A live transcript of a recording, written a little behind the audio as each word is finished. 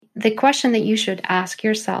the question that you should ask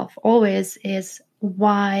yourself always is,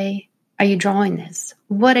 why are you drawing this?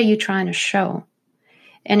 What are you trying to show?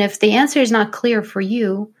 And if the answer is not clear for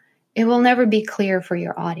you, it will never be clear for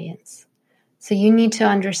your audience. So you need to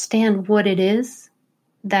understand what it is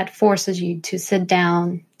that forces you to sit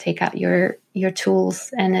down, take out your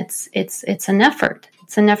tools, and it's an effort.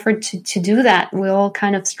 It's an effort to do that. We all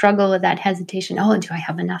kind of struggle with that hesitation. Oh, do I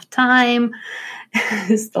have enough time?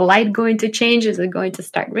 Is the light going to change? Is it going to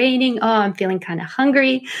start raining? Oh, I'm feeling kind of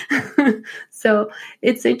hungry. So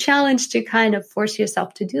it's a challenge to kind of force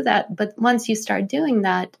yourself to do that. But once you start doing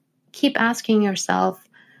that, keep asking yourself,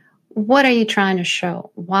 what are you trying to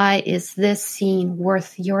show? Why is this scene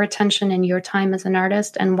worth your attention and your time as an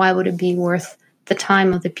artist? And why would it be worth the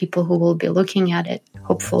time of the people who will be looking at it?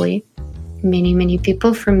 Hopefully, many, many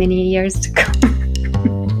people for many years to come.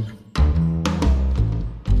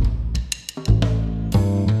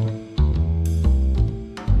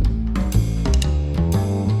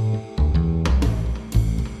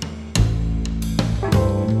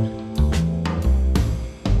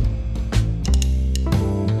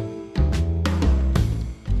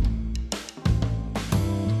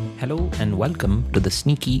 Hello and welcome to the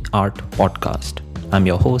Sneaky Art Podcast. I'm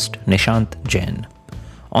your host, Nishant Jain.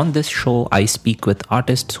 On this show, I speak with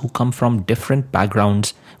artists who come from different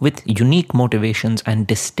backgrounds with unique motivations and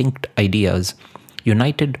distinct ideas,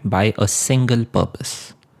 united by a single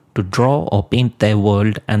purpose: to draw or paint their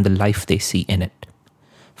world and the life they see in it.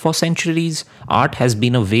 For centuries, art has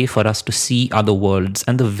been a way for us to see other worlds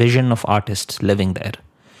and the vision of artists living there.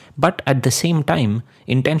 But at the same time,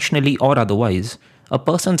 intentionally or otherwise, a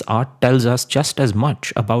person's art tells us just as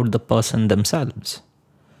much about the person themselves.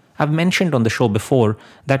 I've mentioned on the show before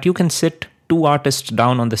that you can sit two artists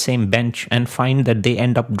down on the same bench and find that they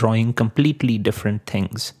end up drawing completely different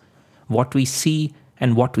things. What we see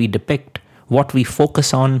and what we depict, what we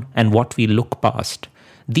focus on and what we look past,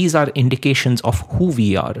 these are indications of who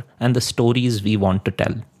we are and the stories we want to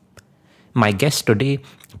tell. My guest today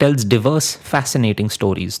tells diverse, fascinating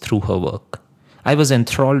stories through her work. I was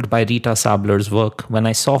enthralled by Rita Sabler's work when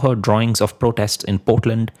I saw her drawings of protests in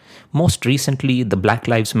Portland, most recently the Black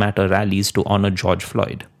Lives Matter rallies to honor George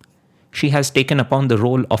Floyd. She has taken upon the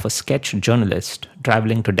role of a sketch journalist,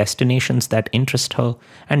 traveling to destinations that interest her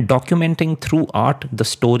and documenting through art the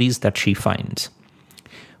stories that she finds.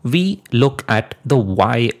 We look at the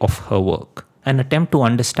why of her work and attempt to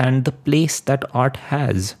understand the place that art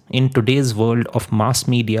has in today's world of mass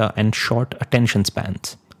media and short attention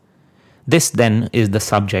spans. This, then, is the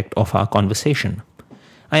subject of our conversation.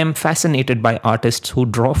 I am fascinated by artists who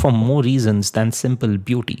draw for more reasons than simple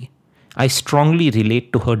beauty. I strongly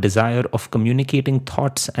relate to her desire of communicating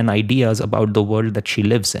thoughts and ideas about the world that she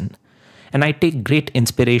lives in, and I take great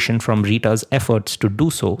inspiration from Rita's efforts to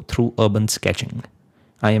do so through urban sketching.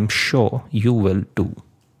 I am sure you will too.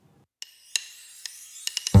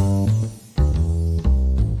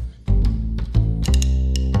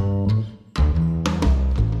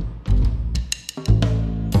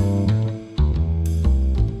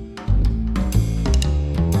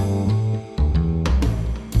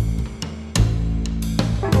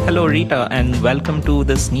 Hello, Rita, and welcome to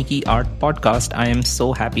the Sneaky Art Podcast. I am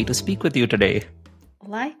so happy to speak with you today.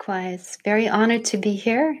 Likewise, very honored to be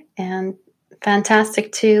here and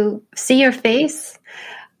fantastic to see your face.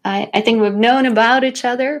 I think we've known about each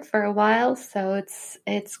other for a while, so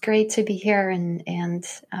it's great to be here and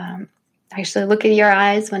actually look at your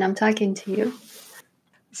eyes when I'm talking to you.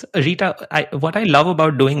 So, Rita, what I love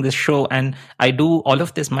about doing this show, and I do all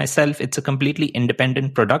of this myself, it's a completely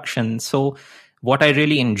independent production. So what I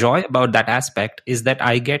really enjoy about that aspect is that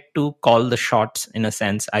I get to call the shots in a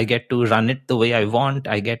sense. I get to run it the way I want.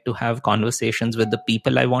 I get to have conversations with the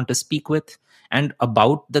people I want to speak with and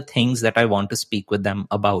about the things that I want to speak with them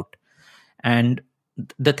about. And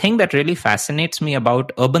the thing that really fascinates me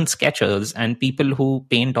about urban sketchers and people who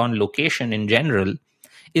paint on location in general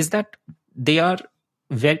is that they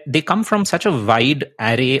come from such a wide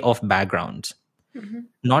array of backgrounds. Mm-hmm.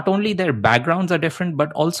 Not only their backgrounds are different,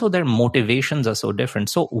 but also their motivations are so different.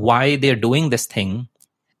 So why they're doing this thing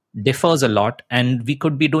differs a lot. And we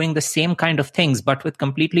could be doing the same kind of things, but with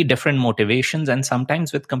completely different motivations and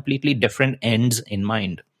sometimes with completely different ends in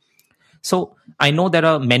mind. So I know there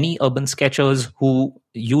are many urban sketchers who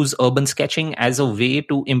use urban sketching as a way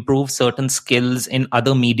to improve certain skills in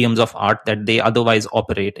other mediums of art that they otherwise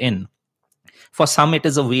operate in. For some, it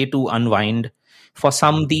is a way to unwind. For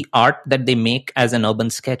some, the art that they make as an urban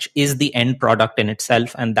sketch is the end product in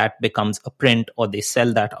itself, and that becomes a print, or they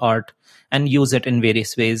sell that art and use it in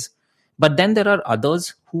various ways. But then there are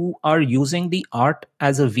others who are using the art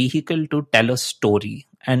as a vehicle to tell a story,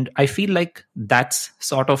 And I feel like that's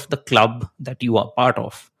sort of the club that you are part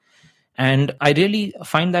of. And I really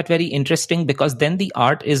find that very interesting, because then the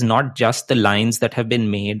art is not just the lines that have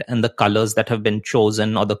been made and the colors that have been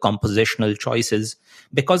chosen or the compositional choices,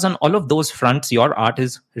 because on all of those fronts, your art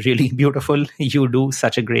is really beautiful. You do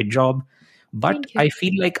such a great job. But Thank you. I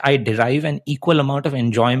feel like I derive an equal amount of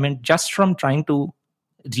enjoyment just from trying to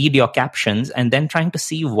read your captions and then trying to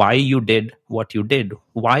see why you did what you did,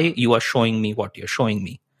 why you are showing me what you're showing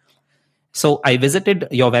me. So I visited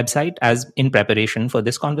your website as in preparation for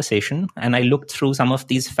this conversation, and I looked through some of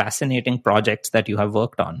these fascinating projects that you have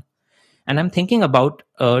worked on. And I'm thinking about,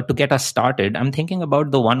 to get us started, I'm thinking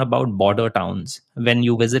about the one about border towns. When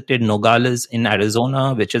you visited Nogales in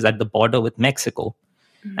Arizona, which is at the border with Mexico.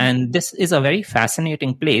 Mhm. And this is a very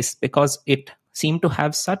fascinating place because it seemed to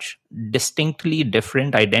have such distinctly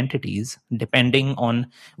different identities depending on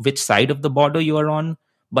which side of the border you are on,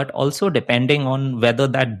 but also depending on whether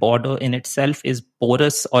that border in itself is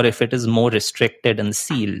porous or if it is more restricted and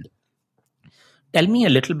sealed. Tell me a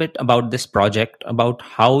little bit about this project, about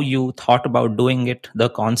how you thought about doing it, the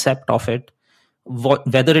concept of it,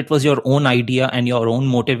 whether it was your own idea and your own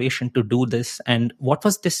motivation to do this, and what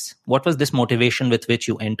was this motivation with which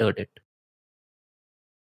you entered it.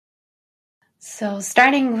 So,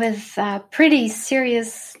 starting with a pretty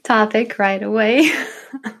serious topic right away.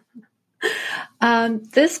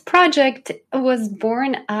 This project was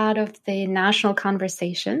born out of the national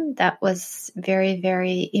conversation that was very,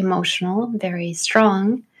 very emotional, very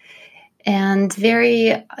strong, and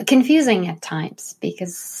very confusing at times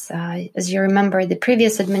because, as you remember, the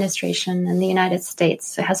previous administration in the United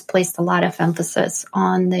States has placed a lot of emphasis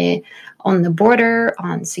on the border,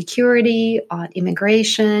 on security, on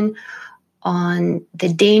immigration, on the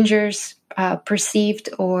dangers perceived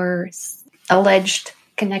or alleged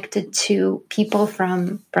connected to people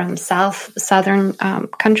from southern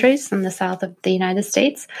countries in the south of the United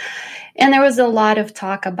States. And there was a lot of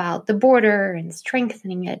talk about the border and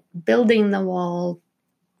strengthening it, building the wall.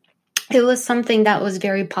 It was something that was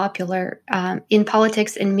very popular in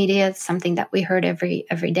politics and media, something that we heard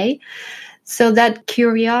every day. So that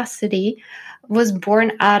curiosity was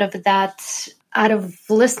born out of that, out of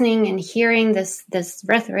listening and hearing this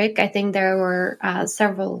rhetoric. I think there were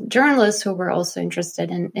several journalists who were also interested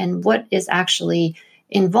in what is actually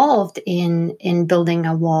involved in building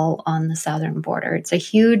a wall on the southern border. It's a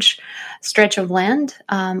huge stretch of land.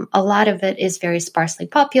 A lot of it is very sparsely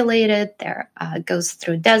populated. There goes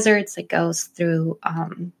through deserts. It goes through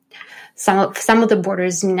some of the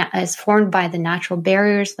borders is formed by the natural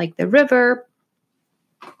barriers like the river.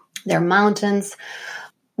 There are mountains.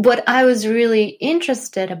 What I was really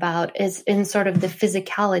interested about is in sort of the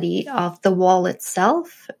physicality of the wall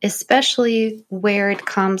itself, especially where it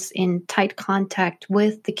comes in tight contact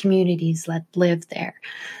with the communities that live there.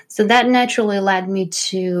 So that naturally led me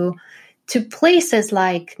to places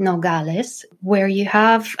like Nogales, where you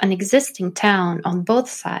have an existing town on both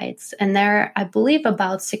sides. And there are, I believe,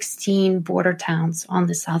 about 16 border towns on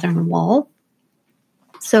the southern wall.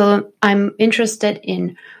 So I'm interested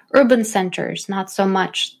in urban centers, not so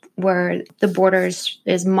much where the borders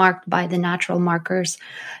is marked by the natural markers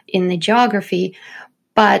in the geography,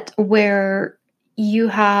 but where you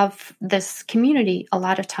have this community. A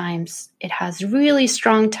lot of times it has really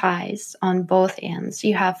strong ties on both ends.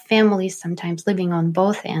 You have families sometimes living on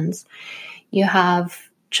both ends. You have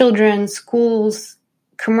children, schools,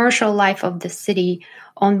 commercial life of the city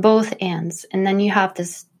on both ends. And then you have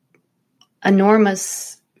this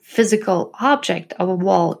enormous physical object of a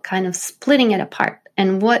wall kind of splitting it apart.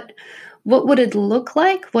 And what would it look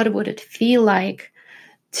like? What would it feel like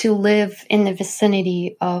to live in the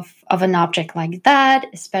vicinity of an object like that,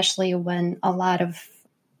 especially when a lot of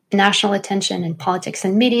national attention in politics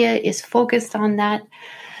and media is focused on that?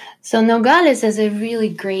 So Nogales is a really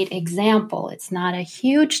great example. It's not a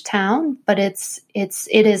huge town, but it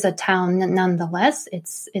is a town nonetheless.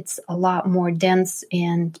 It's a lot more dense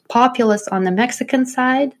and populous on the Mexican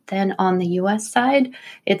side than on the U.S. side.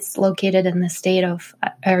 It's located in the state of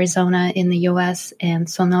Arizona in the U.S. and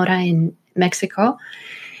Sonora in Mexico.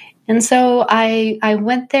 And so I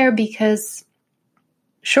went there because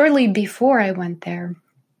shortly before I went there,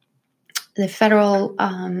 the federal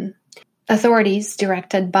authorities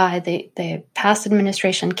directed by the past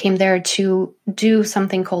administration came there to do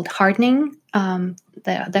something called hardening,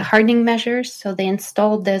 the hardening measures. So they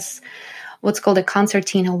installed this, what's called a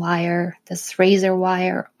concertina wire, this razor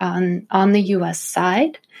wire on the U.S.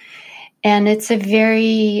 side. And it's a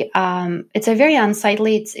very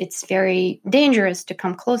unsightly, it's very dangerous to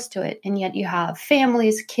come close to it. And yet you have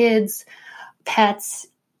families, kids, pets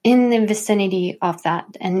in the vicinity of that.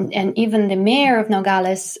 And even the mayor of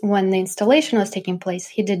Nogales, when the installation was taking place,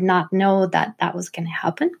 he did not know that that was going to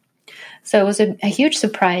happen. So it was a huge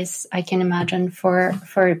surprise, I can imagine,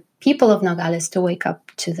 for people of Nogales to wake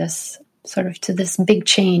up to this big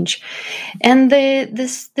change. And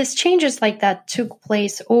this changes like that took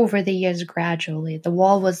place over the years gradually. The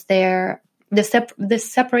wall was there. The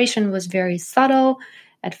separation was very subtle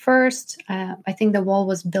at first. I think the wall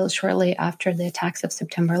was built shortly after the attacks of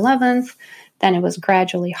September 11th. Then it was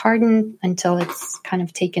gradually hardened until it's kind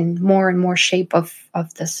of taken more and more shape of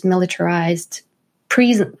this militarized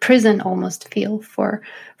prison almost feel for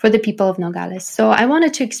the people of Nogales. So I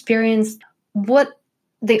wanted to experience what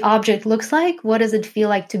the object looks like. What does it feel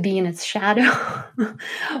like to be in its shadow?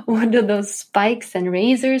 What do those spikes and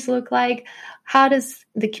razors look like? How does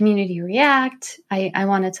the community react? I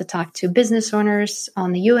wanted to talk to business owners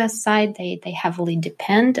on the U.S. side. They heavily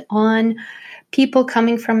depend on people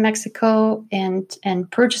coming from Mexico and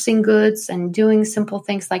purchasing goods and doing simple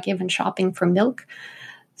things like even shopping for milk.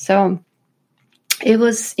 So it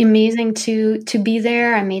was amazing to be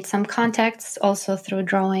there. I made some contacts also through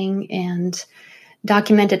drawing and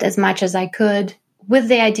documented as much as I could with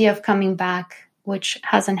the idea of coming back, which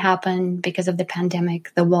hasn't happened because of the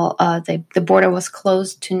pandemic. The border was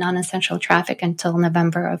closed to non-essential traffic until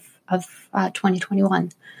November of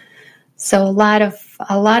 2021. So a lot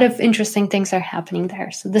of interesting things are happening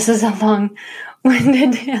there. So this is a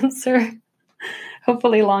long-winded answer,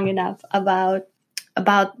 hopefully long enough, about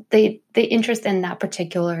the interest in that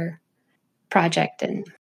particular project. And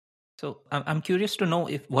so I'm curious to know,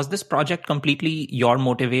 was this project completely your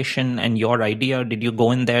motivation and your idea? Did you go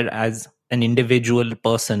in there as an individual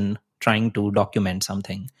person trying to document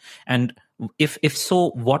something? And if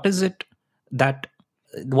so, what is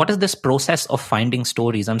this process of finding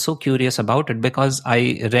stories? I'm so curious about it because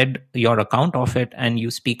I read your account of it and you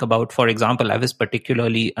speak about, for example, I was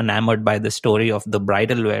particularly enamored by the story of the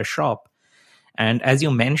bridal wear shop. And as you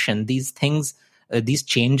mentioned, these things, these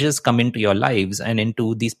changes come into your lives and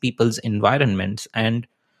into these people's environments. And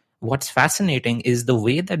what's fascinating is the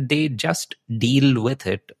way that they just deal with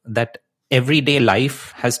it, that everyday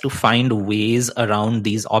life has to find ways around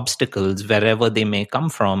these obstacles wherever they may come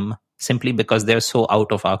from, simply because they're so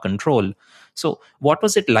out of our control. So what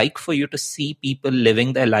was it like for you to see people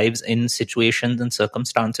living their lives in situations and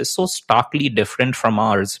circumstances so starkly different from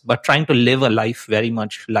ours, but trying to live a life very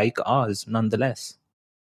much like ours nonetheless?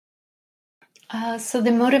 So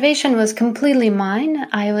the motivation was completely mine.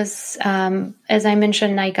 I was, as I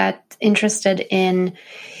mentioned, I got interested in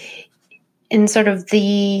sort of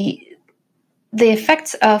the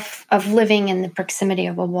effects of living in the proximity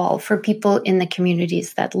of a wall for people in the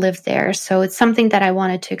communities that live there. So it's something that I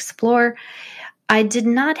wanted to explore. I did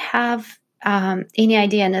not have any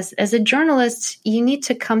idea. And as a journalist, you need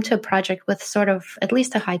to come to a project with sort of at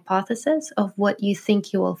least a hypothesis of what you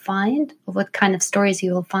think you will find, of what kind of stories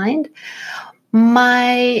you will find.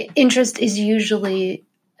 My interest is usually,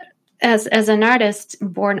 as an artist,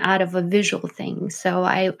 born out of a visual thing. So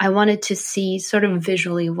I wanted to see sort of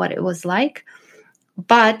visually what it was like.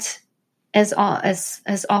 But as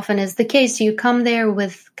often is the case, you come there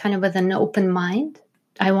with an open mind.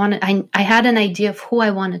 I had an idea of who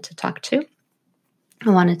I wanted to talk to.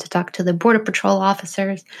 I wanted to talk to the Border Patrol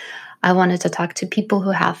officers. I wanted to talk to people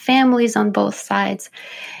who have families on both sides.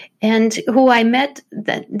 And who I met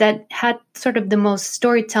that had sort of the most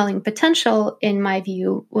storytelling potential, in my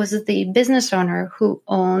view, was the business owner who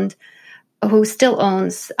still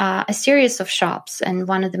owns a series of shops. And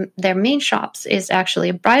one of their main shops is actually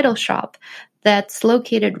a bridal shop that's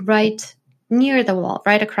located right near the wall,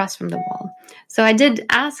 right across from the wall. So I did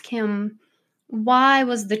ask him, why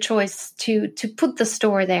was the choice to put the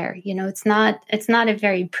store there? You know, it's not a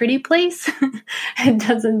very pretty place.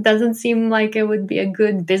 It doesn't seem like it would be a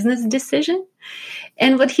good business decision.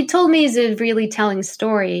 And what he told me is a really telling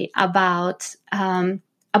story about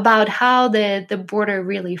how the border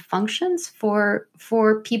really functions for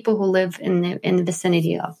people who live in the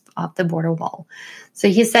vicinity of the border wall. So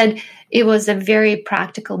he said it was a very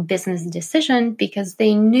practical business decision because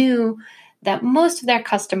they knew that most of their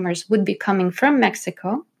customers would be coming from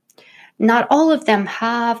Mexico. Not all of them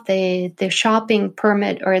have the shopping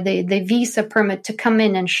permit or the visa permit to come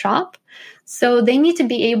in and shop. So they need to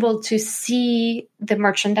be able to see the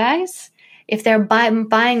merchandise. If they're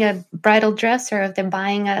buying a bridal dress, or if they're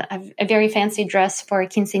buying a very fancy dress for a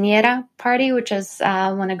quinceañera party, which is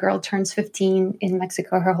when a girl turns 15 in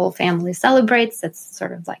Mexico, her whole family celebrates. It's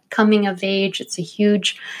sort of like coming of age. It's a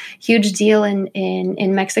huge, huge deal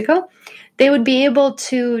in Mexico. They would be able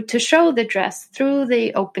to show the dress through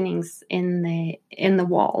the openings in the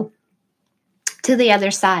wall. to the other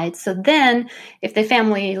side. So then if the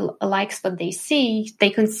family likes what they see, they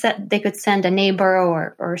could send a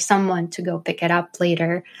neighbor or someone to go pick it up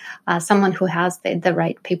later, someone who has the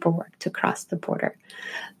right paperwork to cross the border.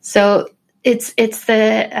 So it's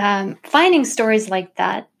the finding stories like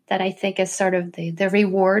that I think is sort of the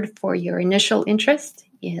reward for your initial interest.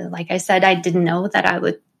 Like I said, I didn't know that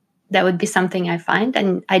would be something I find,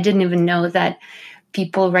 and I didn't even know that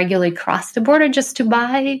people regularly cross the border just to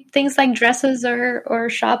buy things like dresses or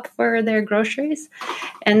shop for their groceries.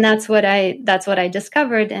 And that's what I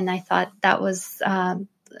discovered. And I thought that was,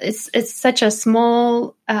 it's such a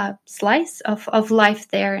small slice of life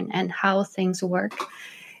there and how things work.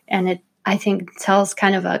 And it, I think, tells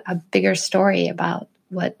kind of a bigger story about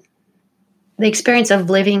what the experience of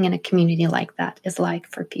living in a community like that is like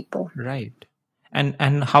for people. Right.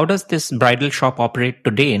 And how does this bridal shop operate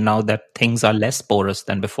today now that things are less porous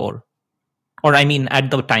than before? Or I mean,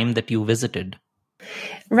 at the time that you visited?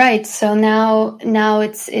 Right. So now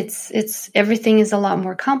it's everything is a lot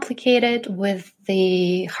more complicated with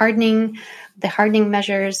the hardening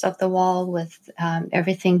measures of the wall, with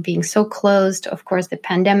everything being so closed. Of course, the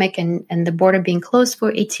pandemic and the border being closed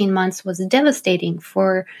for 18 months was devastating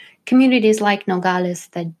for communities like Nogales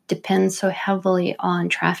that depend so heavily on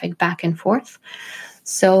traffic back and forth.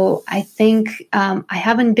 So I think I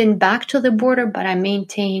haven't been back to the border, but I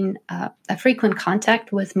maintain a frequent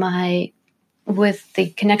contact with the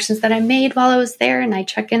connections that I made while I was there, and I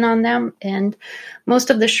check in on them. And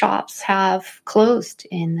most of the shops have closed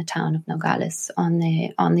in the town of Nogales on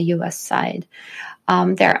the U.S. side.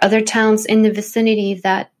 There are other towns in the vicinity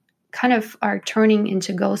that kind of are turning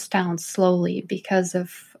into ghost towns slowly because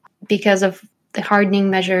of the hardening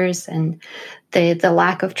measures and the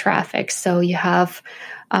lack of traffic. So you have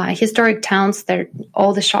historic towns that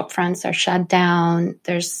all the shop fronts are shut down.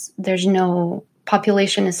 There's no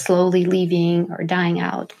population is slowly leaving or dying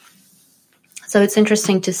out. So it's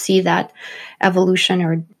interesting to see that evolution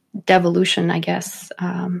or devolution, I guess,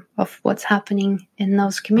 of what's happening in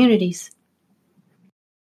those communities.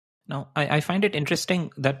 Now, I find it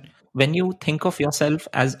interesting that when you think of yourself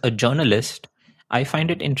as a journalist, I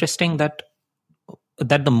find it interesting that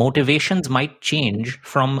the motivations might change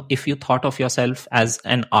from if you thought of yourself as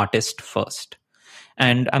an artist first.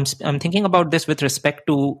 And I'm thinking about this with respect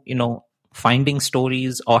to, finding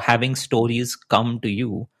stories or having stories come to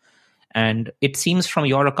you. And it seems from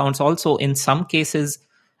your accounts also, in some cases,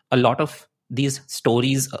 a lot of these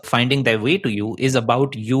stories finding their way to you is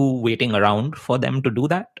about you waiting around for them to do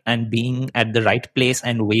that and being at the right place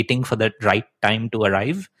and waiting for the right time to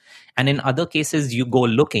arrive. And in other cases, you go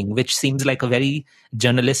looking, which seems like a very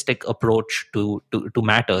journalistic approach to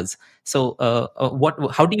matters. So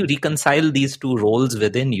how do you reconcile these two roles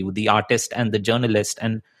within you, the artist and the journalist?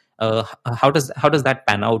 And how does that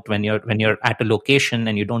pan out when you're at a location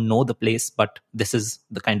and you don't know the place, but this is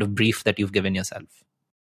the kind of brief that you've given yourself?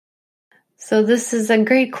 So this is a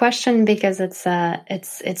great question because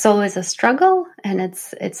it's always a struggle, and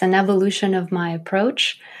it's an evolution of my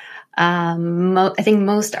approach. I think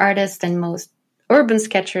most artists and most urban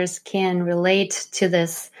sketchers can relate to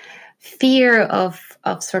this fear of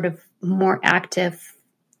sort of more active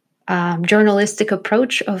journalistic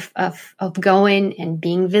approach of going and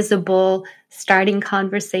being visible, starting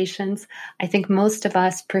conversations. I think most of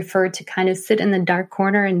us prefer to kind of sit in the dark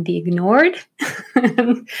corner and be ignored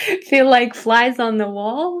and feel like flies on the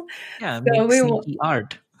wall. Yeah, make sneaky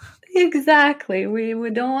art. Exactly.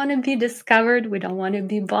 We don't want to be discovered. We don't want to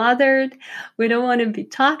be bothered. We don't want to be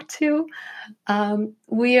talked to.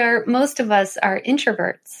 Most of us are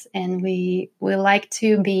introverts, and we like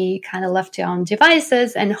to be kind of left to our own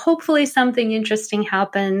devices, and hopefully something interesting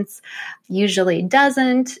happens. Usually it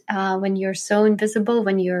doesn't, when you're so invisible,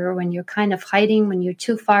 when you're kind of hiding, when you're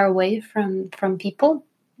too far away from people.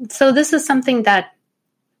 So this is something that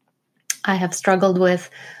I have struggled with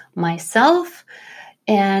myself.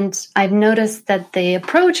 And I've noticed that the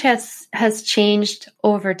approach has changed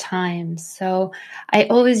over time. So I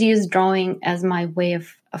always use drawing as my way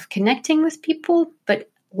of connecting with people, but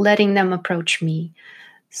letting them approach me.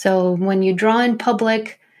 So when you draw in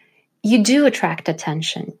public, you do attract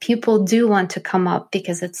attention. People do want to come up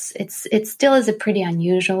because it still is a pretty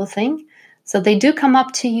unusual thing. So they do come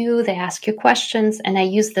up to you, they ask you questions, and I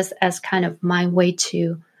use this as kind of my way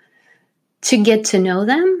to get to know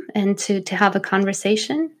them and to have a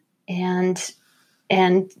conversation, and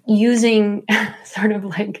using sort of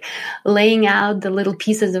like laying out the little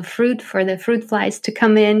pieces of fruit for the fruit flies to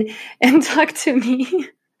come in and talk to me.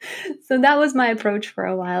 So that was my approach for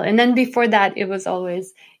a while. And then before that, it was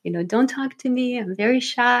always, don't talk to me. I'm very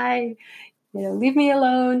shy. Leave me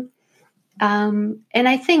alone. And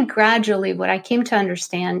I think gradually what I came to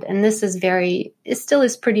understand, and this is it still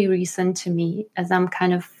is pretty recent to me as I'm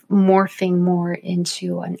kind of morphing more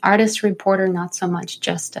into an artist reporter, not so much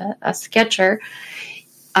just a sketcher.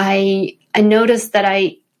 I noticed that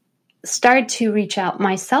I start to reach out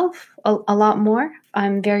myself a lot more.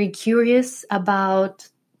 I'm very curious about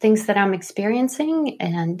things that I'm experiencing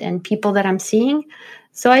and people that I'm seeing.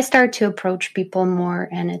 So I start to approach people more,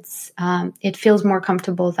 and it feels more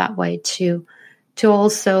comfortable that way to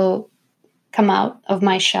also come out of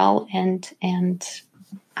my shell and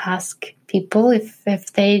ask people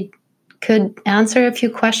if they could answer a few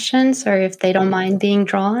questions, or if they don't mind being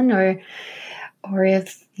drawn, or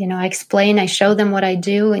if, I explain, I show them what I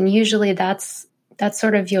do. And usually that's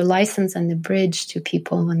sort of your license and the bridge to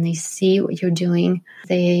people. When they see what you're doing,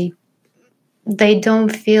 they don't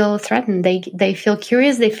feel threatened. They feel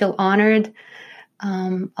curious. They feel honored.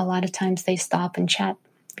 A lot of times they stop and chat,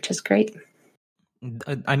 which is great.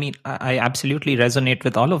 I mean, I absolutely resonate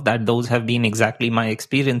with all of that. Those have been exactly my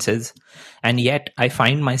experiences. And yet I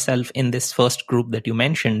find myself in this first group that you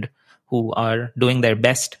mentioned, who are doing their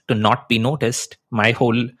best to not be noticed. My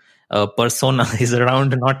whole persona is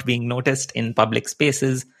around not being noticed in public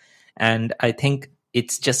spaces. And I think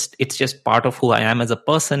it's just part of who I am as a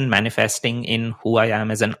person, manifesting in who I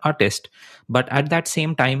am as an artist. But at that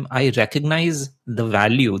same time, I recognize the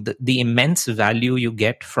value, the immense value you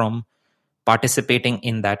get from participating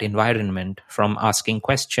in that environment, from asking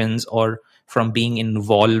questions, or from being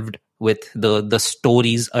involved with the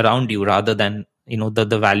stories around you, rather than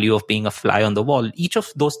the value of being a fly on the wall. Each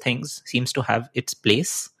of those things seems to have its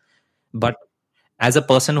place, but as a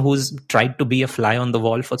person who's tried to be a fly on the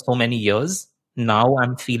wall for so many years, now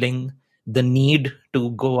I'm feeling the need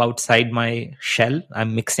to go outside my shell.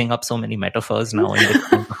 I'm mixing up so many metaphors now in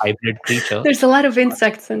becoming a hybrid creature. There's a lot of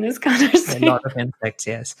insects in this conversation. A lot of insects,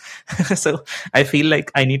 yes. So I feel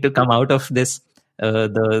like I need to come out of this,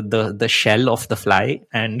 the shell of the fly,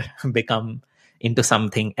 and become into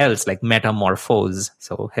something else, like metamorphose.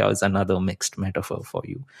 So here's another mixed metaphor for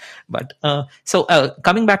you. But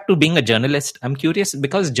coming back to being a journalist, I'm curious,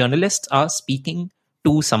 because journalists are speaking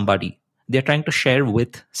to somebody. They're trying to share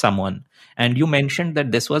with someone. And you mentioned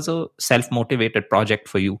that this was a self-motivated project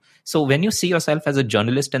for you. So when you see yourself as a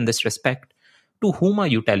journalist in this respect, to whom are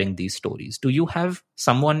you telling these stories? Do you have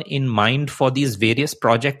someone in mind for these various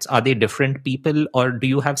projects? Are they different people, or do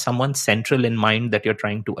you have someone central in mind that you're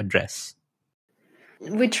trying to address?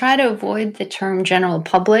 We try to avoid the term general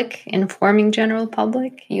public, informing general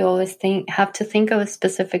public. You always have to think of a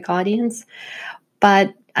specific audience.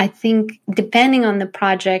 But I think depending on the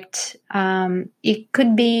project, it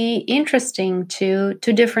could be interesting to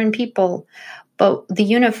different people. But the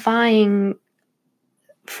unifying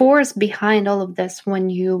force behind all of this, when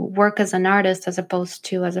you work as an artist as opposed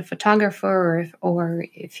to as a photographer, or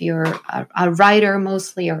if you're a writer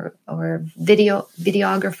mostly, or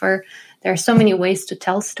videographer, there are so many ways to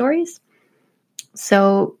tell stories.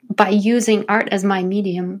 So by using art as my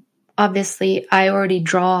medium, obviously I already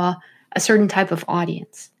draw a certain type of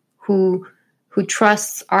audience who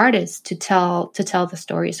trusts artists to tell the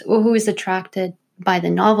stories, or who is attracted by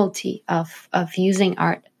the novelty of using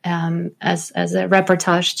art as a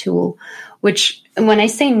reportage tool. Which, when I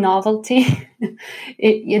say novelty,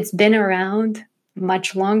 it's been around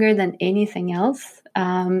much longer than anything else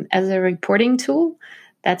as a reporting tool.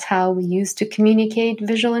 That's how we used to communicate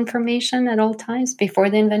visual information at all times. Before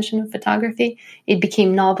the invention of photography, it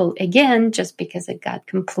became novel again just because it got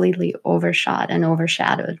completely overshot and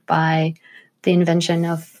overshadowed by the invention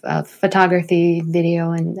of photography,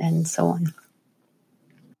 video, and so on.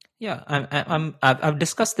 Yeah, I've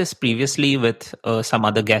discussed this previously with some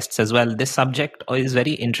other guests as well. This subject is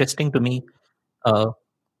very interesting to me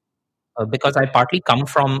because I partly come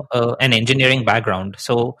from an engineering background.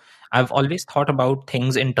 So I've always thought about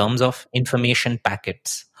things in terms of information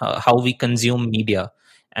packets, how we consume media,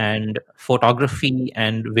 and photography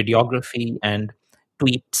and videography and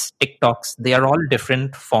tweets, TikToks. They are all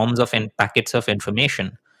different forms of packets of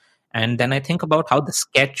information. And then I think about how the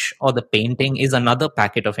sketch or the painting is another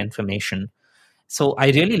packet of information. So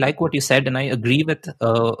I really like what you said, and I agree with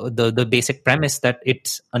the basic premise that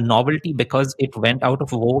it's a novelty because it went out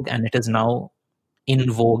of vogue and it is now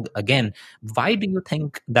in vogue again. Why do you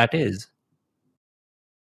think that is?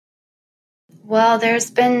 Well,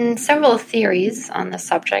 there's been several theories on the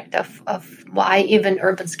subject of why even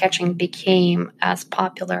urban sketching became as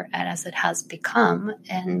popular as it has become.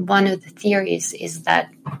 And one of the theories is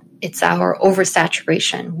that it's our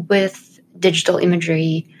oversaturation with digital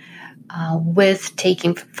imagery, with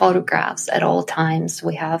taking photographs at all times.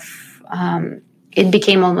 We have it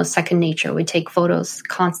became almost second nature. We take photos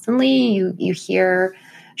constantly. You hear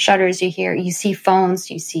shutters, you see phones,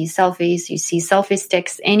 you see selfies, you see selfie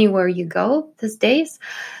sticks anywhere you go these days.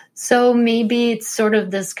 So maybe it's sort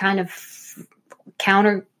of this kind of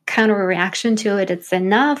counter reaction to it. It's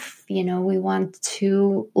enough. We want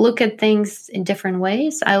to look at things in different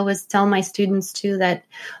ways. I always tell my students too that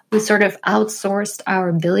we sort of outsourced our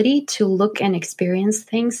ability to look and experience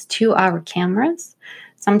things to our cameras.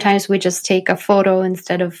 Sometimes we just take a photo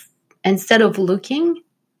instead of looking,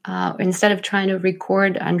 instead of trying to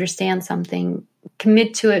record, understand something,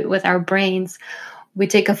 commit to it with our brains. We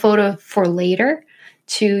take a photo for later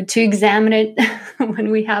to examine it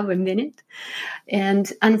when we have a minute.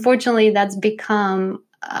 And unfortunately, that's become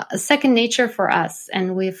a second nature for us.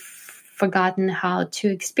 And we've forgotten how to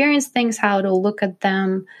experience things, how to look at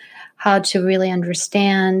them, how to really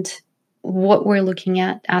understand what we're looking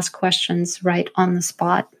at, ask questions right on the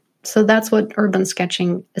spot. So that's what urban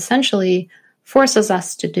sketching essentially forces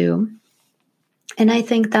us to do. And I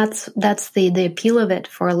think that's the appeal of it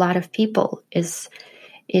for a lot of people is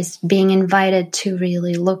being invited to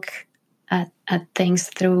really look at things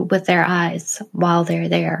through with their eyes while they're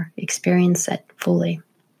there, experience it fully.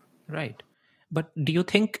 Right. But do you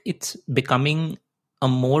think it's becoming a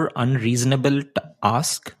more unreasonable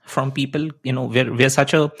ask from people? We're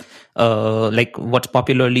such a like what's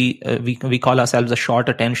popularly we call ourselves a short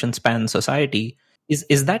attention span society.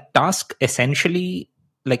 Is that task essentially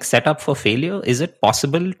like set up for failure? Is it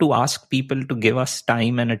possible to ask people to give us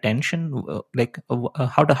time and attention?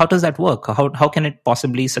 How does that work? How can it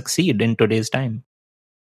possibly succeed in today's time?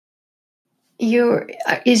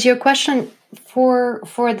 Is your question for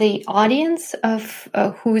the audience of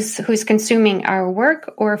who's consuming our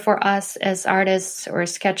work, or for us as artists or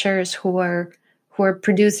sketchers who are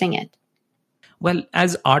producing it? Well,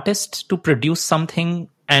 as artists, to produce something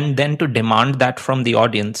and then to demand that from the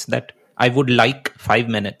audience, that I would like 5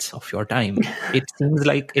 minutes of your time. It seems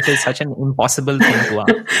like it is such an impossible thing to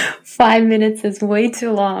ask. 5 minutes is way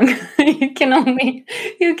too long. You can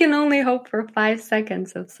only hope for 5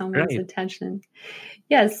 seconds of someone's attention.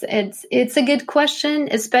 Yes, it's a good question,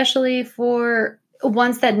 especially for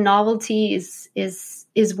once that novelty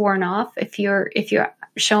is worn off. If you're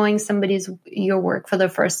showing your work for the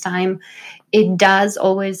first time, it does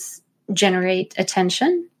always generate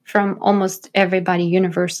attention from almost everybody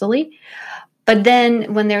universally. But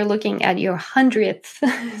then when they're looking at your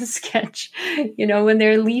 100th sketch, when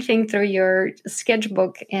they're leafing through your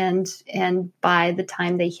sketchbook and by the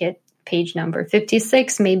time they hit page number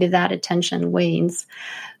 56, maybe that attention wanes.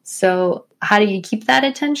 So how do you keep that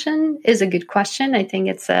attention is a good question. I think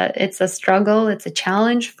it's a struggle. It's a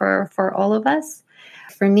challenge for all of us.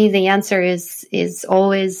 For me, the answer is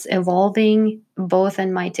always evolving, both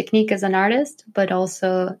in my technique as an artist, but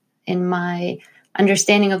also in my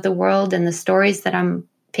understanding of the world and the stories that I'm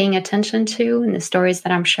paying attention to and the stories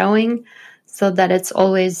that I'm showing, so that it's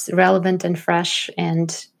always relevant and fresh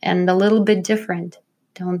and a little bit different.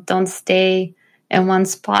 Don't stay in one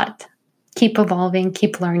spot. Keep evolving,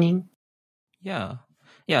 keep learning. Yeah,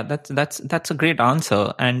 that's a great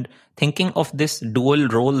answer. And thinking of this dual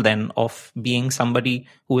role then of being somebody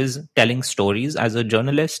who is telling stories as a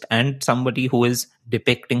journalist and somebody who is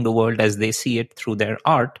depicting the world as they see it through their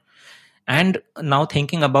art. And now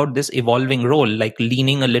thinking about this evolving role, like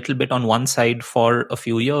leaning a little bit on one side for a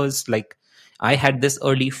few years, like I had this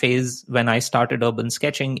early phase when I started urban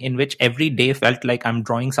sketching in which every day felt like I'm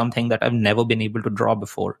drawing something that I've never been able to draw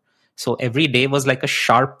before. So every day was like a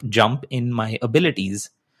sharp jump in my abilities.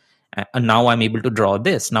 And now I'm able to draw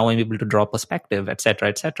this. Now I'm able to draw perspective, etc.,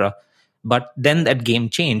 etc. But then that game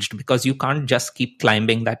changed because you can't just keep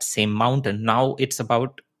climbing that same mountain. Now it's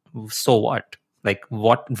about, so what? Like,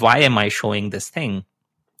 why am I showing this thing?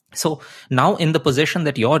 So now in the position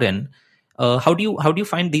that you're in, how do you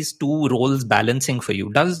find these two roles balancing for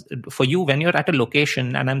you? For you, when you're at a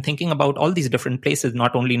location, and I'm thinking about all these different places,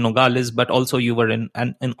 not only Nogales, but also you were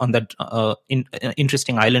on that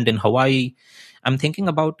interesting island in Hawaii. I'm thinking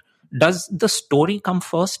about, does the story come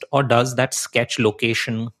first, or does that sketch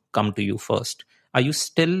location come to you first? Are you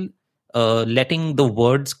still letting the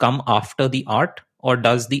words come after the art, or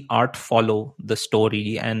does the art follow the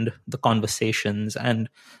story and the conversations and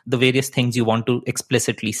the various things you want to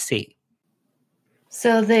explicitly say?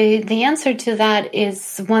 So the answer to that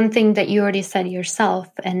is one thing that you already said yourself,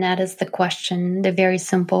 and that is the question, the very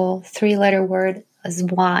simple 3-letter word is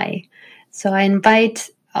why. So I invite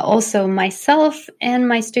also myself and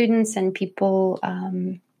my students and people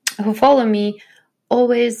who follow me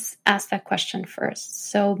always ask that question first.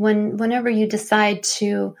 So whenever you decide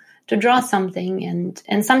to to draw something,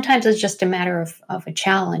 and sometimes it's just a matter of a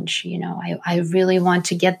challenge. I really want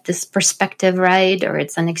to get this perspective right, or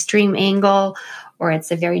it's an extreme angle, or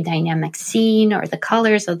it's a very dynamic scene, or the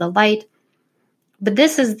colors or the light. But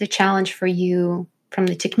this is the challenge for you from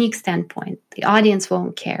the technique standpoint. The audience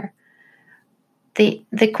won't care.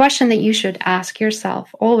 The question that you should ask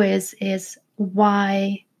yourself always is,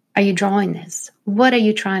 why are you drawing this? What are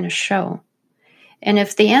you trying to show? And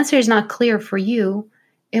if the answer is not clear for you,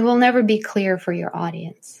 it will never be clear for your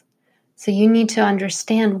audience. So you need to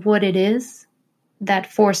understand what it is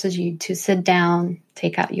that forces you to sit down,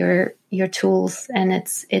 take out your tools, and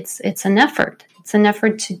it's an effort. It's an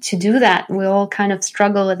effort to do that. We all kind of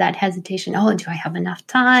struggle with that hesitation. Oh, do I have enough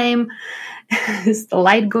time? Is the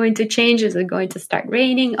light going to change? Is it going to start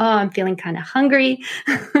raining? Oh, I'm feeling kind of hungry.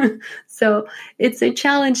 So it's a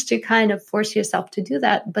challenge to kind of force yourself to do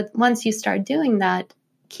that. But once you start doing that,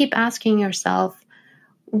 keep asking yourself,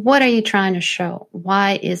 what are you trying to show?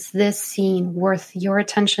 Why is this scene worth your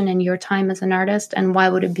attention and your time as an artist? And why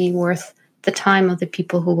would it be worth the time of the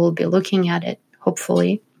people who will be looking at it?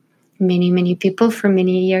 Hopefully, many, many people for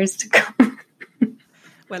many years to come.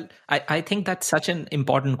 Well, I think that's such an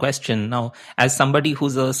important question. Now, as somebody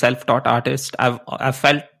who's a self-taught artist, I've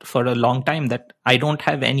felt for a long time that I don't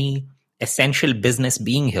have any essential business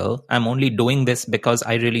being here. I'm only doing this because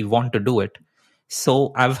I really want to do it.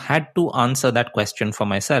 So I've had to answer that question for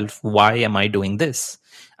myself. Why am I doing this?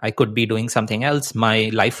 I could be doing something else.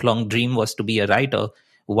 My lifelong dream was to be a writer.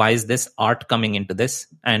 Why is this art coming into this?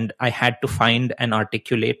 And I had to find and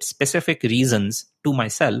articulate specific reasons to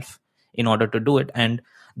myself in order to do it. And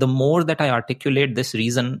the more that I articulate this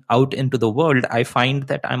reason out into the world, I find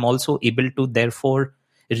that I'm also able to therefore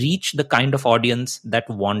reach the kind of audience that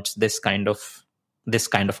wants this kind of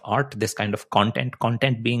art, this kind of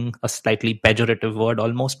content being a slightly pejorative word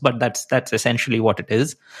almost, but that's essentially what it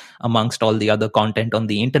is. Amongst all the other content on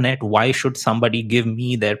the internet, why should somebody give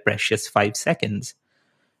me their precious 5 seconds?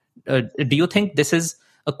 Do you think this is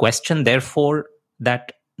a question, therefore,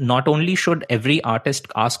 that not only should every artist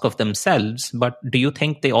ask of themselves, but do you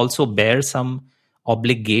think they also bear some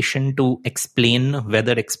obligation to explain,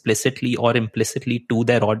 whether explicitly or implicitly, to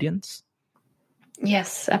their audience?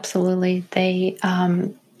 Yes, absolutely.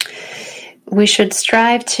 We should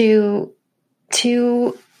strive to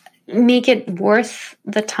make it worth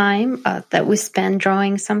the time that we spend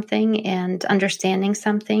drawing something and understanding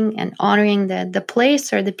something and honoring the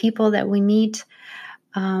place or the people that we meet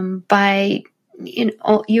by.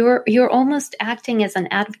 You're almost acting as an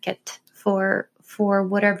advocate for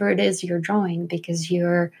whatever it is you're drawing, because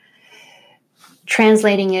you're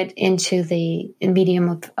translating it into the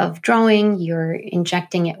medium of drawing. You're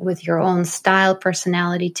injecting it with your own style,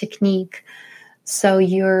 personality, technique. So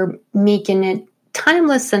you're making it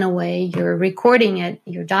timeless in a way. You're recording it,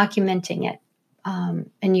 you're documenting it,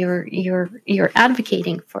 and you're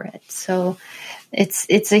advocating for it. So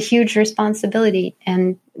it's a huge responsibility.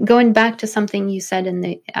 And going back to something you said in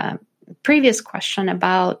the previous question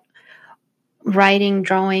about writing,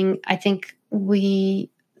 drawing, I think we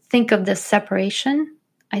think of this separation.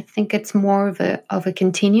 I think it's more of a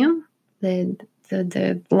continuum.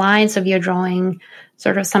 The lines of your drawing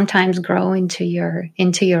sort of sometimes grow into your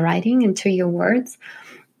writing, into your words.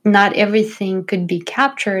 Not everything could be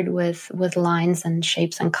captured with lines and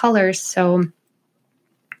shapes and colors. So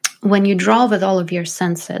when you draw with all of your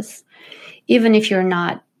senses, even if you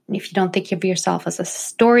don't think of yourself as a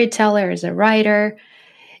storyteller, as a writer,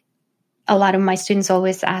 a lot of my students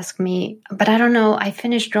always ask me, but I don't know, I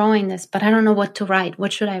finished drawing this, but I don't know what to write.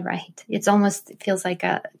 What should I write? It feels like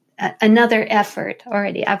another effort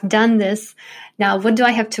already. I've done this. Now, what do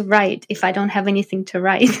I have to write if I don't have anything to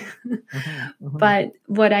write? Mm-hmm. But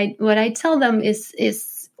what I tell them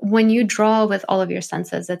is when you draw with all of your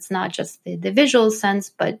senses, it's not just the visual sense,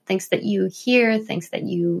 but things that you hear, things that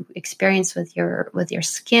you experience with your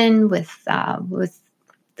skin, with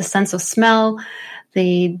the sense of smell,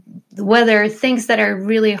 the weather, things that are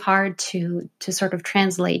really hard to sort of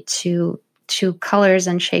translate to colors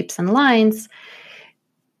and shapes and lines.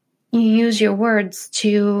 You use your words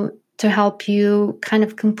to help you kind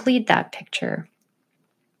of complete that picture.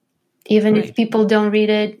 Even if people don't read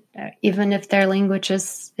it, even if their language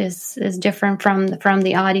is different from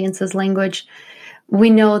the audience's language, we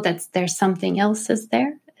know that there's something else is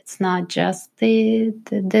there. It's not just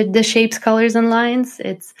the shapes, colors, and lines.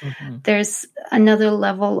 It's there's another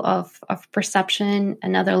level of perception,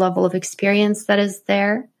 another level of experience that is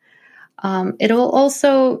there. It'll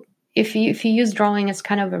also, if you use drawing as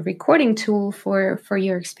kind of a recording tool for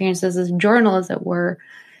your experiences, as a journal, as it were,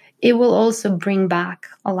 it will also bring back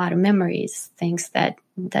a lot of memories, things that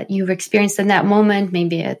you've experienced in that moment,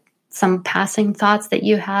 maybe some passing thoughts that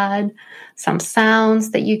you had, some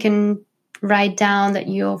sounds that you can write down that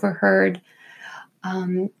you overheard.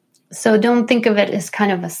 So don't think of it as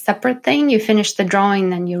kind of a separate thing. You finish the drawing,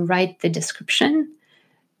 then you write the description.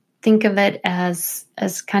 Think of it as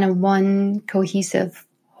kind of one cohesive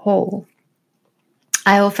whole.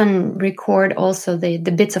 I often record also the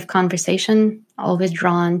bits of conversation, always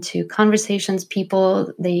drawn to conversations,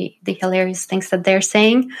 people, the hilarious things that they're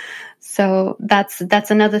saying. So that's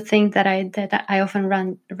another thing that I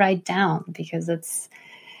often write down, because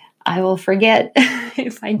I will forget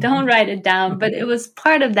if I don't write it down. But it was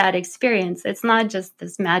part of that experience. It's not just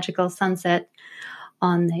this magical sunset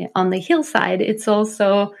on the hillside. It's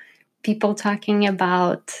also people talking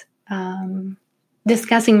about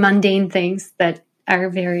discussing mundane things that are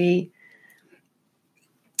very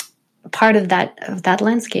part of that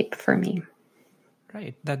landscape for me.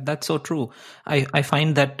 Right. That's so true. I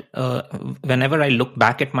find that whenever I look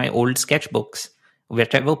back at my old sketchbooks,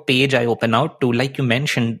 whichever page I open out to, like you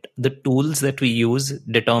mentioned, the tools that we use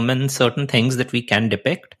determine certain things that we can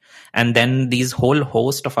depict, and then these whole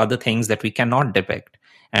host of other things that we cannot depict.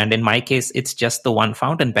 And in my case, it's just the one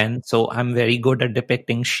fountain pen. So I'm very good at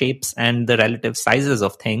depicting shapes and the relative sizes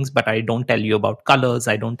of things, but I don't tell you about colors.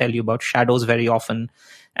 I don't tell you about shadows very often.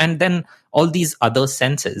 And then all these other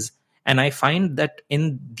senses. And I find that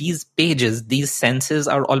in these pages, these senses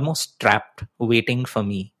are almost trapped, waiting for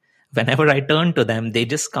me. Whenever I turn to them, they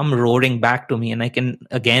just come roaring back to me, and I can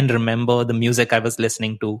again remember the music I was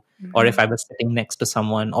listening to, or if I was sitting next to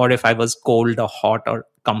someone, or if I was cold or hot or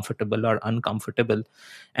comfortable or uncomfortable.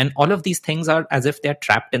 And all of these things are as if they're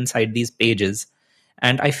trapped inside these pages.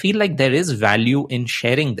 And I feel like there is value in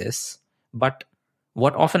sharing this, but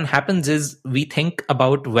what often happens is we think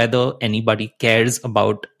about whether anybody cares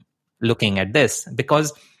about looking at this,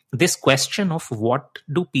 because this question of what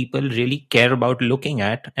do people really care about looking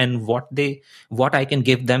at, and what I can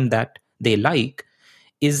give them that they like,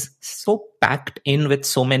 is so packed in with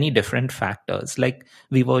so many different factors. Like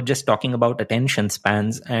we were just talking about attention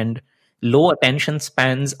spans, and low attention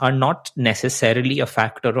spans are not necessarily a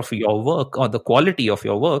factor of your work or the quality of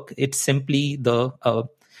your work. It's simply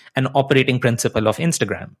an operating principle of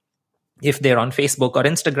Instagram. If they're on Facebook or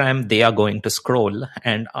Instagram, they are going to scroll,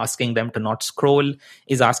 and asking them to not scroll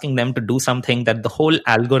is asking them to do something that the whole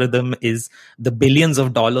algorithm is, the billions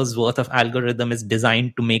of dollars worth of algorithm is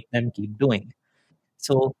designed to make them keep doing.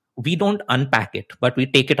 So we don't unpack it, but we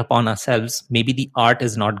take it upon ourselves. Maybe the art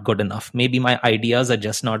is not good enough. Maybe my ideas are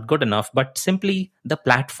just not good enough, but simply the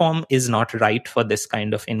platform is not right for this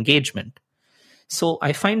kind of engagement. So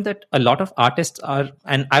I find that a lot of artists are,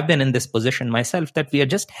 and I've been in this position myself, that we are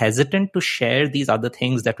just hesitant to share these other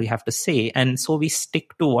things that we have to say. And so we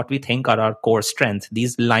stick to what we think are our core strength.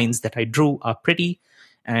 These lines that I drew are pretty,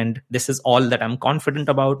 and this is all that I'm confident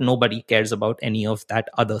about. Nobody cares about any of that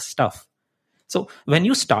other stuff. So when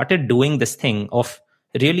you started doing this thing of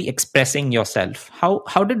really expressing yourself,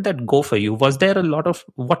 how did that go for you? Was there a lot of,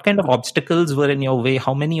 what kind of obstacles were in your way?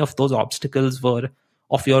 How many of those obstacles were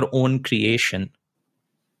of your own creation?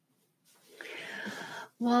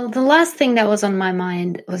 Well, the last thing that was on my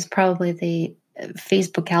mind was probably the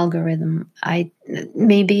Facebook algorithm.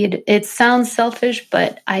 Maybe it sounds selfish,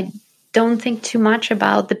 but I don't think too much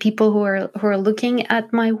about the people who are looking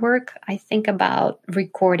at my work. I think about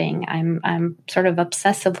recording. I'm sort of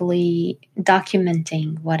obsessively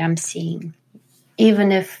documenting what I'm seeing,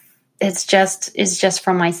 even if it's just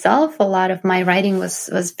for myself. A lot of my writing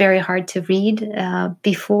was very hard to read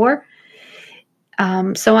before.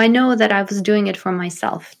 So I know that I was doing it for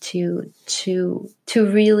myself to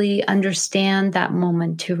really understand that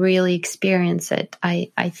moment, to really experience it.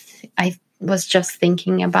 I was just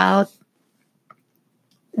thinking about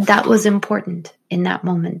that was important in that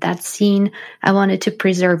moment. That scene, I wanted to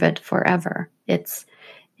preserve it forever. It's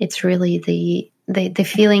really the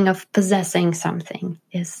feeling of possessing something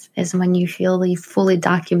is when you feel you fully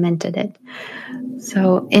documented it.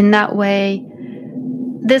 So in that way,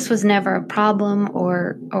 this was never a problem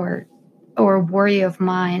or worry of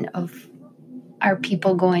mine of, are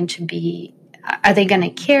people going to be, are they going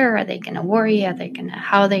to care? Are they going to worry?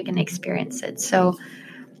 How are they going to experience it? So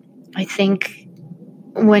I think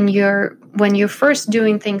when you're first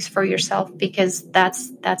doing things for yourself, because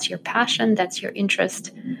that's your passion, that's your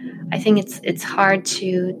interest, I think it's hard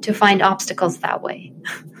to find obstacles that way.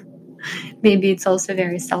 Maybe it's also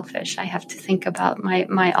very selfish. I have to think about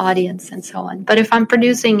my audience and so on. But if I'm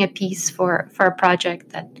producing a piece for a project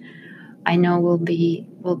that I know will be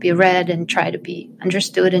read and try to be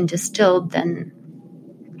understood and distilled, then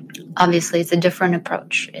obviously it's a different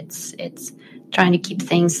approach. It's trying to keep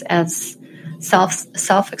things as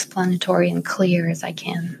self-explanatory and clear as I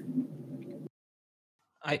can.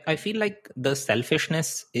 I feel like the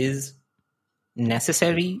selfishness is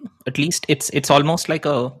necessary. At least it's almost like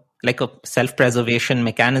a self-preservation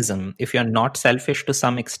mechanism. If you're not selfish to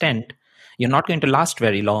some extent, you're not going to last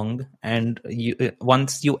very long. And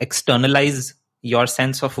once you externalize your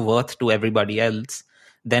sense of worth to everybody else,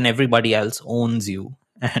 then everybody else owns you.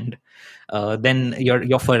 And then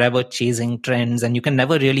you're forever chasing trends, and you can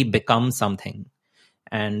never really become something.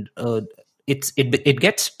 And it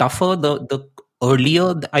gets tougher the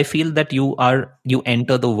earlier I feel that you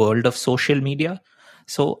enter the world of social media.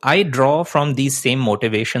 So I draw from these same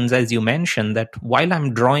motivations as you mentioned, that while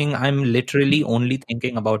I'm drawing, I'm literally only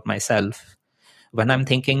thinking about myself. When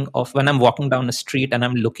I'm walking down a street and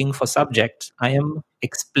I'm looking for subjects, I am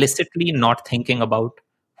explicitly not thinking about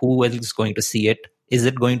who is going to see it. Is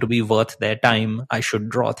it going to be worth their time? I should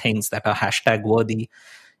draw things that are hashtag worthy.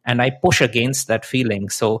 And I push against that feeling.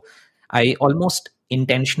 So I almost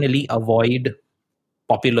intentionally avoid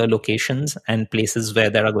popular locations and places where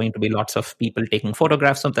there are going to be lots of people taking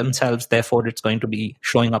photographs of themselves. Therefore, it's going to be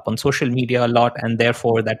showing up on social media a lot. And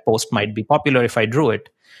therefore, that post might be popular if I drew it.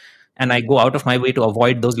 And I go out of my way to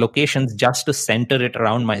avoid those locations just to center it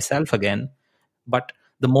around myself again. But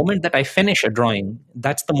the moment that I finish a drawing,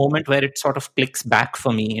 that's the moment where it sort of clicks back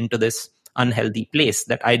for me into this unhealthy place,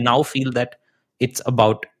 that I now feel that it's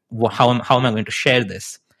about how am I going to share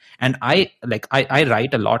this. And I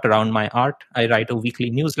write a lot around my art. I write a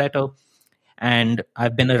weekly newsletter, and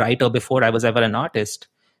I've been a writer before I was ever an artist.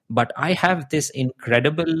 But I have this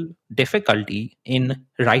incredible difficulty in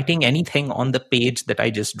writing anything on the page that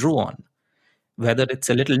I just drew on, whether it's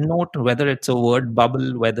a little note, whether it's a word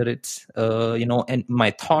bubble, whether it's and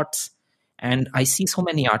my thoughts. And I see so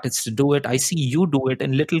many artists do it. I see you do it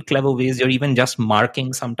in little clever ways. You're even just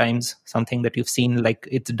marking sometimes something that you've seen, like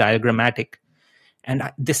it's diagrammatic.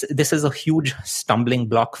 And this is a huge stumbling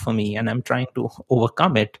block for me, and I'm trying to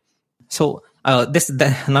overcome it. So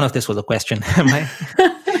none of this was a question. Am I?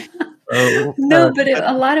 No, but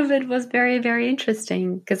a lot of it was very, very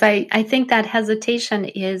interesting, because I think that hesitation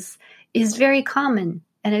is very common,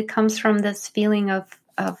 and it comes from this feeling of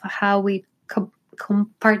how we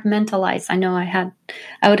compartmentalize. I know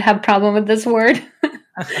I would have problem with this word,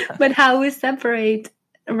 but how we separate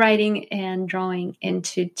writing and drawing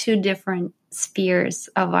into two different spheres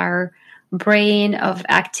of our brain, of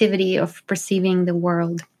activity, of perceiving the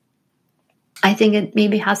world. I think it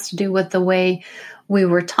maybe has to do with the way we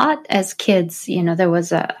were taught as kids. There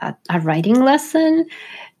was a writing lesson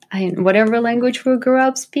in whatever language we grew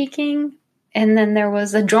up speaking. And then there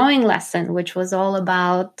was a drawing lesson, which was all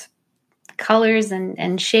about colors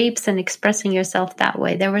and shapes and expressing yourself that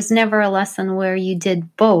way. There was never a lesson where you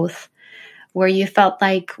did both, where you felt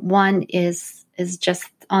like one is just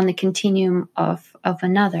on the continuum of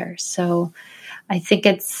another. So I think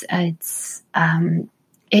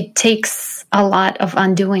it takes a lot of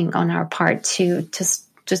undoing on our part to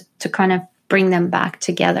kind of bring them back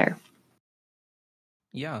together.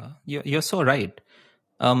 Yeah, you're so right.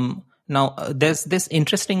 Now, there's this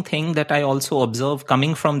interesting thing that I also observe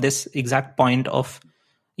coming from this exact point of,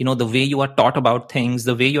 the way you are taught about things,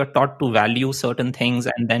 the way you are taught to value certain things,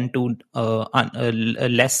 and then to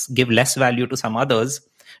give less value to some others,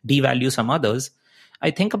 devalue some others. I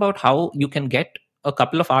think about how you can get a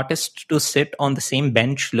couple of artists to sit on the same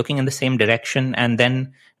bench looking in the same direction, and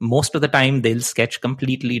then most of the time they'll sketch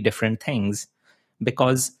completely different things,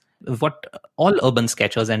 because what all urban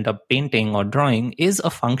sketchers end up painting or drawing is a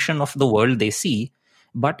function of the world they see,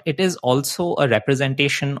 but it is also a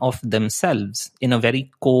representation of themselves in a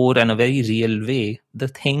very core and a very real way. The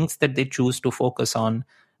things that they choose to focus on,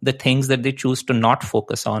 the things that they choose to not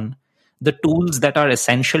focus on, the tools that are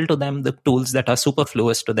essential to them, the tools that are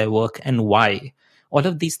superfluous to their work, and why. All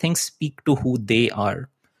of these things speak to who they are.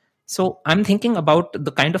 So I'm thinking about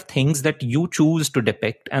the kind of things that you choose to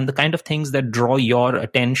depict, and the kind of things that draw your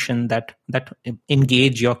attention, that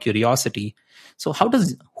engage your curiosity. So how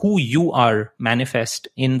does who you are manifest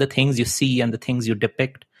in the things you see and the things you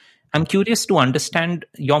depict? I'm curious to understand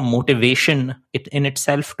your motivation in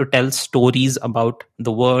itself to tell stories about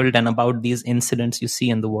the world and about these incidents you see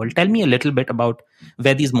in the world. Tell me a little bit about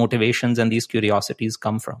where these motivations and these curiosities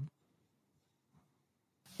come from.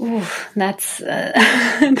 Ooh, that's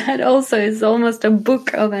that also is almost a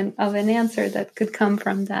book of an answer that could come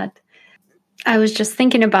from that. I was just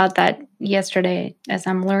thinking about that yesterday as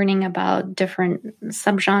I'm learning about different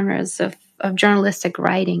subgenres of journalistic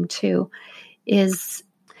writing too. Is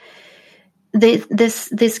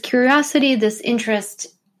this curiosity, this interest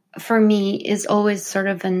for me is always sort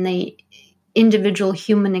of in the individual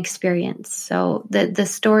human experience. So the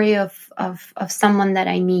story of someone that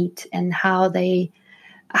I meet and how they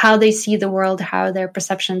how they see the world, how their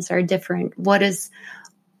perceptions are different. What is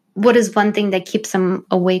one thing that keeps them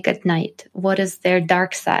awake at night? What is their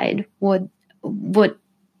dark side? What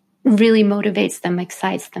really motivates them,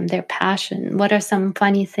 excites them, their passion? What are some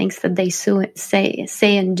funny things that they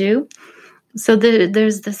say and do? So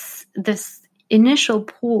there's this initial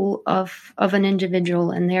pool of an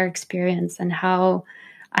individual and their experience, and how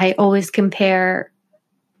I always compare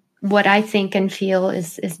what I think and feel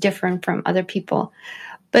is different from other people.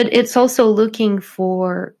 But it's also looking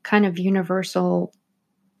for kind of universal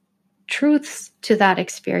truths to that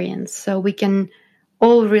experience. So we can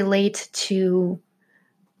all relate to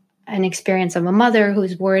an experience of a mother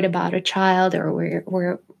who's worried about a child, or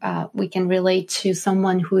we can relate to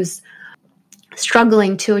someone who's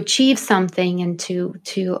struggling to achieve something and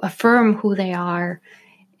to affirm who they are,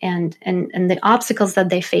 and the obstacles that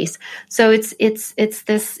they face. So it's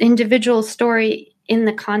this individual story in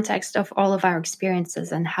the context of all of our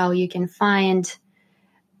experiences, and how you can find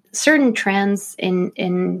certain trends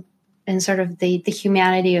in sort of the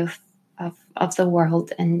humanity of the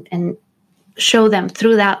world, and show them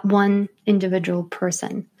through that one individual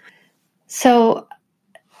person. So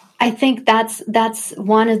I think that's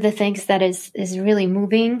one of the things that is really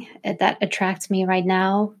moving, that attracts me right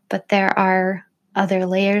now. But there are other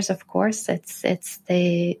layers, of course.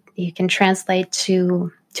 You can translate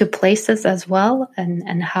to places as well,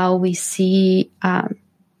 and how we see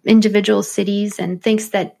individual cities and things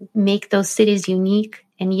that make those cities unique,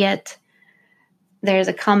 and yet there's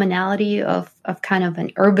a commonality of kind of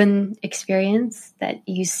an urban experience that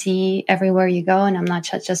you see everywhere you go. And I'm not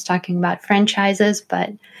just talking about franchises,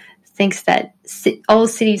 but things that all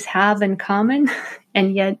cities have in common,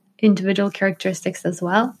 and yet individual characteristics as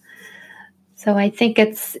well. So I think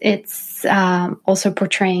it's also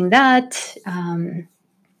portraying that.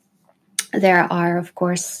 There are, of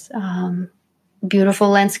course, beautiful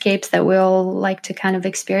landscapes that we all like to kind of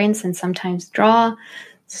experience and sometimes draw.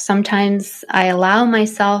 Sometimes I allow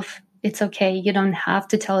myself, it's okay. You don't have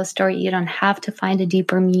to tell a story. You don't have to find a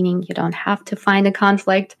deeper meaning. You don't have to find a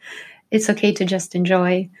conflict. It's okay to just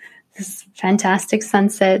enjoy this fantastic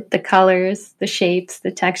sunset, the colors, the shapes,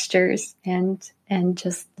 the textures, and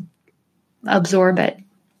just absorb it.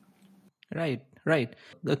 Right.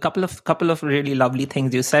 A couple of really lovely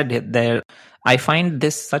things you said there. I find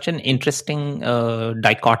this such an interesting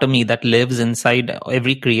dichotomy that lives inside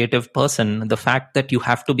every creative person. The fact that you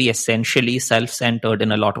have to be essentially self-centered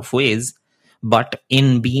in a lot of ways, but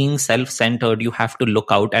in being self-centered, you have to look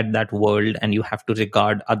out at that world, and you have to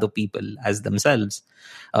regard other people as themselves.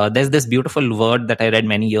 There's this beautiful word that I read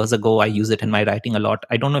many years ago. I use it in my writing a lot.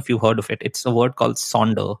 I don't know if you've heard of it. It's a word called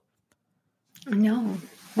sonder. No.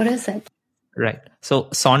 What is it? Right. So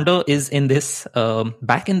Sonder is in this,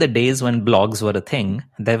 back in the days when blogs were a thing,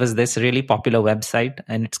 there was this really popular website,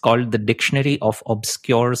 and it's called the Dictionary of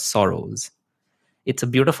Obscure Sorrows. It's a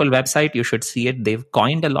beautiful website. You should see it. They've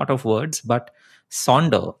coined a lot of words, but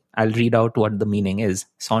Sonder, I'll read out what the meaning is.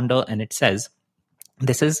 Sonder, and it says,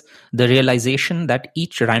 this is the realization that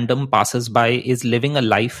each random passersby is living a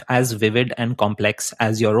life as vivid and complex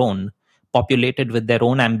as your own, populated with their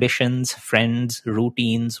own ambitions, friends,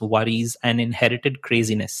 routines, worries, and inherited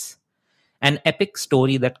craziness. An epic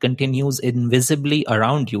story that continues invisibly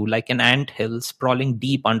around you like an anthill sprawling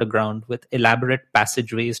deep underground with elaborate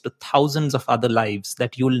passageways to thousands of other lives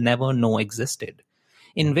that you'll never know existed,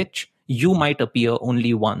 in which you might appear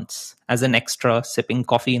only once, as an extra sipping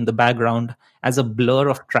coffee in the background, as a blur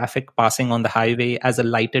of traffic passing on the highway, as a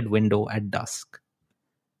lighted window at dusk.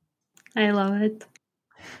 I love it.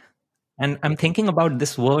 And I'm thinking about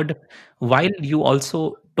this word while you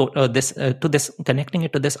also connecting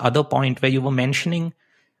it to this other point where you were mentioning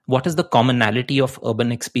what is the commonality of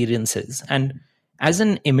urban experiences. And as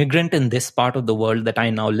an immigrant in this part of the world that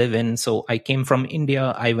I now live in, so I came from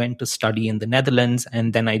India, I went to study in the Netherlands,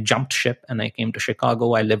 and then I jumped ship and I came to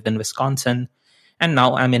Chicago. I lived in Wisconsin, and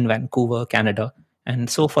now I'm in Vancouver, Canada. And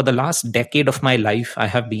so for the last decade of my life, I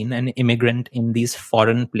have been an immigrant in these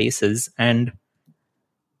foreign places, and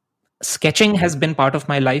sketching has been part of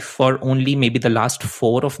my life for only maybe the last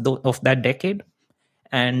 4 of that decade.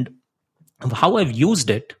 And how I've used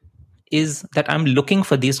it is that I'm looking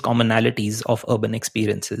for these commonalities of urban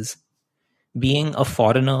experiences. Being a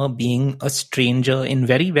foreigner, being a stranger in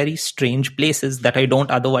very, very strange places that I don't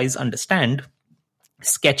otherwise understand,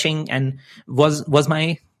 sketching and was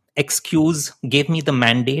my excuse, gave me the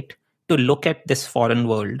mandate to look at this foreign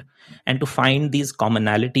world and to find these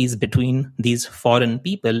commonalities between these foreign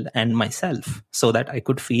people and myself, so that I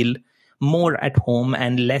could feel more at home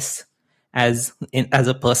and less as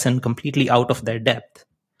a person completely out of their depth.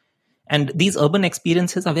 And these urban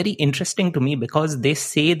experiences are very interesting to me because they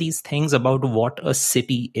say these things about what a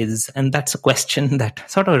city is. And that's a question that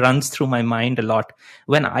sort of runs through my mind a lot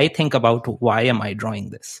when I think about why am I drawing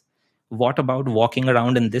this? What about walking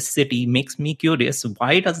around in this city makes me curious?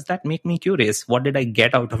 Why does that make me curious? What did I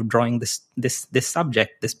get out of drawing this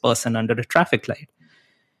subject, this person under a traffic light?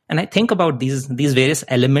 And I think about these various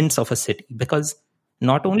elements of a city, because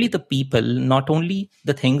not only the people, not only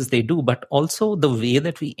the things they do, but also the way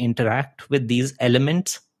that we interact with these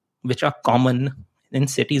elements, which are common in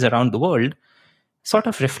cities around the world, sort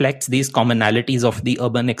of reflects these commonalities of the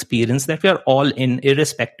urban experience that we are all in,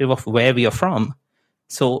 irrespective of where we are from.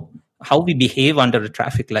 So how we behave under a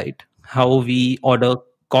traffic light, how we order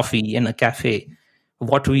coffee in a cafe,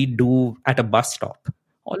 what we do at a bus stop,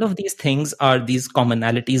 all of these things are these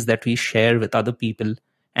commonalities that we share with other people.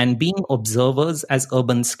 And being observers as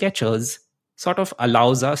urban sketchers sort of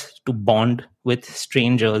allows us to bond with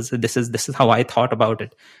strangers. This is how I thought about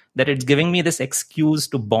it, that it's giving me this excuse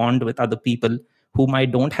to bond with other people whom I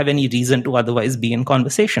don't have any reason to otherwise be in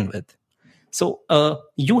conversation with. So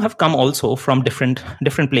you have come also from different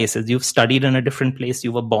places. You've studied in a different place.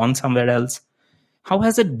 You were born somewhere else. How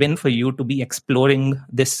has it been for you to be exploring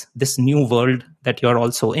this new world that you're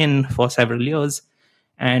also in for several years?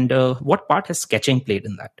 And what part has sketching played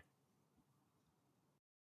in that?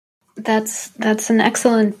 That's an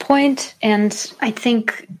excellent point, and I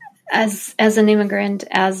think as an immigrant,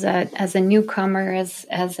 as a newcomer, as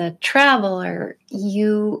a traveler,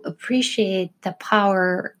 you appreciate the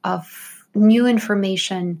power of new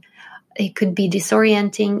information. It could be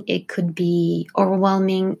disorienting, it could be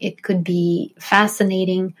overwhelming, it could be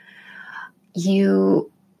fascinating.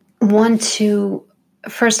 You want to,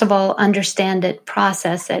 first of all, understand it,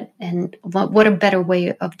 process it, and what a better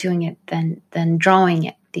way of doing it than drawing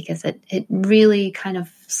it, because it really kind of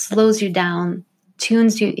slows you down,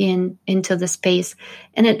 tunes you into the space,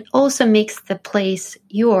 and it also makes the place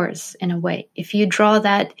yours in a way. If you draw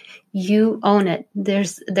that, you own it.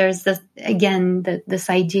 There's this, again, this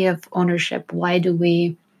idea of ownership. Why do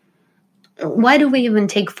we even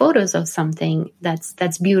take photos of something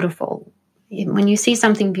that's beautiful? When you see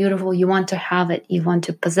something beautiful, you want to have it, you want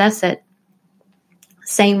to possess it.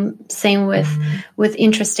 Same with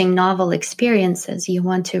interesting novel experiences. You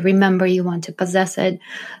want to remember, you want to possess it.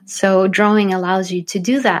 So drawing allows you to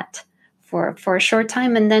do that for a short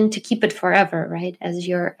time, and then to keep it forever, right? As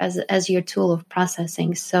your tool of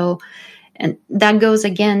processing. So, and that goes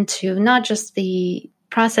again to not just the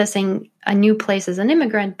processing a new place as an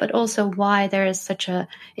immigrant, but also why there is such a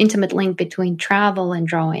intimate link between travel and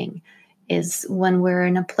drawing. Is when we're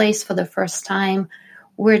in a place for the first time,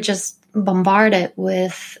 we're just bombarded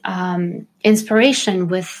with inspiration,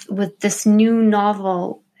 with this new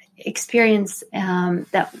novel experience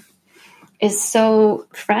that is so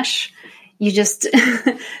fresh. You just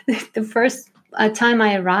the first time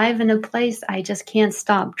I arrive in a place, I just can't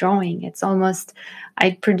stop drawing. It's almost,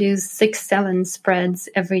 I produce 6-7 spreads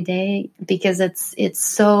every day because it's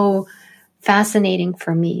so fascinating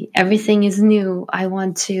for me. Everything is new. I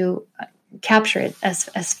want to capture it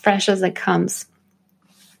as fresh as it comes.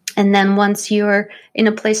 And then once you're in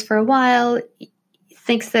a place for a while,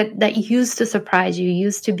 things that used to surprise you,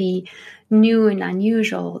 used to be new and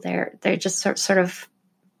unusual, they're just sort of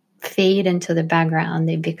fade into the background.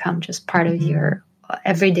 They become just part of your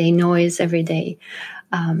everyday noise, everyday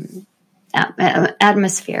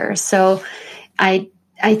atmosphere. So I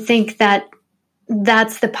think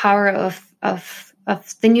that's the power of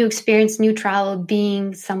the new experience, new travel,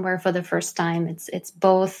 being somewhere for the first time. It's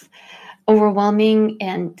both overwhelming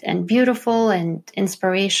and beautiful and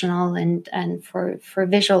inspirational, and for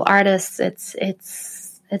visual artists,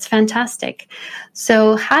 it's fantastic.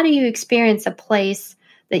 So how do you experience a place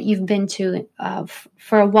that you've been to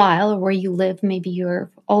for a while, or where you live? Maybe you've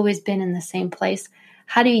always been in the same place.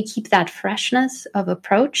 How do you keep that freshness of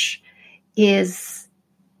approach? Is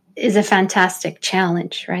a fantastic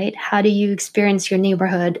challenge, right? How do you experience your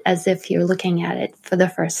neighborhood as if you're looking at it for the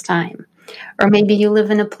first time? Or maybe you live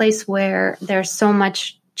in a place where there's so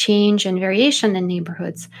much change and variation in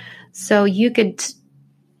neighborhoods. So you could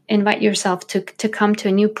invite yourself to come to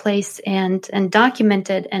a new place and document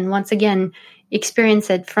it, and once again experience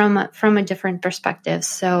it from a different perspective.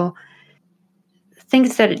 So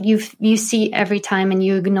things that you see every time and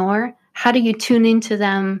you ignore, how do you tune into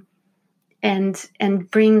them and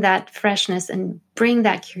bring that freshness and bring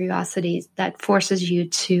that curiosity that forces you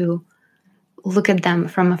to look at them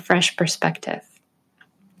from a fresh perspective?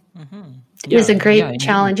 Mm-hmm. It was a great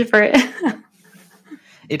challenge for it.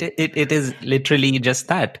 It is literally just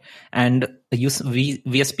that. And we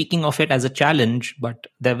are speaking of it as a challenge, but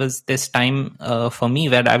there was this time for me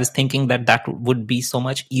where I was thinking that that would be so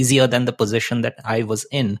much easier than the position that I was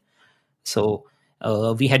in. So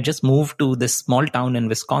we had just moved to this small town in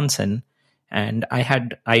Wisconsin, and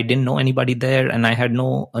I didn't know anybody there, and I had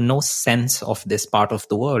no sense of this part of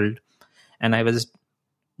the world, and I was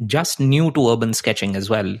just new to urban sketching as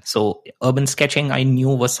well. So urban sketching, I knew,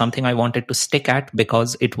 was something I wanted to stick at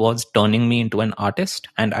because it was turning me into an artist,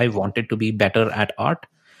 and I wanted to be better at art.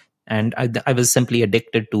 And I was simply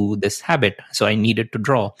addicted to this habit, so I needed to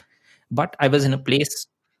draw. But I was in a place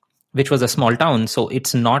which was a small town, so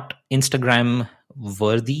it's not Instagram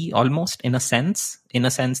worthy, almost, in a sense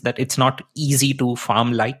that it's not easy to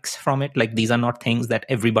farm likes from it. Like, these are not things that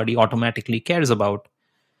everybody automatically cares about.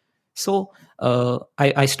 So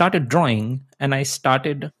I started drawing, and I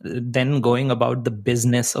started then going about the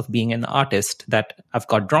business of being an artist, that I've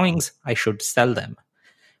got drawings, I should sell them.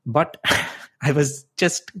 But I was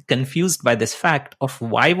just confused by this fact of,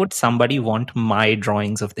 why would somebody want my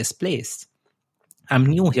drawings of this place? I'm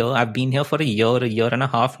new here. I've been here for a year and a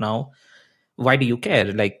half now. Why do you care?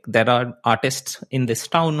 Like, there are artists in this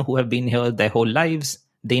town who have been here their whole lives.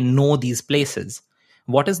 They know these places.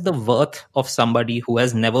 What is the worth of somebody who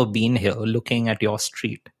has never been here looking at your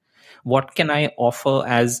street? What can I offer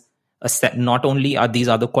as a set? Not only are these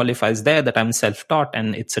other qualifiers there, that I'm self-taught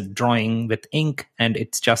and it's a drawing with ink and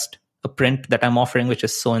it's just a print that I'm offering, which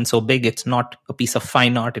is so and so big. It's not a piece of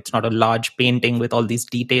fine art. It's not a large painting with all these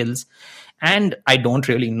details. And I don't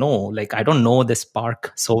really know, like, I don't know this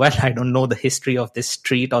park so well. I don't know the history of this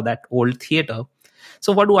street or that old theater.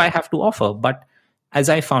 So what do I have to offer? But as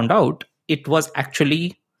I found out, it was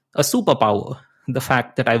actually a superpower. The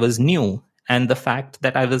fact that I was new, and the fact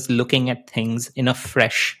that I was looking at things in a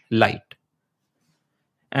fresh light.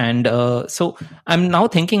 And so I'm now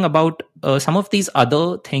thinking about some of these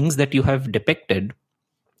other things that you have depicted.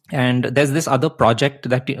 And there's this other project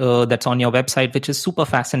that that's on your website, which is super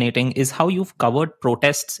fascinating, is how you've covered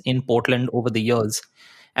protests in Portland over the years.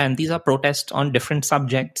 And these are protests on different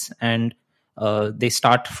subjects, and they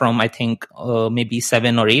start from, I think, maybe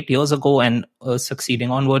 7 or 8 years ago, and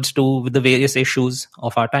succeeding onwards to the various issues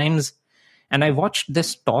of our times. And I watched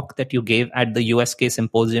this talk that you gave at the USK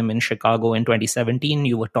Symposium in Chicago in 2017.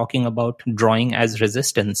 You were talking about drawing as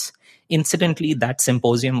resistance. Incidentally, that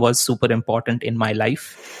symposium was super important in my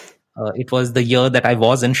life. It was the year that I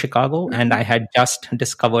was in Chicago, and I had just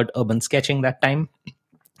discovered urban sketching that time.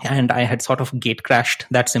 And I had sort of gate crashed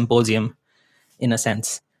that symposium, in a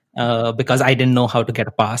sense, because I didn't know how to get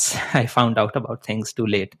a pass. I found out about things too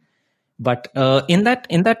late. But in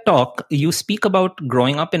that talk, you speak about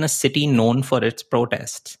growing up in a city known for its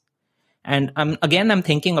protests. And I'm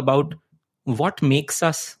thinking about what makes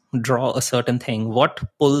us draw a certain thing, what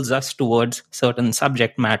pulls us towards certain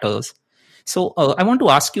subject matters. So I want to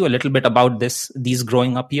ask you a little bit about these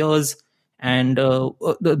growing up years, and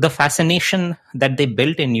the fascination that they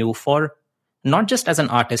built in you for, not just as an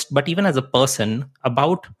artist, but even as a person,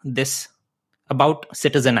 about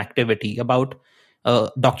citizen activity, about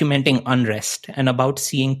documenting unrest, and about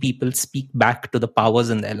seeing people speak back to the powers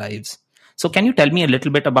in their lives. So can you tell me a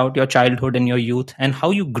little bit about your childhood and your youth, and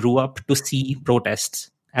how you grew up to see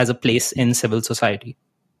protests as a place in civil society?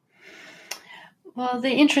 Well,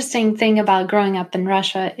 the interesting thing about growing up in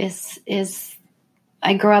Russia is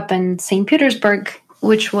I grew up in St. Petersburg,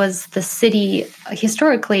 which was the city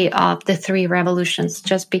historically of the three revolutions,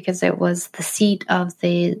 just because it was the seat of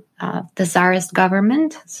the Tsarist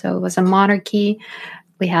government. So it was a monarchy.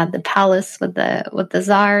 We had the palace with the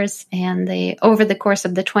czars, and over the course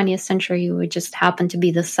of the 20th century, it would just happen to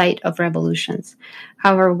be the site of revolutions.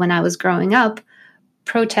 However, when I was growing up,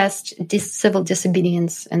 protest, civil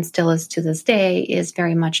disobedience, and still is to this day, is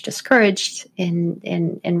very much discouraged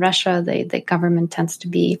in Russia. The government tends to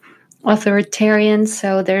be authoritarian,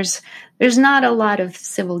 so there's not a lot of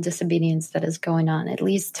civil disobedience that is going on, at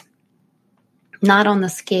least not on the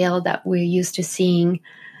scale that we're used to seeing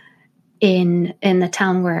in the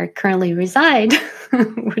town where I currently reside,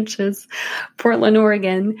 which is Portland,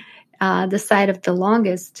 Oregon, the site of the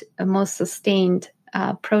longest, most sustained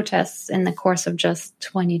protests in the course of just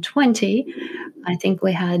 2020. I think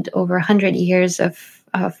we had over 100 years of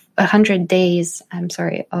 100 days,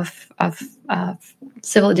 of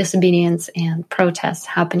civil disobedience and protests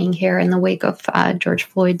happening here in the wake of George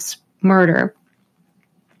Floyd's murder.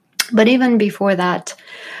 But even before that,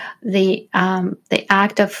 the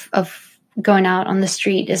act of going out on the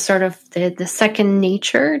street is sort of the second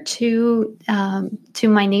nature to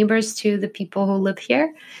my neighbors, to the people who live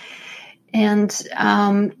here. And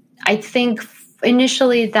I think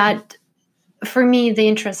initially that for me, the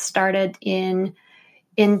interest started in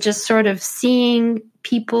just sort of seeing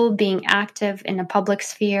people being active in a public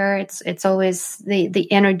sphere. It's always the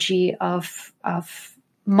energy of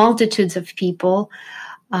multitudes of people.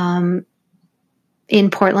 In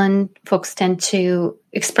Portland, folks tend to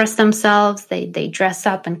express themselves. They dress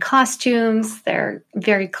up in costumes. They're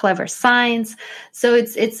very clever signs. So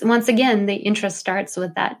it's once again, the interest starts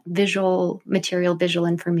with that visual material, visual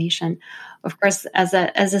information. Of course, as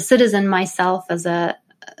a citizen myself, as a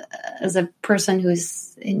person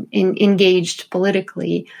who's engaged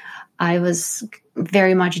politically, I was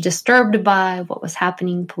very much disturbed by what was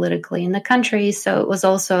happening politically in the country. So it was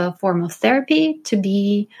also a form of therapy to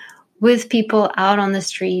be with people out on the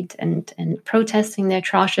street and protesting the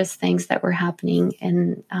atrocious things that were happening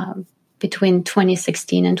in between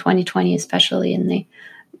 2016 and 2020, especially in the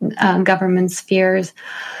government spheres.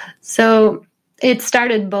 So it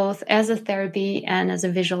started both as a therapy and as a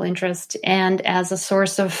visual interest and as a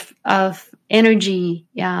source of energy.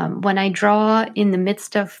 When I draw in the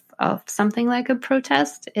midst of something like a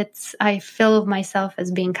protest, I feel myself as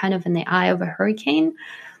being kind of in the eye of a hurricane,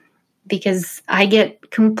 because I get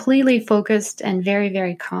completely focused and very,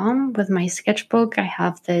 very calm with my sketchbook. I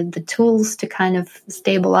have the tools to kind of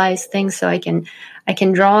stabilize things, so I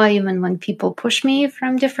can draw even when people push me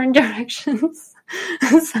from different directions.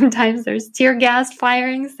 Sometimes there's tear gas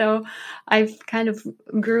firing, so I've kind of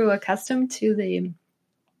grew accustomed to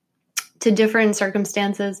different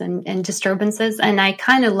circumstances and disturbances, and I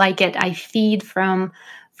kind of like it. I feed from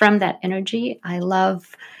that energy. I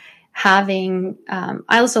love having,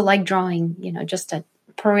 I also like drawing, just at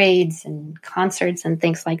parades and concerts and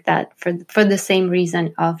things like that for the same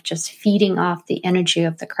reason of just feeding off the energy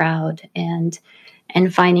of the crowd and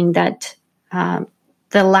finding that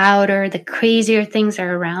the louder, the crazier things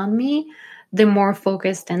are around me, the more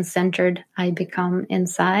focused and centered I become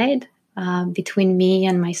inside, between me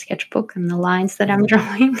and my sketchbook and the lines that I'm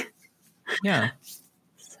drawing. Yeah.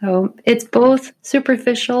 So it's both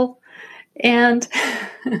superficial and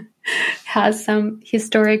has some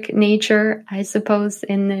historic nature, I suppose,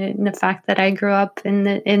 in the fact that I grew up in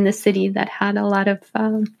the city that had a lot of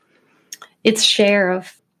its share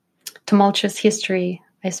of tumultuous history,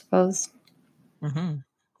 I suppose. Mm-hmm.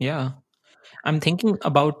 Yeah. I'm thinking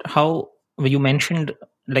about how you mentioned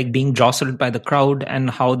like being jostled by the crowd and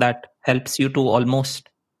how that helps you to almost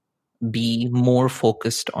be more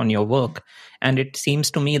focused on your work. And it seems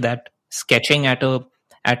to me that sketching at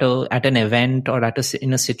an event or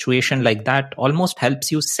in a situation like that almost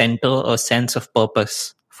helps you center a sense of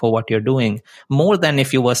purpose for what you're doing, more than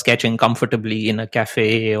if you were sketching comfortably in a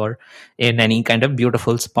cafe or in any kind of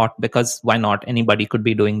beautiful spot, because why not? Anybody could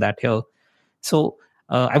be doing that here. So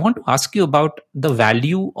I want to ask you about the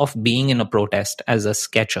value of being in a protest as a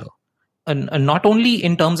sketcher, and not only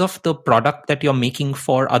in terms of the product that you're making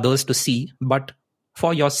for others to see, but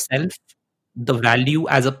for yourself, the value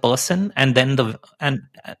as a person, and then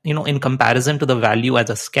in comparison to the value as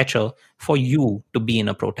a sketcher for you to be in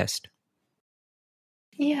a protest.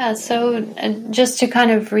 Yeah, so just to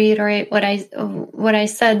kind of reiterate what I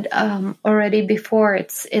said already before,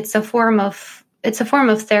 it's a form of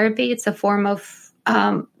therapy. It's a form of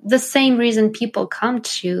the same reason people come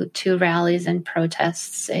to rallies and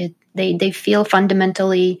protests. They feel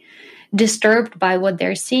fundamentally disturbed by what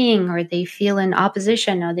they're seeing, or they feel in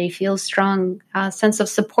opposition, or they feel strong sense of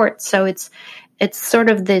support. So it's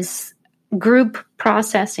sort of this group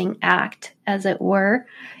processing act, as it were.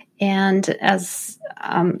 And as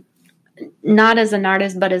not as an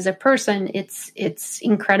artist, but as a person, it's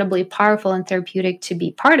incredibly powerful and therapeutic to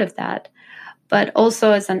be part of that. But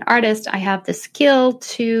also as an artist, I have the skill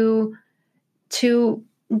to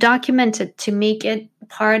document it, to make it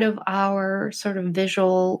part of our sort of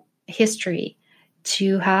visual history,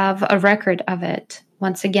 to have a record of it.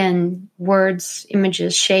 Once again, words,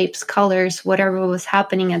 images, shapes, colors, whatever was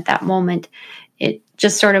happening at that moment, it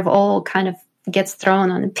just sort of all kind of gets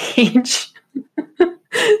thrown on a page.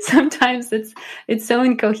 Sometimes it's so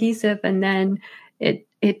incohesive, and then it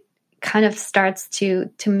kind of starts to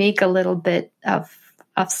make a little bit of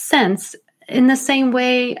sense in the same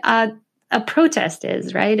way a protest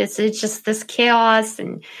is, right? It's just this chaos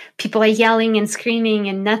and people are yelling and screaming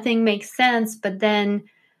and nothing makes sense. But then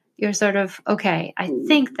you're sort of, okay, I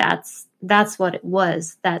think that's what it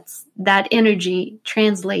was. That energy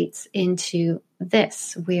translates into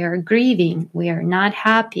this. We are grieving. We are not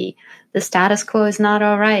happy. The status quo is not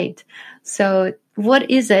all right. So what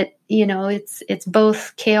is it? It's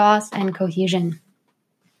both chaos and cohesion.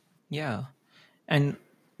 Yeah. And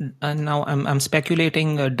now I'm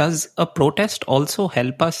speculating, does a protest also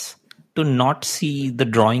help us to not see the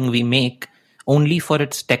drawing we make only for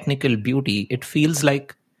its technical beauty, it feels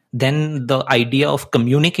like then the idea of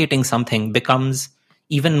communicating something becomes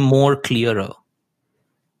even more clearer.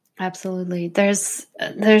 Absolutely. There's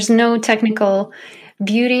no technical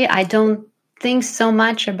beauty. I don't think so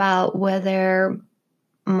much about whether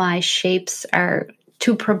my shapes are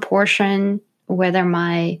to proportion, whether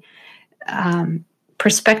my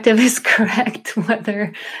perspective is correct,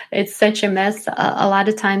 whether it's such a mess. A lot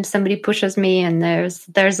of times somebody pushes me and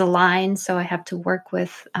there's a line, so I have to work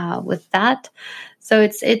with that. So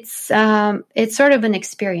it's sort of an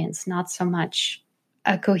experience, not so much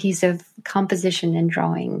a cohesive composition in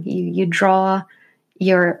drawing. You draw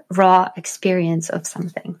your raw experience of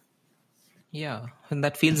something. Yeah, and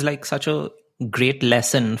that feels like such a great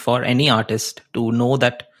lesson for any artist to know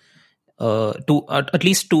that to at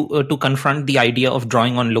least to confront the idea of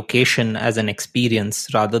drawing on location as an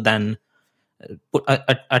experience rather than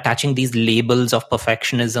attaching these labels of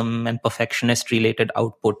perfectionism and perfectionist related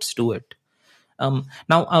outputs to it.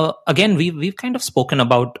 Now, again, we've kind of spoken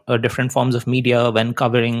about different forms of media when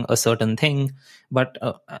covering a certain thing, but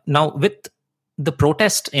now with the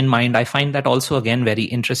protest in mind, I find that also again very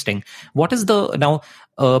interesting. What is the now?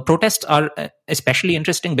 Protests are especially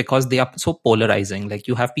interesting because they are so polarizing. Like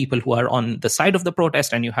you have people who are on the side of the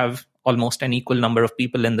protest, and you have almost an equal number of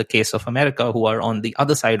people in the case of America who are on the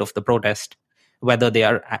other side of the protest, whether they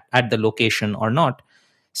are at the location or not.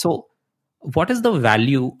 So what is the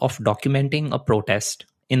value of documenting a protest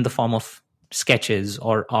in the form of sketches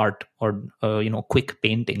or art or quick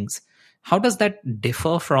paintings? How does that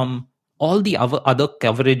differ from all the other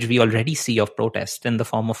coverage we already see of protest in the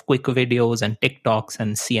form of quick videos and TikToks,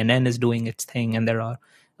 and CNN is doing its thing, and there are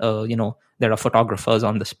there are photographers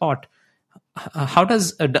on the spot? How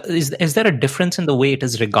does is there a difference in the way it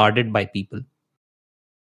is regarded by people?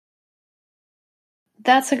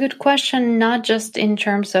 That's a good question, not just in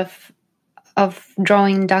terms of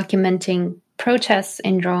drawing, documenting protests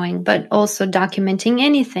in drawing, but also documenting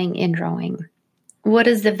anything in drawing. What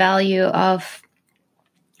is the value of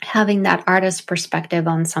having that artist perspective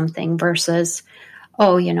on something versus,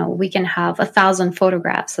 we can have 1,000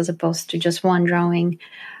 photographs as opposed to just one drawing.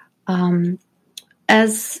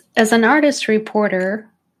 As an artist reporter,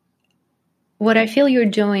 what I feel you're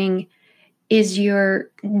doing is you're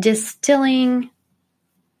distilling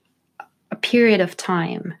a period of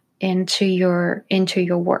time into your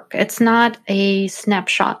work. It's not a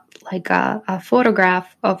snapshot like a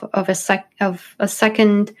photograph of a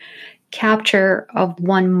second capture of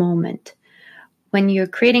one moment. When you're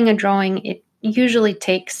creating a drawing, it usually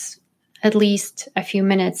takes at least a few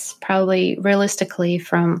minutes, probably realistically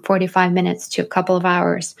from 45 minutes to a couple of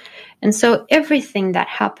hours. And so everything that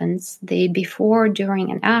happens, the before,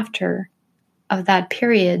 during, and after of that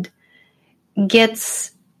period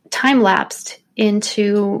gets time-lapsed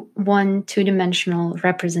into one two-dimensional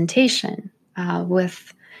representation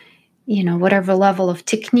with whatever level of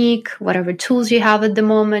technique, whatever tools you have at the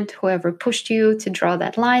moment, whoever pushed you to draw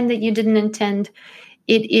that line that you didn't intend.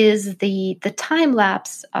 It is the time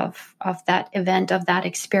lapse of that event, of that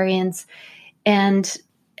experience. And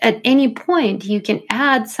at any point you can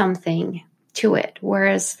add something to it,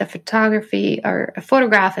 whereas the photography or a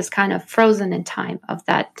photograph is kind of frozen in time of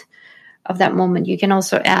that moment. You can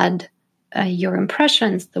also add your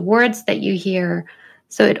impressions, the words that you hear.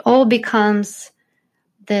 So it all becomes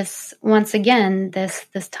this, once again, this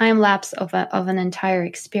time lapse of an entire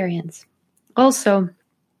experience. Also,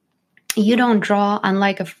 you don't draw,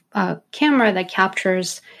 unlike a camera that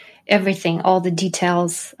captures everything, all the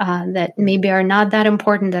details that maybe are not that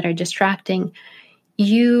important, that are distracting.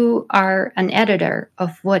 You are an editor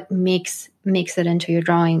of what makes it into your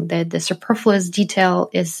drawing. The superfluous detail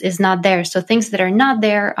is not there. So things that are not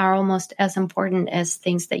there are almost as important as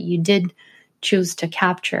things that you did choose to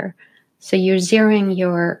capture. So you're zeroing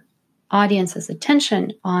your audience's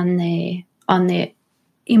attention on the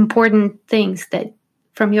important things that,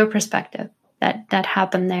 from your perspective, that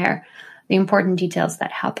happen there, the important details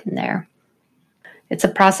that happen there. It's a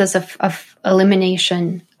process of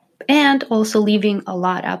elimination and also leaving a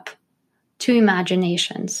lot up to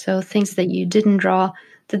imagination. So things that you didn't draw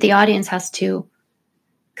that the audience has to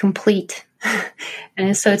complete.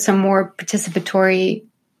 And so it's a more participatory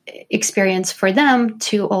experience for them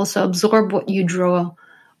to also absorb what you drew,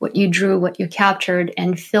 what you captured,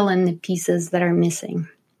 and fill in the pieces that are missing.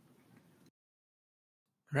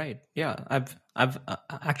 Right. Yeah. I've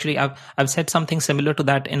said something similar to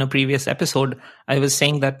that in a previous episode. I was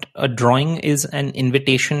saying that a drawing is an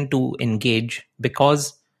invitation to engage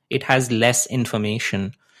because it has less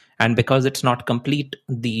information, and because it's not complete,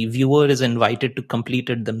 the viewer is invited to complete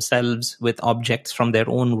it themselves with objects from their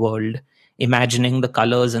own world imagining the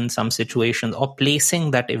colors in some situations, or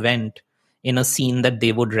placing that event in a scene that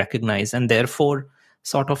they would recognize, and therefore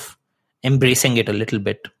sort of embracing it a little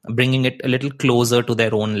bit, bringing it a little closer to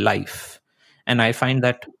their own life. And I find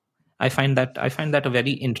that a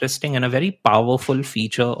very interesting and a very powerful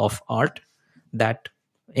feature of art, that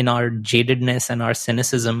in our jadedness and our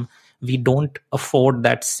cynicism, we don't afford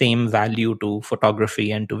that same value to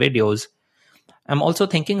photography and to videos. I'm also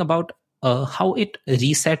thinking about how it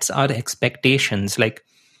resets our expectations. Like,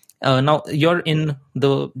 now you're in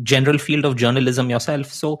the general field of journalism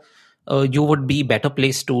yourself, so you would be better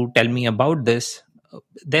placed to tell me about this.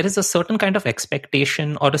 There is a certain kind of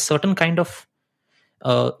expectation or a certain kind of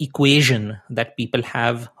equation that people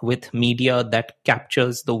have with media that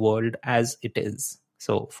captures the world as it is.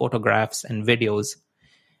 So, photographs and videos.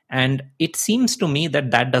 And it seems to me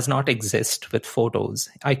that that does not exist with photos.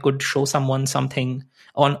 I could show someone something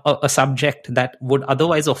on a subject that would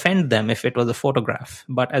otherwise offend them if it was a photograph.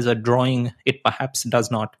 But as a drawing, it perhaps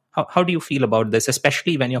does not. How do you feel about this,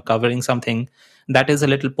 especially when you're covering something that is a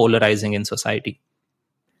little polarizing in society?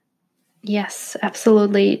 Yes,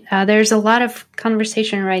 absolutely. There's a lot of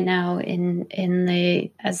conversation right now in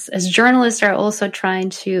the as journalists are also trying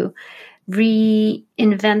to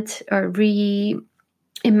reinvent or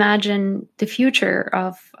reimagine the future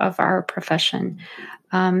of our profession.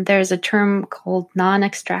 There's a term called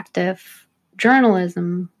non-extractive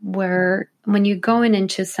journalism, where when you're going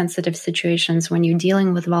into sensitive situations, when you're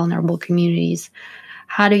dealing with vulnerable communities,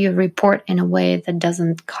 how do you report in a way that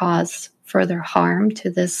doesn't cause further harm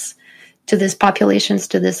to these populations,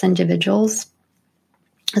 to these individuals?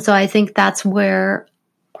 So I think that's where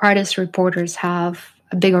artist reporters have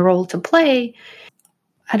a bigger role to play.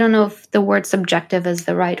 I don't know if the word subjective is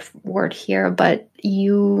the right word here, but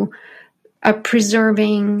you're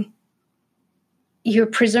preserving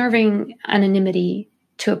anonymity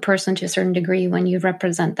to a person to a certain degree when you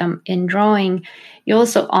represent them in drawing. You're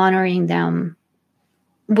also honoring them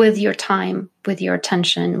with your time, with your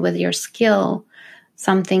attention, with your skill.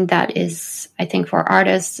 Something that is, I think, for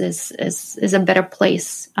artists is a better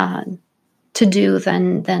place to do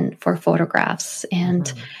than for photographs.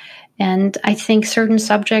 And I think certain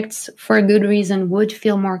subjects, for a good reason, would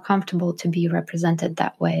feel more comfortable to be represented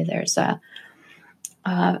that way. There's a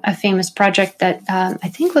famous project that I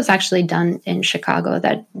think was actually done in Chicago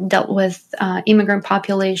that dealt with immigrant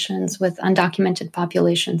populations, with undocumented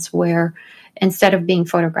populations, where instead of being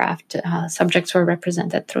photographed, subjects were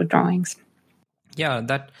represented through drawings. Yeah,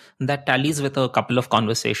 that tallies with a couple of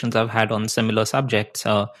conversations I've had on similar subjects.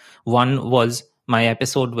 One was my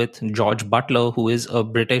episode with George Butler, who is a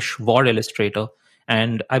British war illustrator,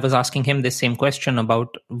 and I was asking him this same question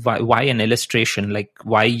about why an illustration, like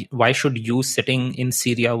why should you sitting in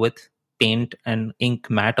Syria with paint and ink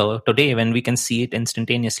matter today when we can see it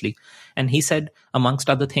instantaneously? And he said, amongst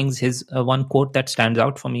other things, his one quote that stands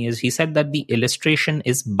out for me is, he said that the illustration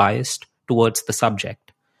is biased towards the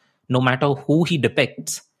subject. No matter who he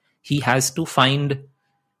depicts, he has to find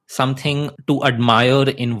something to admire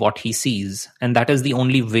in what he sees. And that is the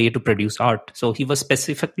only way to produce art. So he was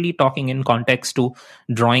specifically talking in context to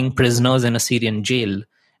drawing prisoners in a Syrian jail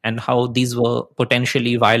and how these were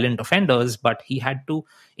potentially violent offenders, but he had to,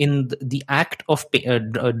 in the act of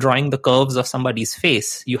drawing the curves of somebody's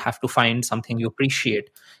face, you have to find something you appreciate.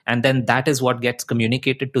 And then that is what gets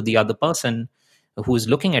communicated to the other person who is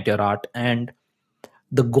looking at your art. And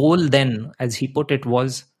the goal then, as he put it,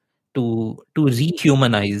 was to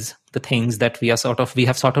rehumanize the things that we have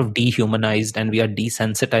sort of dehumanized and we are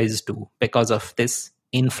desensitized to because of this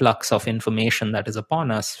influx of information that is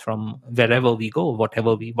upon us from wherever we go,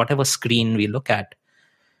 whatever screen we look at.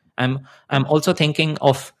 I'm also thinking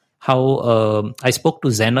of how I spoke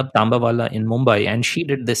to Zainab Tambawala in Mumbai, and she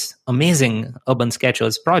did this amazing urban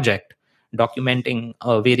sketchers project documenting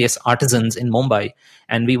various artisans in Mumbai.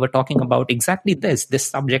 And we were talking about exactly this. This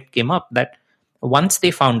subject came up, that once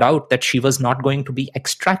they found out that she was not going to be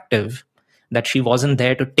extractive, that she wasn't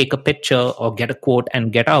there to take a picture or get a quote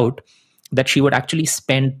and get out, that she would actually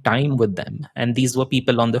spend time with them. And these were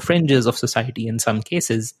people on the fringes of society in some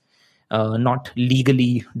cases, not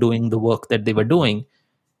legally doing the work that they were doing.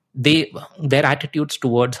 Their attitudes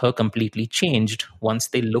towards her completely changed once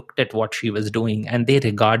they looked at what she was doing, and they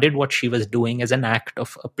regarded what she was doing as an act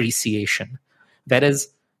of appreciation. Whereas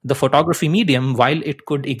the photography medium, while it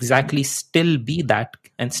could exactly still be that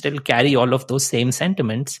and still carry all of those same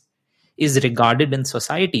sentiments, is regarded in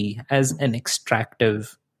society as an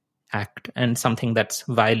extractive act and something that's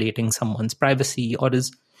violating someone's privacy or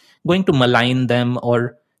is going to malign them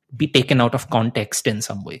or be taken out of context in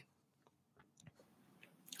some way.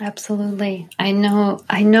 Absolutely. I know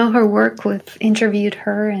her work. We've interviewed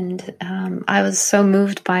her, and I was so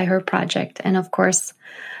moved by her project. And of course,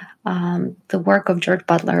 the work of George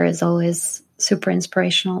Butler is always super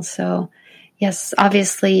inspirational. So, yes,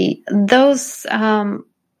 obviously, those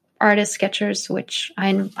artist sketchers, which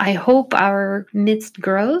I hope our midst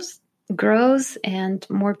grows, and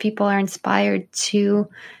more people are inspired to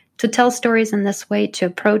tell stories in this way, to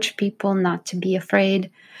approach people, not to be afraid.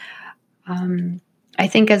 I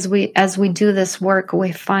think as we do this work,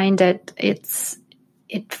 we find that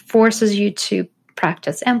it forces you to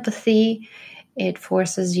practice empathy. It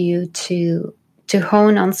forces you to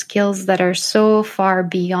hone on skills that are so far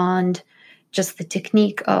beyond just the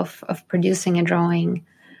technique of producing a drawing.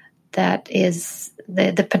 That is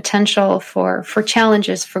the potential for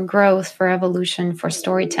challenges, for growth, for evolution, for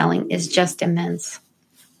storytelling is just immense.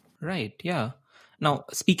 Right. Yeah. Now,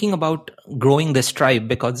 speaking about growing this tribe,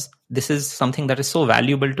 because this is something that is so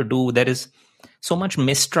valuable to do, there is so much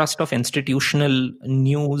mistrust of institutional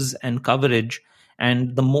news and coverage.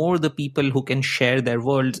 And the more the people who can share their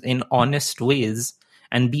worlds in honest ways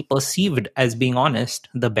and be perceived as being honest,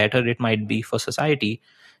 the better it might be for society.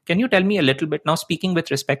 Can you tell me a little bit now, speaking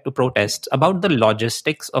with respect to protests, about the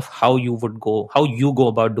logistics of how you go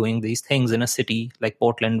about doing these things in a city like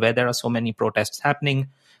Portland, where there are so many protests happening?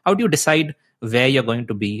 How do you decide where you're going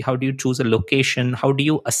to be? How do you choose a location? How do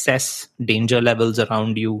you assess danger levels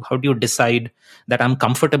around you? How do you decide that I'm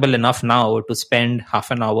comfortable enough now to spend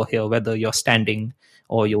half an hour here, whether you're standing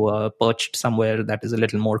or you are perched somewhere that is a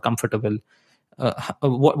little more comfortable?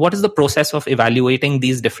 What is the process of evaluating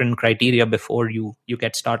these different criteria before you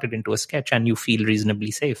get started into a sketch and you feel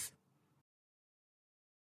reasonably safe?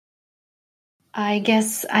 I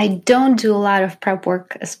guess I don't do a lot of prep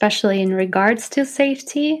work, especially in regards to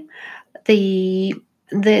safety. The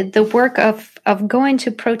work of going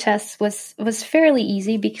to protests was fairly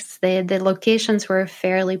easy because the locations were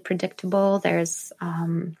fairly predictable. There's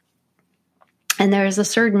a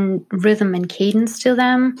certain rhythm and cadence to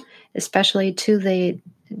them, especially to the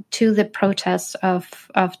protests of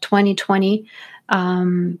 2020.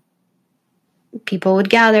 People would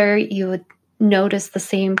gather. You would notice the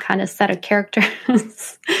same kind of set of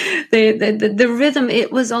characters. the rhythm,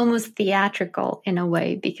 it was almost theatrical in a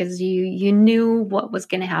way, because you knew what was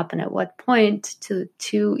going to happen at what point,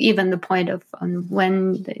 to even the point of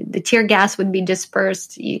when the tear gas would be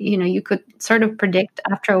dispersed. You could sort of predict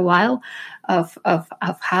after a while of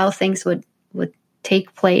how things would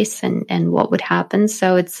take place and what would happen.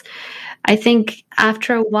 So I think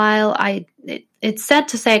after a while, it's sad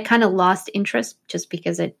to say I kind of lost interest, just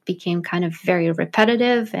because it became kind of very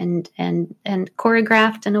repetitive and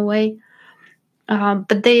choreographed in a way.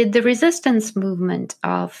 But the resistance movement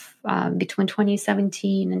of between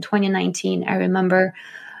 2017 and 2019, I remember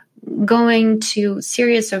going to a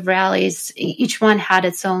series of rallies. Each one had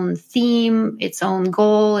its own theme, its own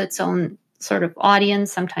goal, its own sort of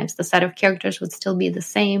audience. Sometimes the set of characters would still be the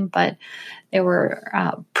same, but there were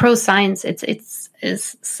pro-science. It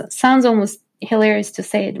sounds almost hilarious to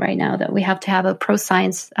say it right now that we have to have a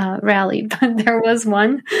pro-science rally, but there was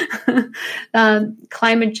one.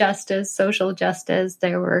 Climate justice, social justice.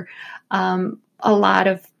 There were a lot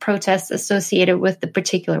of protests associated with the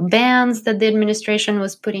particular bans that the administration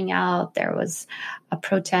was putting out. There was a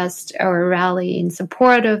protest or a rally in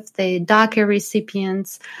support of the DACA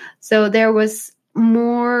recipients. So there was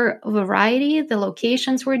more variety. The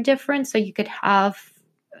locations were different, so you could have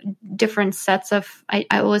different sets of, I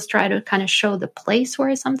always try to kind of show the place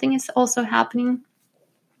where something is also happening.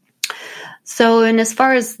 So, and as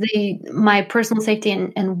far as my personal safety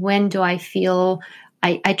and when do I feel,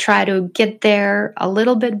 I try to get there a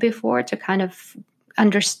little bit before to kind of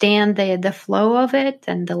understand the flow of it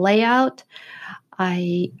and the layout.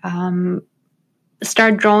 I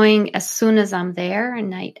start drawing as soon as I'm there,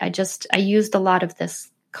 and I used a lot of this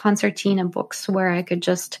concertina books where I could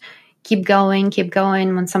just keep going.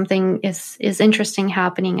 When something is interesting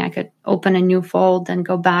happening, I could open a new fold and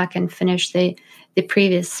go back and finish the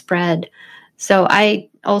previous spread. So I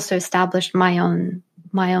also established my own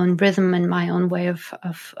rhythm and my own way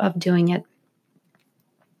of doing it.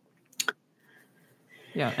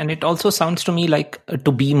 Yeah, and it also sounds to me like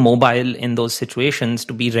to be mobile in those situations,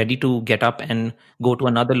 to be ready to get up and go to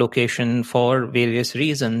another location for various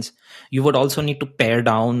reasons, you would also need to pare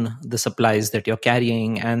down the supplies that you're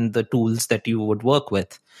carrying and the tools that you would work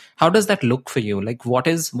with. How does that look for you? Like, what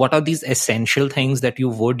are these essential things that you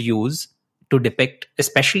would use to depict?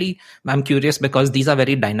 Especially, I'm curious because these are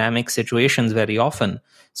very dynamic situations very often.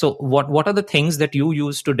 So what are the things that you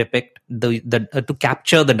use to depict to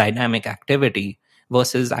capture the dynamic activity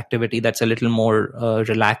versus activity that's a little more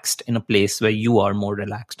relaxed in a place where you are more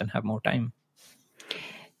relaxed and have more time?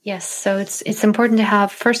 Yes, so it's important to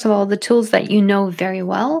have, first of all, the tools that you know very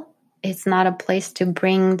well. It's not a place to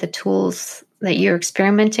bring the tools that you're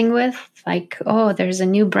experimenting with, like, oh, there's a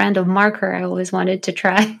new brand of marker I always wanted to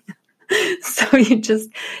try. So you just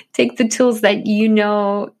take the tools that you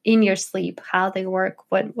know in your sleep, how they work,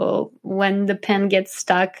 when the pen gets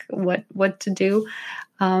stuck, what to do.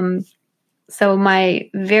 So my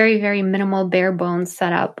very, very minimal bare bones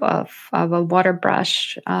setup of a water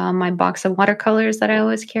brush, my box of watercolors that I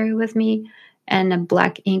always carry with me, and a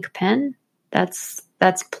black ink pen. That's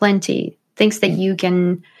plenty. Things that you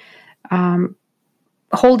can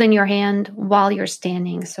hold in your hand while you're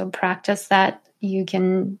standing. So practice that. You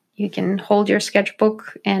can hold your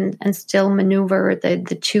sketchbook and still maneuver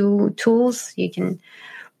the two tools. You can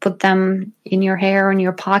put them in your hair or in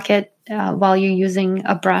your pocket while you're using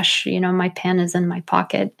a brush. My pen is in my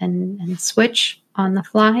pocket, and switch on the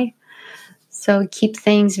fly. So keep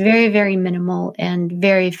things very, very minimal and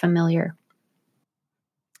very familiar.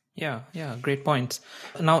 Yeah, great points.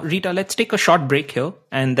 Now, Rita, let's take a short break here,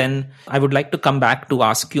 and then I would like to come back to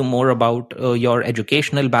ask you more about your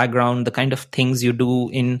educational background, the kind of things you do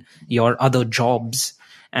in your other jobs,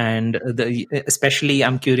 and especially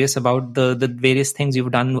I'm curious about the various things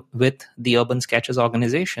you've done with the Urban Sketches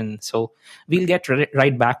organization. So we'll get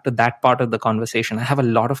right back to that part of the conversation. I have a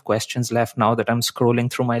lot of questions left now that I'm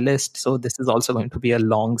scrolling through my list, so this is also going to be a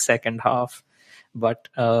long second half. But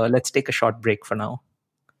let's take a short break for now.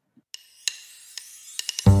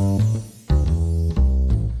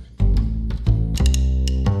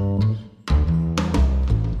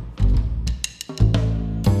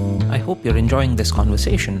 I hope you're enjoying this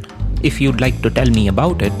conversation. If you'd like to tell me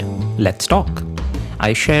about it, let's talk.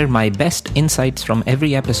 I share my best insights from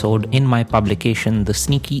every episode in my publication, The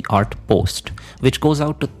Sneaky Art Post, which goes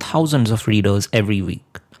out to thousands of readers every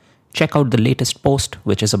week. Check out the latest post,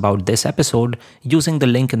 which is about this episode, using the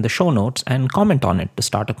link in the show notes, and comment on it to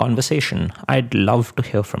start a conversation. I'd love to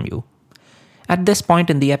hear from you. At this point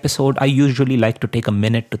in the episode, I usually like to take a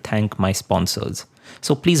minute to thank my sponsors.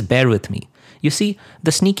 So please bear with me. You see,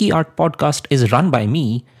 the Sneaky Art Podcast is run by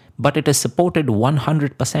me, but it is supported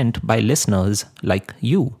 100% by listeners like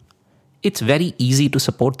you. It's very easy to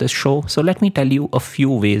support this show, so let me tell you a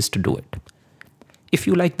few ways to do it. If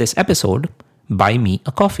you like this episode, buy me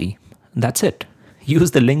a coffee. That's it.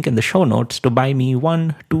 Use the link in the show notes to buy me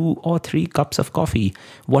 1, 2, or 3 cups of coffee,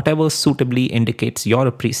 whatever suitably indicates your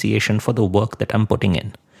appreciation for the work that I'm putting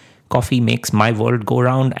in. Coffee makes my world go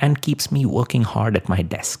round and keeps me working hard at my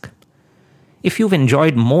desk. If you've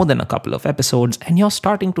enjoyed more than a couple of episodes and you're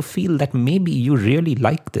starting to feel that maybe you really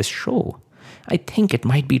like this show, I think it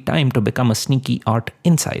might be time to become a Sneaky Art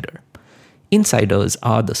Insider. Insiders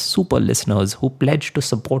are the super listeners who pledge to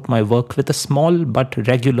support my work with a small but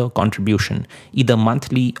regular contribution, either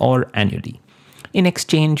monthly or annually. In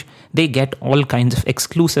exchange, they get all kinds of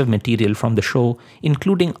exclusive material from the show,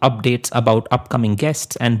 including updates about upcoming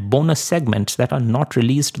guests and bonus segments that are not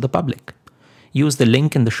released to the public. Use the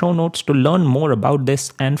link in the show notes to learn more about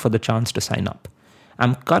this and for the chance to sign up.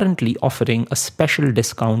 I'm currently offering a special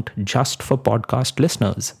discount just for podcast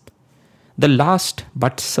listeners. The last,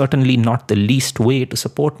 but certainly not the least way to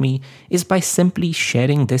support me is by simply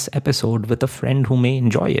sharing this episode with a friend who may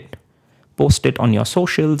enjoy it. Post it on your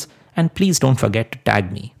socials, and please don't forget to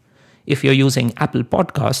tag me. If you're using Apple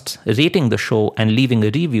Podcasts, rating the show and leaving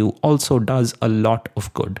a review also does a lot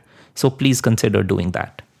of good, so please consider doing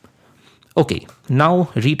that. Okay, now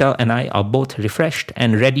Rita and I are both refreshed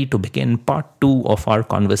and ready to begin part 2 of our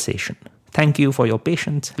conversation. Thank you for your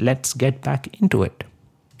patience. Let's get back into it.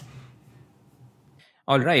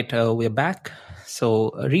 All right, we're back.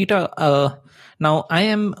 So, Rita, now I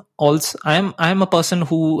am a person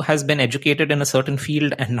who has been educated in a certain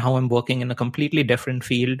field, and now I'm working in a completely different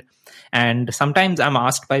field. And sometimes I'm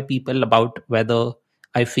asked by people about whether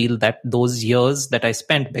I feel that those years that I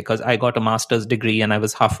spent, because I got a master's degree and I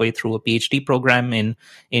was halfway through a PhD program in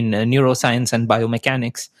neuroscience and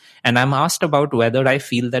biomechanics. And I'm asked about whether I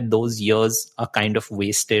feel that those years are kind of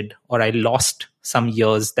wasted, or I lost some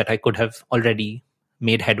years that I could have already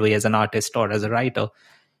made headway as an artist or as a writer.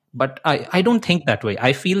 But I don't think that way.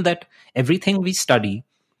 I feel that everything we study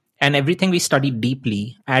and everything we study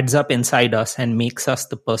deeply adds up inside us and makes us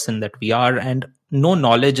the person that we are. And no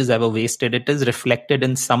knowledge is ever wasted. It is reflected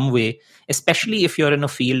in some way, especially if you're in a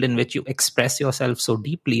field in which you express yourself so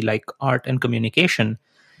deeply, like art and communication,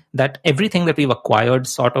 that everything that we've acquired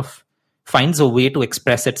sort of finds a way to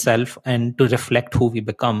express itself and to reflect who we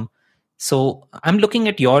become. So I'm looking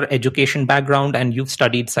at your education background, and you've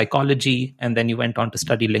studied psychology, and then you went on to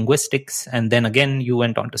study linguistics, and then again you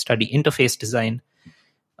went on to study interface design.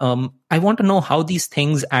 I want to know how these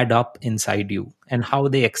things add up inside you and how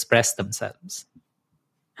they express themselves.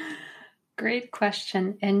 Great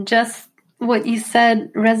question. And just what you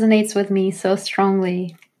said resonates with me so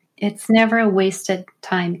strongly. It's never a wasted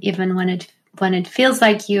time, even when it feels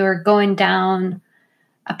like you're going down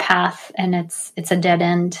a path and it's a dead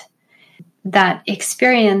end. That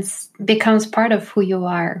experience becomes part of who you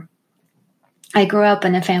are. I grew up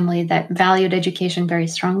in a family that valued education very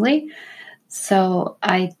strongly. So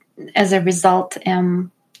I, as a result,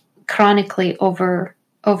 am chronically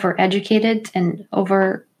overeducated and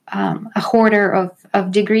a hoarder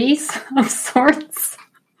of degrees of sorts.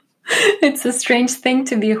 It's a strange thing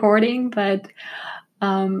to be hoarding, but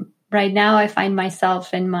right now I find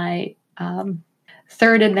myself in my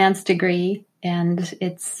third advanced degree, and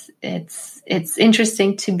it's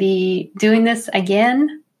interesting to be doing this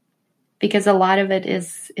again, because a lot of it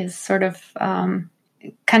is sort of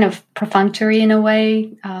kind of perfunctory in a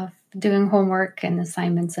way, doing homework and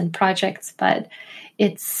assignments and projects. But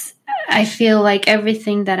I feel like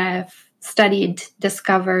everything that I've studied,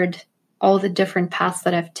 discovered, all the different paths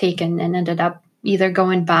that I've taken and ended up either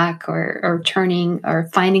going back or turning or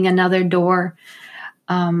finding another door,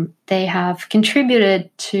 they have contributed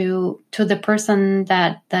to the person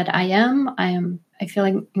that I am. I feel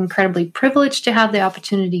like incredibly privileged to have the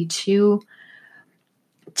opportunity to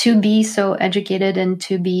be so educated and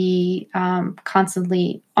to be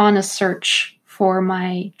constantly on a search for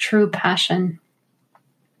my true passion.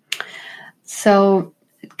 So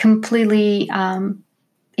completely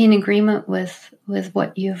in agreement with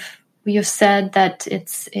what you've said, that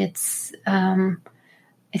it's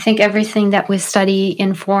I think everything that we study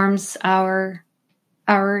informs our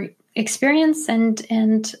experience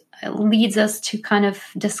and leads us to kind of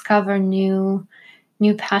discover new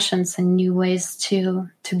passions and new ways to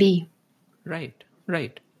be. Right.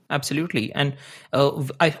 Absolutely. And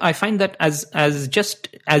I find that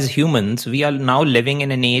as humans, we are now living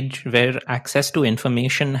in an age where access to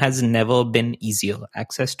information has never been easier.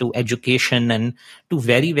 Access to education and to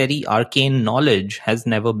very, very arcane knowledge has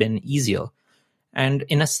never been easier. And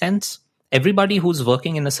in a sense, everybody who's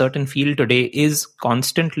working in a certain field today is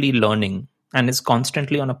constantly learning and is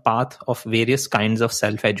constantly on a path of various kinds of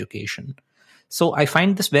self-education. So I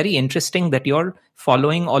find this very interesting that you're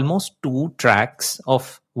following almost two tracks,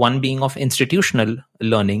 of one being of institutional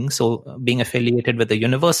learning, so being affiliated with a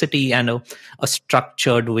university and a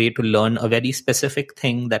structured way to learn a very specific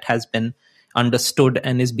thing that has been understood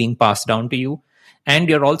and is being passed down to you. And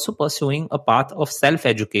you're also pursuing a path of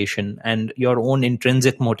self-education and your own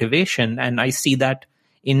intrinsic motivation. And I see that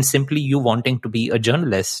in simply you wanting to be a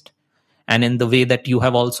journalist, and in the way that you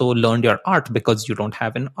have also learned your art because you don't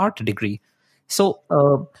have an art degree. So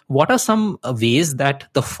what are some ways that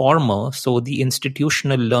the former, so the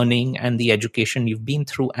institutional learning and the education you've been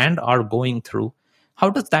through and are going through,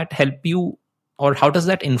 how does that help you, or how does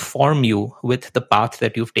that inform you with the path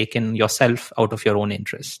that you've taken yourself out of your own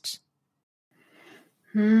interests?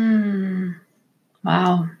 Wow.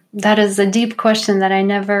 That is a deep question that I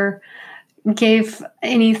never gave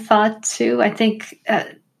any thought to. I think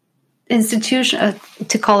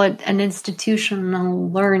to call it an institutional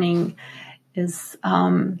learning is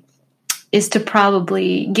to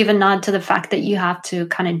probably give a nod to the fact that you have to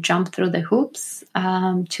kind of jump through the hoops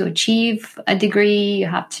to achieve a degree. You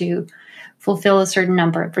have to fulfill a certain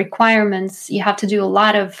number of requirements. You have to do a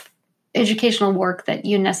lot of educational work that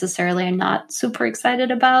you necessarily are not super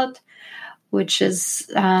excited about, which is,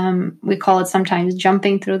 we call it sometimes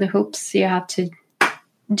jumping through the hoops. You have to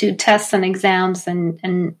do tests and exams,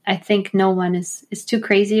 and I think no one is too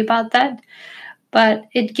crazy about that. But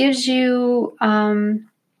it gives you,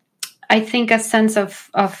 I think, a sense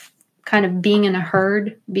of kind of being in a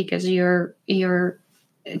herd, because you're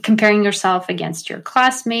comparing yourself against your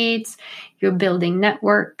classmates, you're building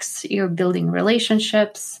networks, you're building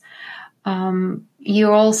relationships.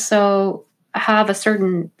 You also have a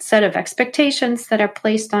certain set of expectations that are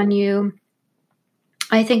placed on you.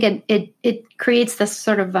 I think it creates this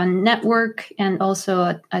sort of a network and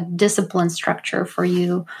also a discipline structure for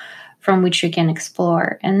you from which you can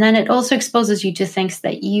explore. And then it also exposes you to things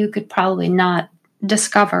that you could probably not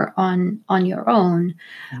discover on your own.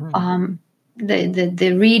 Mm-hmm.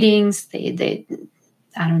 The readings, the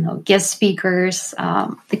I don't know, guest speakers,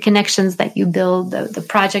 the connections that you build, the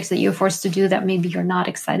projects that you're forced to do that maybe you're not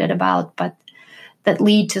excited about, but that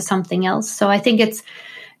lead to something else. So I think it's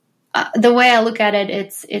the way I look at it,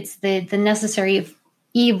 it's the necessary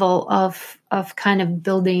evil of kind of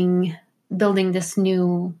building this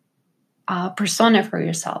new persona for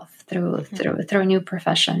yourself through a new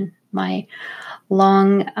profession. My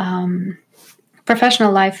long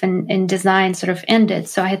professional life in design sort of ended,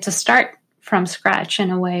 so I had to start from scratch in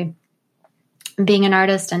a way, being an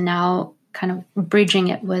artist and now kind of bridging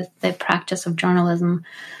it with the practice of journalism.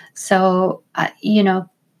 So,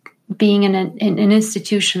 being in an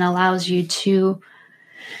institution allows you to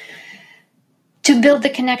build the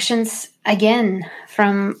connections again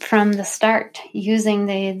from the start, using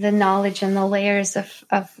the knowledge and the layers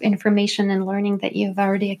of information and learning that you've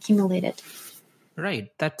already accumulated.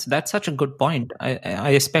 Right. That's such a good point.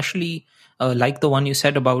 I especially like the one you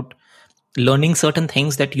said about learning certain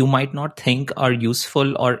things that you might not think are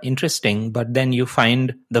useful or interesting, but then you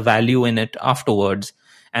find the value in it afterwards.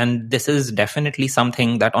 And this is definitely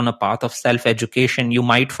something that on a path of self-education, you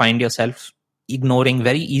might find yourself ignoring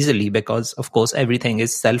very easily, because of course everything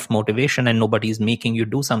is self-motivation and nobody is making you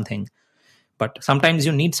do something. But sometimes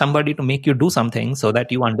you need somebody to make you do something so that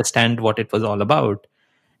you understand what it was all about.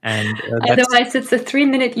 And otherwise it's a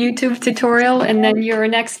 3-minute YouTube tutorial and then you're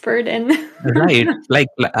an expert in right. Like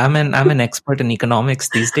I'm an expert in economics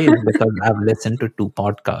these days because I've listened to 2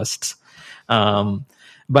 podcasts.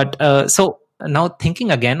 So now thinking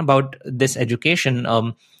again about this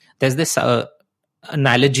education, there's this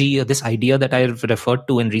analogy, this idea that I've referred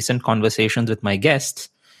to in recent conversations with my guests.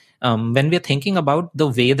 When we're thinking about the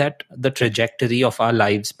way that the trajectory of our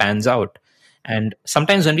lives pans out. And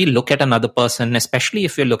sometimes when we look at another person, especially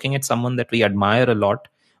if we're looking at someone that we admire a lot,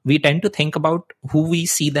 we tend to think about who we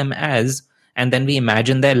see them as, and then we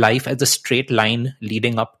imagine their life as a straight line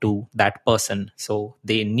leading up to that person. So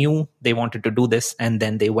they knew they wanted to do this, and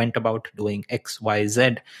then they went about doing X, Y,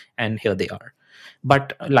 Z, and here they are.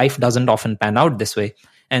 But life doesn't often pan out this way.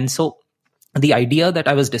 And so the idea that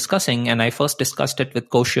I was discussing, and I first discussed it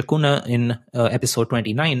with Kosh Yakuna in episode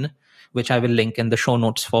 29, which I will link in the show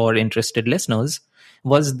notes for interested listeners,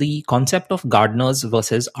 was the concept of gardeners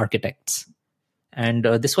versus architects. And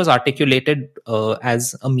this was articulated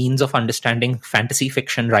as a means of understanding fantasy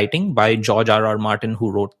fiction writing by George R.R. Martin,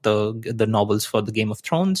 who wrote the novels for the Game of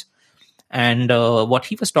Thrones. And what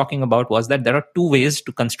he was talking about was that there are 2 ways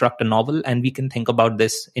to construct a novel, and we can think about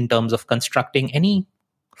this in terms of constructing any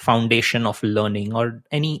foundation of learning or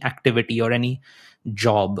any activity or any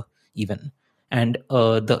job even. And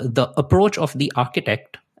the approach of the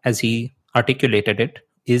architect, as he articulated it,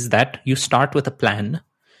 is that you start with a plan,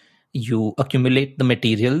 you accumulate the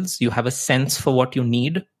materials, you have a sense for what you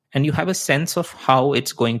need, and you have a sense of how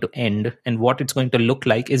it's going to end and what it's going to look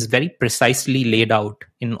like is very precisely laid out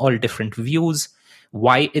in all different views,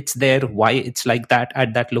 why it's there, why it's like that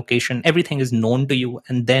at that location. Everything is known to you,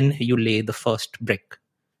 and then you lay the first brick.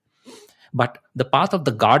 But the path of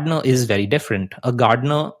the gardener is very different. A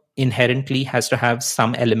gardener inherently has to have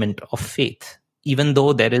some element of faith, even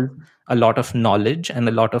though there is a lot of knowledge and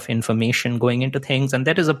a lot of information going into things, and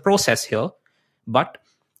there is a process here, but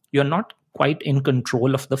you're not quite in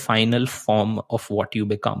control of the final form of what you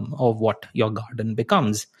become or what your garden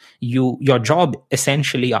becomes. Your job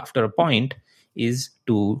essentially after a point is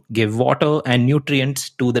to give water and nutrients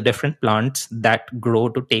to the different plants that grow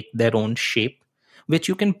to take their own shape, which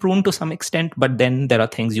you can prune to some extent, but then there are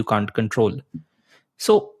things you can't control.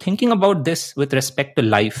 So thinking about this with respect to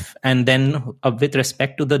life, and then with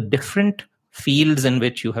respect to the different fields in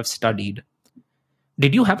which you have studied,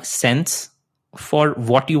 did you have a sense for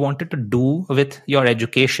what you wanted to do with your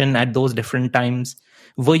education at those different times?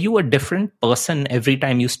 Were you a different person every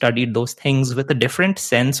time you studied those things, with a different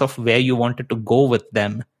sense of where you wanted to go with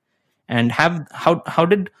them? And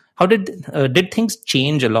did things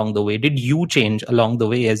change along the way? Did you change along the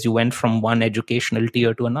way as you went from one educational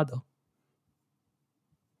tier to another?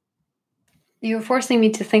 You're forcing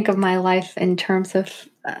me to think of my life in terms of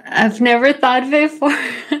I've never thought before.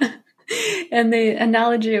 And the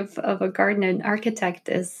analogy of a gardener and architect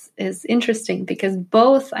is interesting, because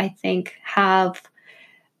both, I think, have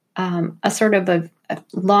a sort of a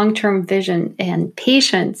long-term vision and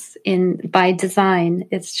patience by design.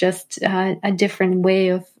 It's just a different way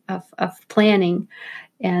of planning.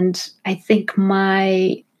 And I think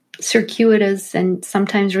my circuitous and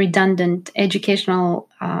sometimes redundant educational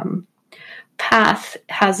path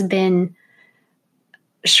has been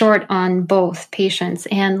short on both patience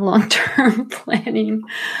and long-term planning.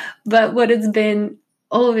 But what it's been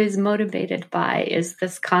always motivated by is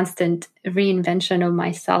this constant reinvention of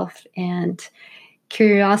myself and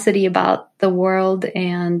curiosity about the world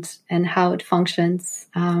and how it functions.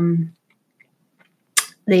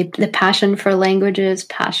 The passion for languages,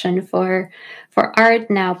 passion for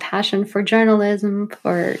art, now passion for journalism,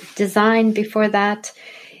 for design. Before that,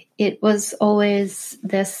 it was always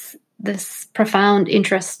this this profound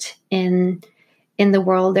interest in the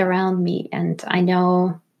world around me. And I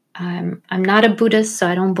know I'm not a Buddhist, so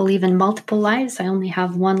I don't believe in multiple lives. I only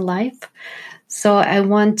have one life. So I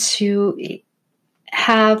want to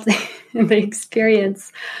have the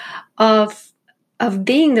experience of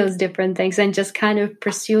being those different things and just kind of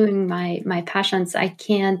pursuing my passions. I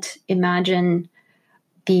can't imagine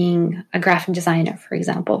being a graphic designer, for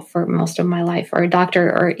example, for most of my life, or a doctor,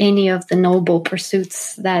 or any of the noble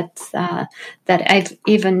pursuits that I've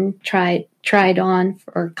even tried on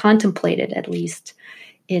or contemplated, at least.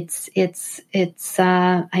 It's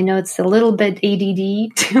I know it's a little bit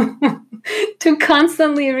ADD to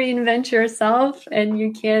constantly reinvent yourself, and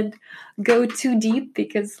you can't go too deep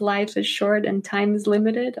because life is short and time is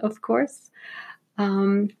limited, of course.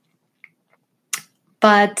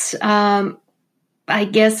 But I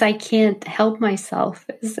guess I can't help myself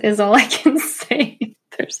is all I can say.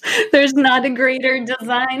 There's not a greater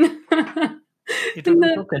design. It would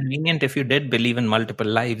be so convenient if you did believe in multiple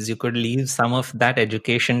lives. You could leave some of that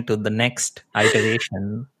education to the next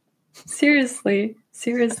iteration. Seriously.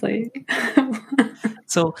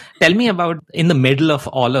 So tell me about, in the middle of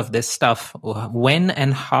all of this stuff, when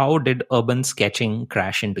and how did urban sketching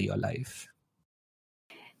crash into your life?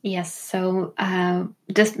 Yes, so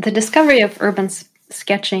the discovery of urban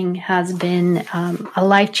sketching has been a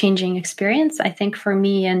life-changing experience, I think, for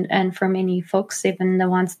me and for many folks, even the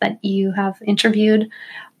ones that you have interviewed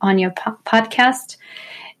on your podcast.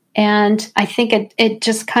 And I think it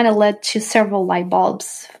just kind of led to several light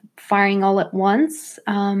bulbs firing all at once.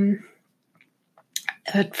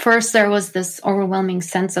 At first, there was this overwhelming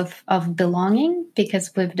sense of belonging,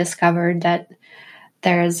 because we've discovered that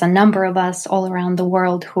there's a number of us all around the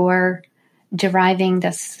world who are deriving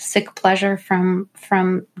this sick pleasure from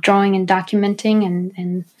drawing and documenting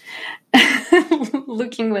and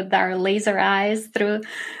looking with our laser eyes through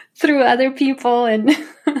other people and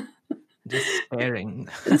just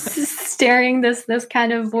staring this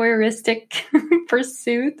kind of voyeuristic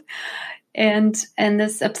pursuit and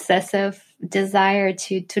this obsessive desire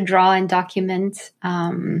to draw and document,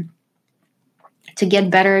 to get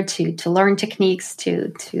better, to learn techniques,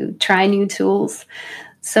 to try new tools.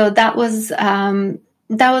 So that was a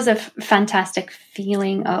fantastic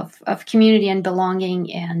feeling of community and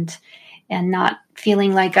belonging, and not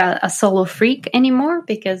feeling like a solo freak anymore,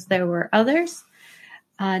 because there were others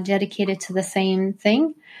dedicated to the same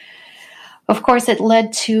thing. Of course, it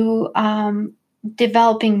led to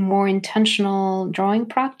developing more intentional drawing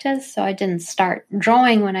practice. So I didn't start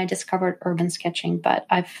drawing when I discovered urban sketching, but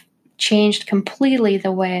I've changed completely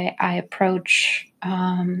the way I approach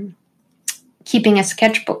keeping a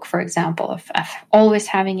sketchbook, for example, of always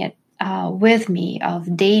having it with me,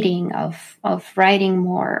 of dating, of writing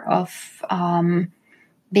more, of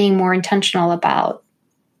being more intentional about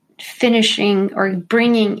finishing or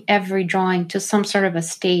bringing every drawing to some sort of a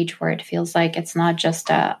stage where it feels like it's not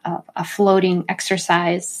just a floating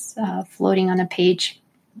exercise, floating on a page.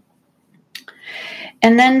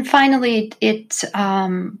 And then finally, it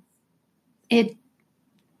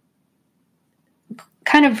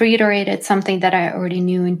kind of reiterated something that I already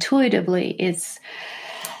knew intuitively, is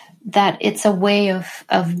that it's a way of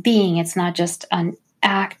being. It's not just an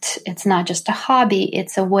act. It's not just a hobby.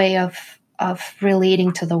 It's a way of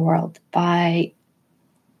relating to the world. By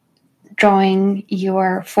drawing, you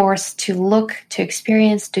are forced to look, to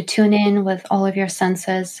experience, to tune in with all of your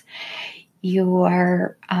senses. You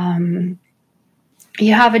are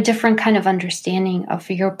you have a different kind of understanding of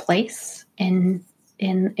your place in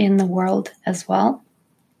the world as well.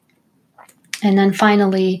 And then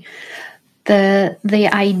finally, the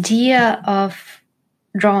idea of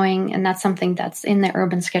drawing, and that's something that's in the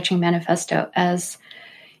Urban Sketching Manifesto, as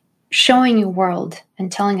showing your world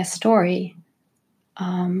and telling a story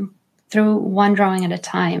through one drawing at a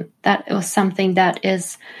time. That was something that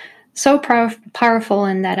is so powerful,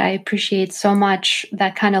 and that I appreciate so much,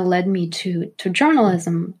 that kind of led me to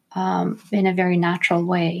journalism in a very natural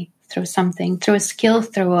way, through a skill,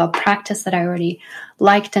 through a practice that I already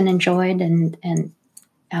liked and enjoyed and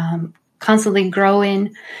constantly grow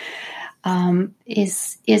in,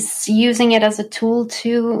 is using it as a tool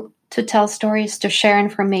to tell stories, to share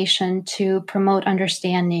information, to promote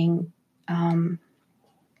understanding, all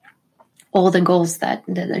the goals that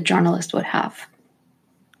the journalist would have.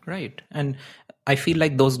 Right. And I feel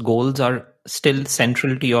like those goals are still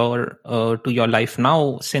central to your life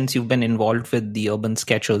now, since you've been involved with the Urban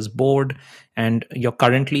Sketchers Board, and you're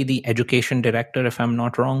currently the education director, if I'm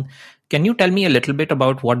not wrong. Can you tell me a little bit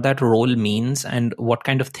about what that role means, and what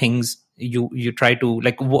kind of things you try to,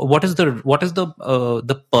 like, what is the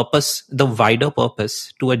purpose, the wider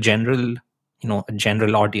purpose to a general a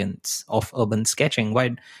general audience of urban sketching?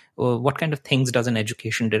 What kind of things does an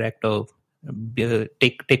education director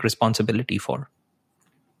take responsibility for?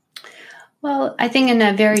 Well, I think in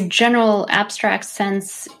a very general, abstract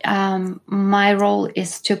sense, my role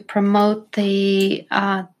is to promote the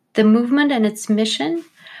movement and its mission.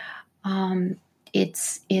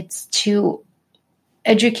 It's to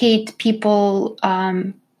educate people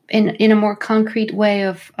in a more concrete way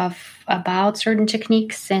of about certain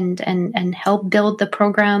techniques and help build the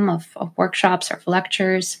program of workshops or of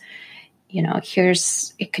lectures.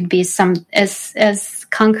 It could be some as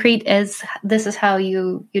concrete as this is how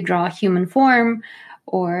you draw a human form,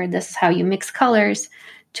 or this is how you mix colors,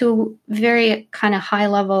 to very kind of high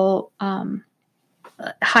level,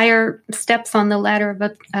 higher steps on the ladder of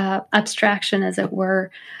abstraction, as it were,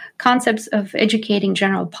 concepts of educating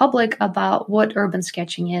general public about what urban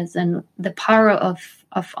sketching is and the power of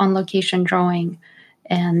on-location drawing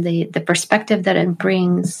and the perspective that it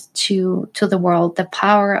brings to the world, the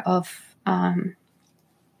power of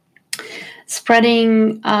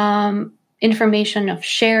spreading information, of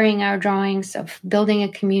sharing our drawings, of building a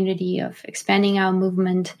community, of expanding our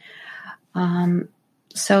movement.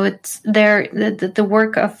 So it's there. The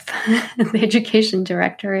work of the education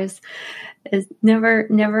director is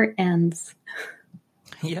never ends.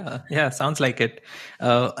 Yeah, sounds like it.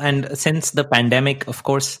 And since the pandemic, of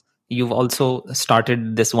course, you've also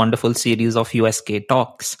started this wonderful series of USK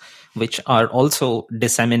talks, which are also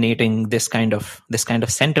disseminating this kind of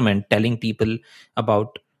sentiment, telling people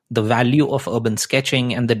about the value of urban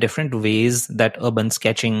sketching and the different ways that urban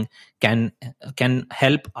sketching can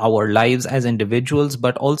help our lives as individuals,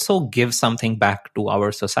 but also give something back to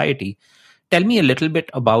our society. Tell me a little bit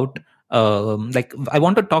about I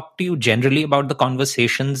want to talk to you generally about the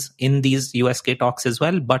conversations in these USK talks as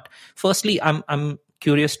well. But firstly, I'm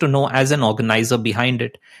curious to know, as an organizer behind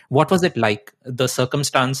it, what was it like, the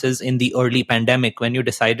circumstances in the early pandemic when you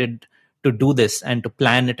decided to do this and to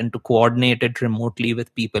plan it and to coordinate it remotely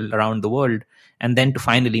with people around the world, and then to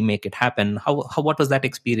finally make it happen? What was that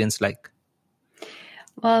experience like?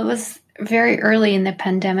 Well, it was very early in the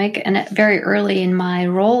pandemic and very early in my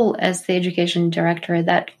role as the education director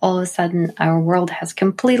that all of a sudden our world has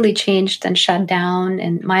completely changed and shut down.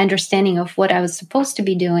 And my understanding of what I was supposed to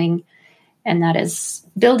be doing, and that is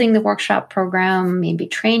building the workshop program, maybe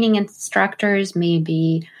training instructors,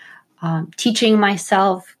 maybe teaching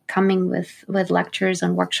myself, coming with lectures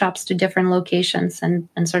and workshops to different locations and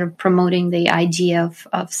sort of promoting the idea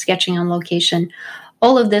of sketching on location.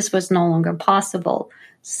 All of this was no longer possible.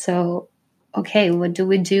 So, okay, what do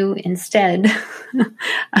we do instead?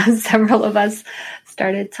 Several of us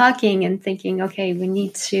started talking and thinking, okay, we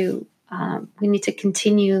need to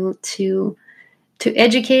continue to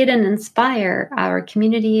educate and inspire our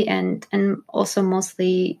community and also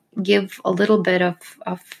mostly give a little bit of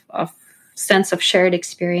sense of shared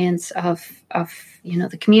experience of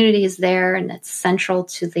the community is there and it's central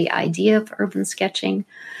to the idea of urban sketching.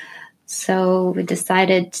 So we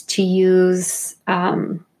decided to use,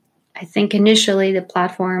 I think initially the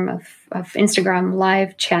platform of Instagram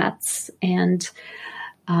live chats. And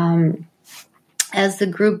as the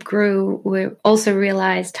group grew, we also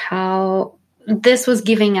realized how this was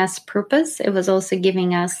giving us purpose. It was also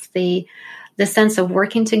giving us the sense of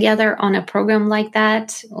working together on a program like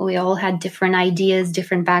that. We all had different ideas,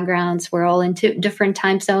 different backgrounds. We're all in different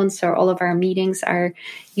time zones, so all of our meetings are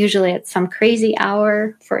usually at some crazy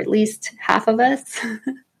hour for at least half of us.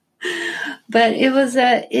 But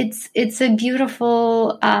it's a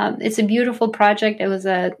beautiful project. It was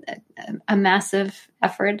a massive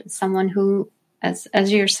effort. Someone who,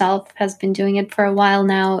 as yourself, has been doing it for a while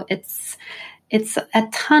now. It's a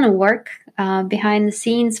ton of work. Behind the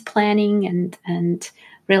scenes planning and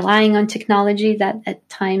relying on technology that at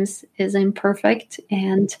times is imperfect,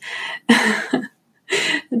 and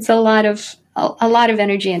it's a lot of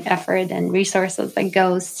energy and effort and resources that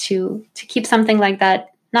goes to keep something like that,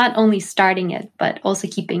 not only starting it but also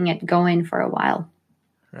keeping it going for a while.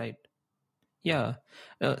 Right. Yeah.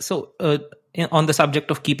 So on the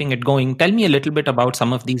subject of keeping it going, tell me a little bit about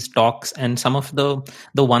some of these talks and some of the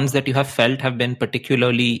ones that you have felt have been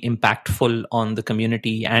particularly impactful on the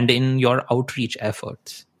community and in your outreach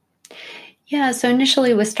efforts. Yeah, so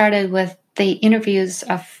initially we started with the interviews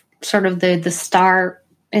of sort of the star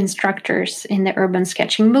instructors in the urban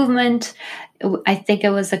sketching movement. I think it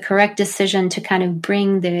was a correct decision to kind of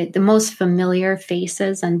bring the most familiar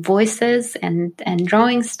faces and voices and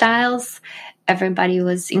drawing styles Everybody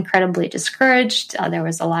was incredibly discouraged. There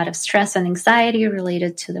was a lot of stress and anxiety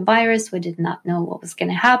related to the virus. We did not know what was going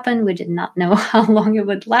to happen. We did not know how long it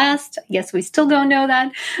would last. I guess we still don't know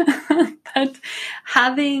that. But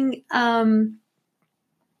having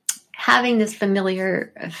this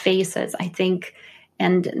familiar faces, I think,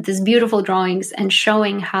 and these beautiful drawings, and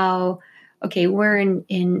showing how, okay, we're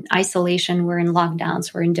in isolation, we're in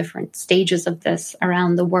lockdowns, we're in different stages of this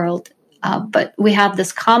around the world, but we have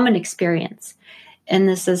this common experience. And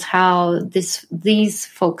this is how these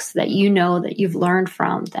folks that you know, that you've learned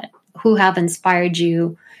from, that who have inspired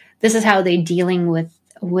you, this is how they're dealing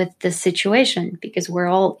with this situation, because we're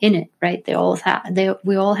all in it, right?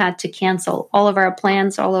 We all had to cancel all of our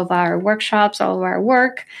plans, all of our workshops, all of our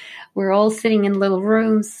work. We're all sitting in little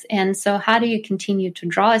rooms. And so how do you continue to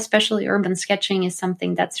draw? Especially urban sketching is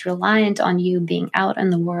something that's reliant on you being out in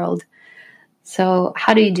the world. So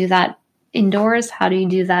how do you do that indoors? How do you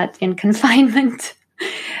do that in confinement?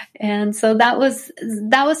 And so that was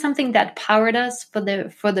something that powered us for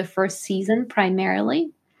the first season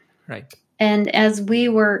primarily. Right. And as we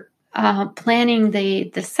were planning the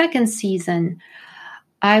second season,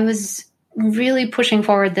 I was really pushing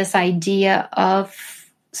forward this idea of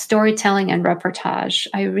storytelling and reportage.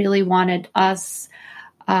 I really wanted us,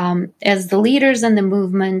 as the leaders in the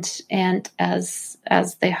movement and as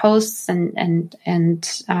the hosts and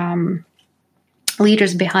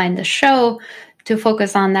leaders behind the show, to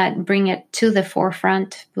focus on that, bring it to the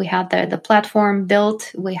forefront. We had the platform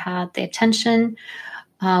built, we had the attention,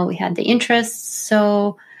 we had the interests.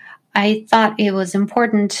 So I thought it was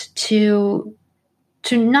important to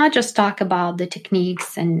not just talk about the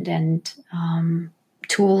techniques and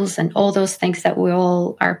tools and all those things that we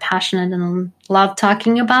all are passionate and love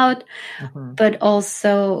talking about, but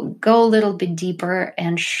also go a little bit deeper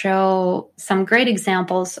and show some great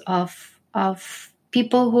examples of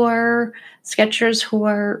people who are sketchers who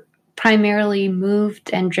are primarily moved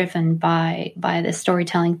and driven by the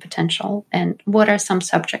storytelling potential, and what are some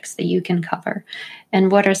subjects that you can cover,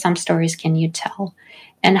 and what are some stories can you tell,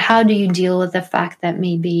 and how do you deal with the fact that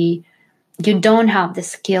maybe you don't have the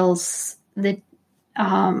skills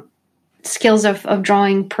of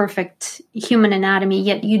drawing perfect human anatomy,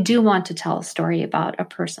 yet you do want to tell a story about a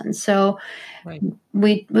person. So right.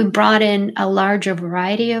 we brought in a larger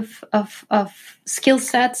variety of skill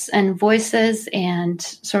sets and voices and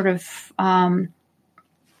sort of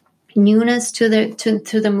newness to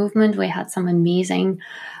the movement. We had some amazing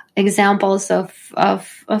examples of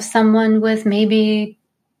someone with maybe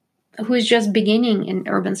who's just beginning in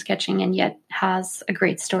urban sketching and yet has a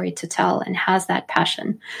great story to tell and has that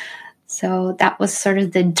passion. So that was sort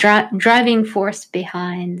of the driving force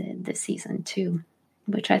behind the season 2,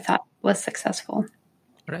 which I thought was successful.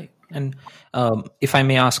 Right. And if I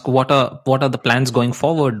may ask, what are the plans going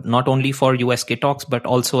forward, not only for USK Talks, but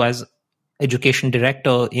also as education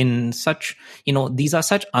director in such, these are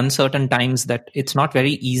such uncertain times that it's not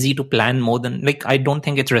very easy to plan more than, I don't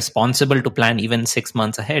think it's responsible to plan even 6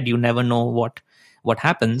 months ahead. You never know what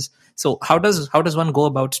happens. So how does one go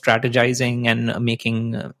about strategizing and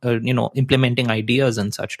making, implementing ideas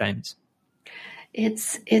in such times?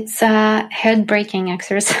 It's a head-breaking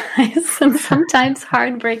exercise and sometimes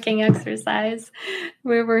heartbreaking exercise.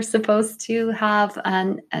 We were supposed to have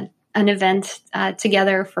an event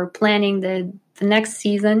together for planning the next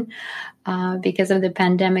season. Because of the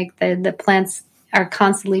pandemic, the plans are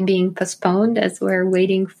constantly being postponed as we're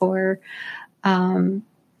waiting for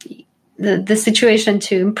the situation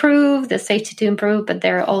to improve, the safety to improve, but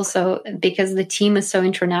there are also, because the team is so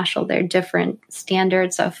international, there are different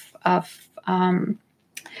standards of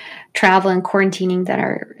travel and quarantining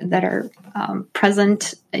that are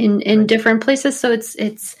present in different places. So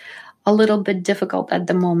it's a little bit difficult at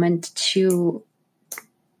the moment to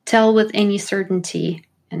tell with any certainty.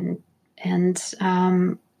 And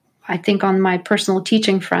I think on my personal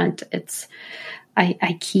teaching front,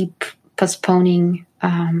 I keep postponing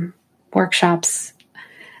workshops,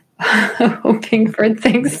 hoping for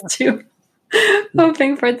things to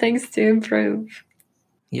improve.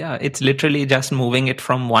 Yeah, it's literally just moving it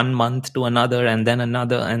from 1 month to another, and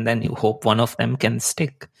then you hope one of them can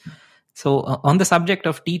stick. So on the subject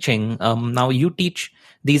of teaching, now you teach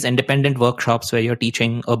these independent workshops where you're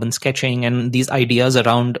teaching urban sketching and these ideas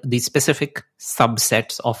around these specific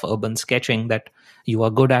subsets of urban sketching that you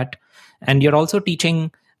are good at. And you're also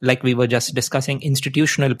teaching, like we were just discussing,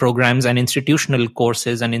 institutional programs and institutional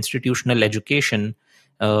courses and institutional education.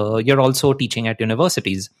 You're also teaching at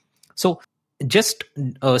universities. So just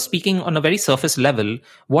speaking on a very surface level,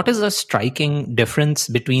 what is a striking difference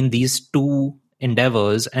between these two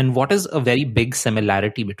endeavors, and what is a very big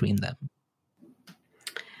similarity between them?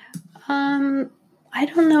 I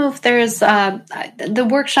don't know if there's the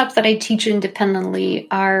workshops that I teach independently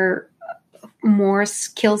are more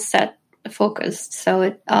skill set focused. So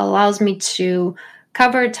it allows me to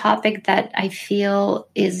cover a topic that I feel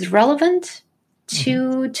is relevant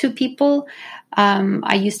to people.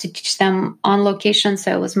 I used to teach them on location,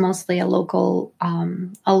 so it was mostly a local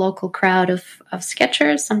crowd of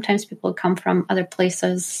sketchers. Sometimes people come from other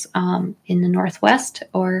places in the Northwest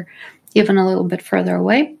or even a little bit further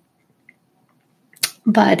away.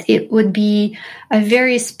 But it would be a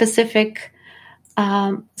very specific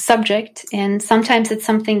subject, and sometimes it's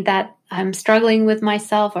something that I'm struggling with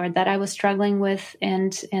myself, or that I was struggling with,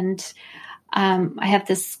 and I have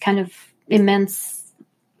this kind of immense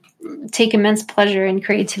pleasure and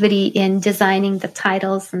creativity in designing the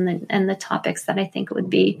titles and the topics that I think would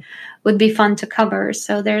be fun to cover.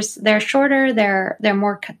 So they're shorter, they're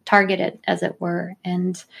more targeted, as it were,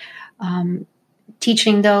 and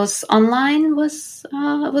teaching those online was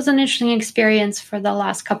an interesting experience for the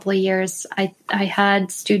last couple of years. I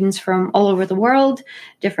had students from all over the world,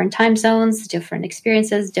 different time zones, different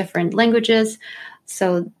experiences, different languages.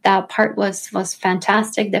 So that part was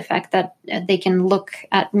fantastic. The fact that they can look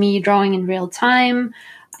at me drawing in real time.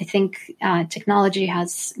 I think technology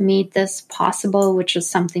has made this possible, which is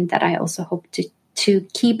something that I also hope to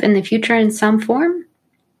keep in the future in some form.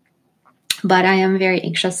 But I am very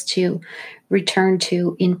anxious to return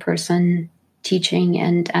to in-person teaching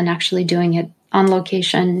and actually doing it on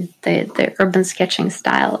location, the urban sketching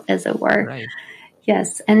style, as it were. Right.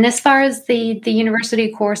 Yes. And as far as the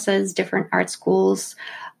university courses, different art schools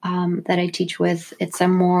that I teach with, it's a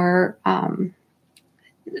more kind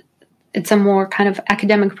of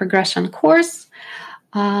academic progression course.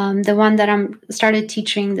 The one that I'm started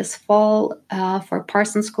teaching this fall for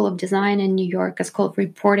Parsons School of Design in New York is called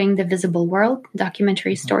Reporting the Visible World,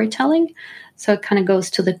 Documentary Storytelling. So it kind of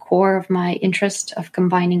goes to the core of my interest of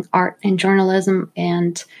combining art and journalism,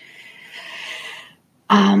 and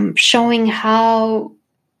showing how,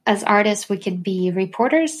 as artists, we could be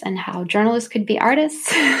reporters, and how journalists could be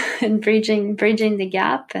artists, and bridging the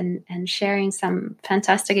gap, and sharing some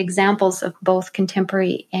fantastic examples of both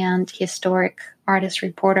contemporary and historic artist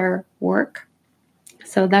reporter work.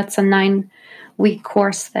 So that's a 9-week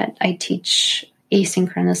course that I teach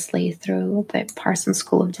asynchronously through the Parsons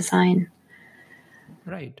School of Design.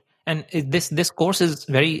 Right. And this course is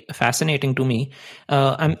very fascinating to me.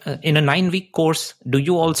 In a 9-week course, do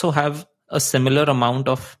you also have a similar amount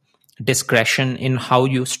of discretion in how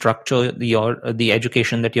you structure the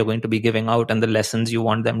education that you're going to be giving out and the lessons you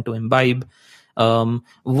want them to imbibe?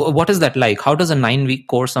 What is that like? How does a 9-week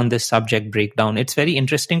course on this subject break down? It's very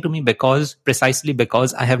interesting to me precisely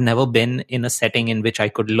because I have never been in a setting in which I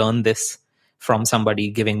could learn this from somebody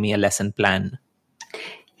giving me a lesson plan.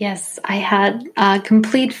 Yes, I had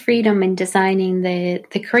complete freedom in designing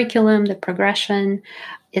the curriculum, the progression.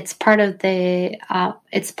 It's part of a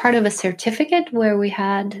certificate where we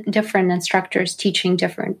had different instructors teaching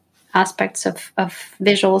different aspects of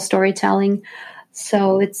visual storytelling.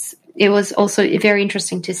 So it was also very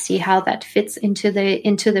interesting to see how that fits into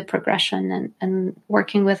the progression, and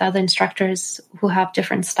working with other instructors who have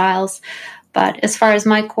different styles. But as far as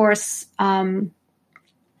my course,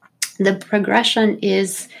 the progression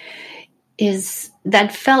is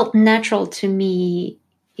that felt natural to me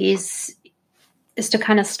is to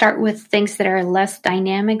kind of start with things that are less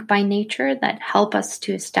dynamic by nature, that help us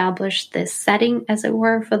to establish the setting, as it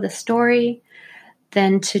were, for the story,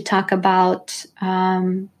 then to talk about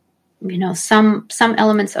some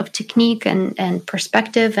elements of technique and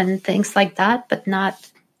perspective and things like that, but not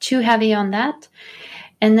too heavy on that,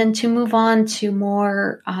 and then to move on to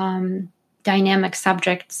more dynamic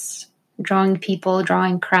subjects, drawing people,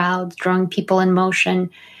 drawing crowds, drawing people in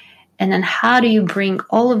motion. And then how do you bring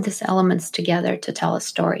all of these elements together to tell a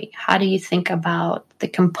story? How do you think about the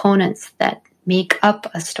components that make up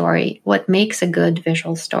a story? What makes a good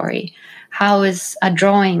visual story? How is a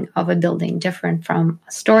drawing of a building different from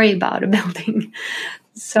a story about a building?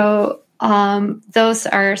 So those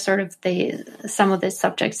are sort of some of the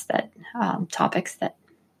subjects topics that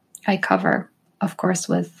I cover, of course,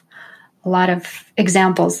 with a lot of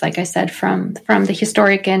examples, like I said, from the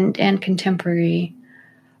historic and contemporary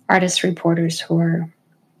artist reporters who are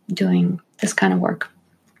doing this kind of work.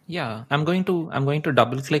 Yeah, I'm going to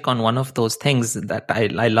double click on one of those things that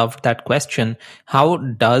I loved that question.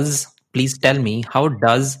 Please tell me, how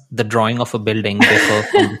does the drawing of a building differ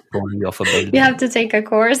from the story of a building? You have to take a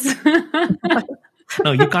course.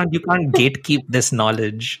 No, you can't gatekeep this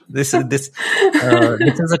knowledge. This is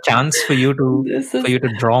a chance for you to This is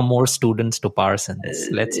draw more students to Parsons.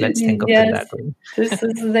 Let's think of it that yes. way.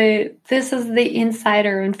 This is the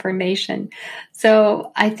insider information.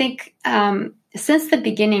 So I think since the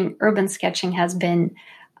beginning, urban sketching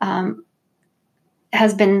um,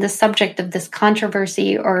 has been the subject of this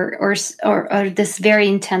controversy or this very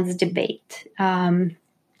intense debate.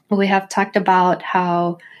 We have talked about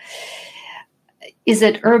how is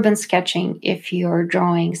it urban sketching if you're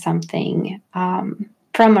drawing something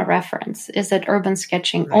from a reference? Is it urban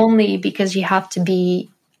sketching only because you have to be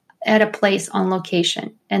at a place on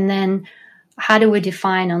location? And then how do we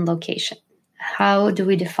define on location? How do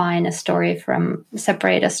we define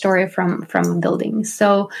separate a story from a building?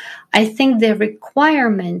 So I think the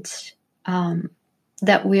requirement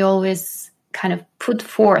that we always kind of put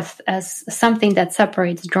forth as something that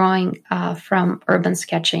separates drawing from urban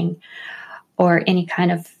sketching or any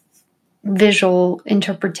kind of visual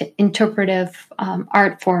interpretive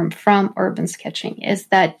art form from urban sketching is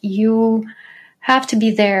that you have to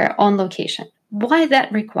be there on location. Why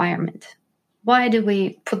that requirement? Why do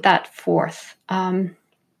we put that forth? Well,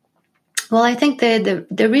 I think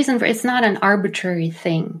the reason for it's not an arbitrary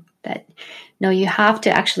thing that no, you have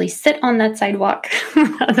to actually sit on that sidewalk.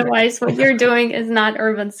 Otherwise, what you're doing is not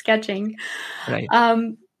urban sketching. Right.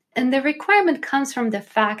 And the requirement comes from the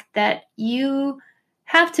fact that you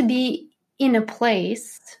have to be in a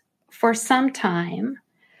place for some time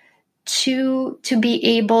to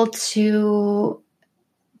be able to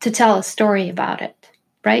tell a story about it.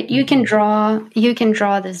 Right? You can draw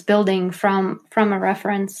this building from a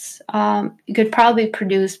reference. You could probably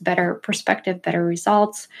produce better perspective, better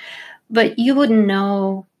results, but you wouldn't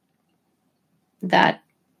know that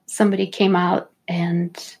somebody came out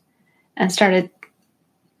and started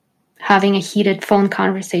having a heated phone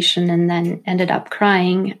conversation and then ended up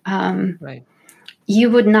crying. Right.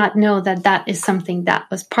 You would not know that is something that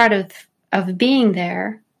was part of being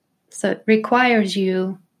there. So it requires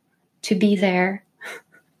you to be there.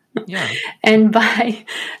 Yeah. And by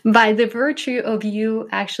the virtue of you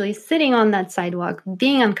actually sitting on that sidewalk,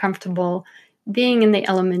 being uncomfortable, being in the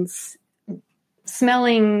elements,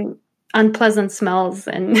 smelling unpleasant smells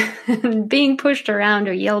and being pushed around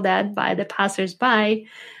or yelled at by the passersby,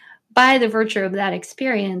 by the virtue of that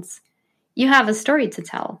experience, you have a story to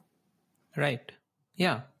tell. Right.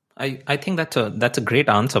 Yeah. I think that's a great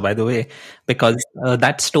answer, by the way, because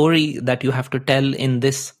that story that you have to tell in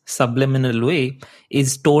this subliminal way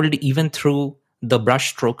is told even through the brush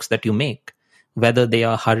strokes that you make, whether they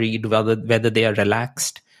are hurried, whether they are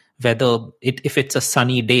relaxed, if it's a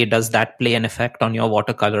sunny day, does that play an effect on your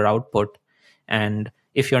watercolor output? And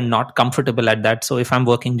if you're not comfortable at that, so if I'm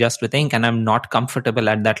working just with ink and I'm not comfortable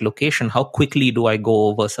at that location, how quickly do I go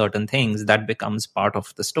over certain things? That becomes part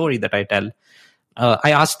of the story that I tell.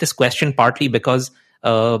 I asked this question partly because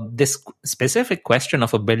this specific question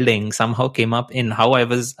of a building somehow came up in how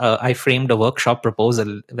I framed a workshop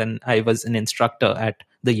proposal when I was an instructor at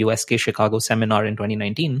the USK Chicago seminar in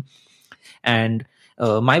 2019. And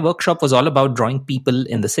my workshop was all about drawing people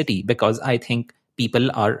in the city, because I think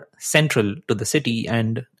people are central to the city,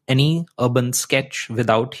 and any urban sketch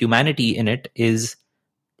without humanity in it is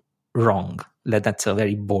wrong. That's a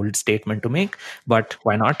very bold statement to make, but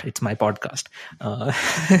why not? It's my podcast.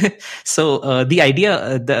 So the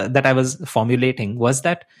idea that I was formulating was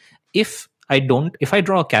that if I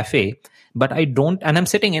draw a cafe, but I don't, and I'm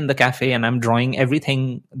sitting in the cafe and I'm drawing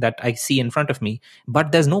everything that I see in front of me,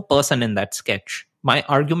 but there's no person in that sketch. My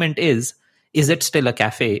argument is it still a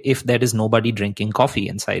cafe if there is nobody drinking coffee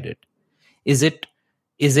inside it? Is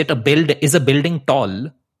a building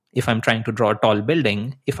tall if I'm trying to draw a tall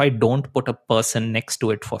building, if I don't put a person next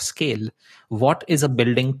to it for scale? What is a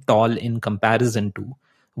building tall in comparison to?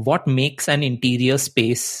 What makes any interior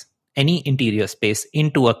space,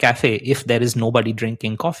 into a cafe if there is nobody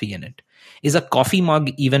drinking coffee in it? Is a coffee mug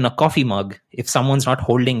even a coffee mug if someone's not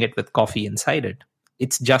holding it with coffee inside it?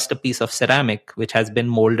 It's just a piece of ceramic which has been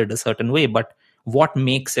molded a certain way, but what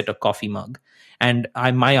makes it a coffee mug? And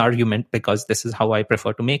my argument, because this is how I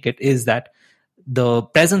prefer to make it, is that the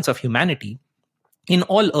presence of humanity in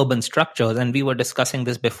all urban structures, and we were discussing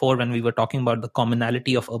this before when we were talking about the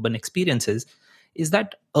commonality of urban experiences, is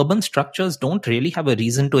that urban structures don't really have a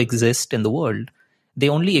reason to exist in the world. They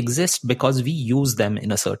only exist because we use them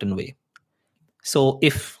in a certain way. So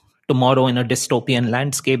if tomorrow in a dystopian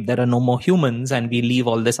landscape there are no more humans and we leave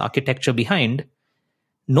all this architecture behind,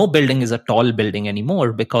 no building is a tall building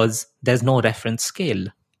anymore because there's no reference scale.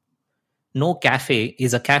 No cafe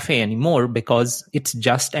is a cafe anymore because it's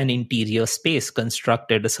just an interior space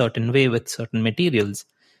constructed a certain way with certain materials.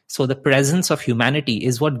 So the presence of humanity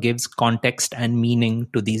is what gives context and meaning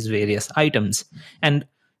to these various items. And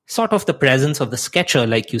sort of the presence of the sketcher,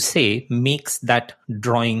 like you say, makes that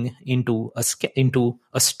drawing into a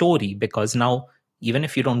story, because now, even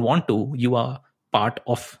if you don't want to, you are part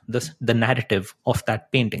of the narrative of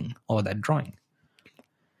that painting or that drawing.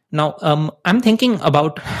 Now, I'm thinking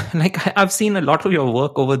about, like, I've seen a lot of your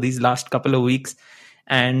work over these last couple of weeks,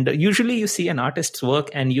 and usually you see an artist's work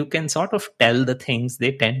and you can sort of tell the things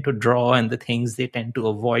they tend to draw and the things they tend to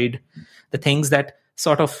avoid, the things that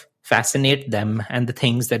sort of fascinate them and the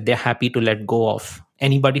things that they're happy to let go of.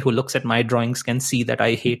 Anybody who looks at my drawings can see that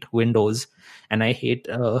I hate windows and I hate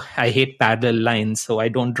parallel lines, so I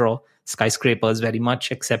don't draw skyscrapers very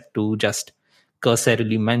much, except to just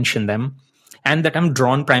cursorily mention them. And that I'm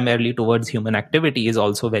drawn primarily towards human activity is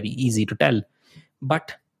also very easy to tell.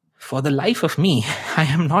 But for the life of me, I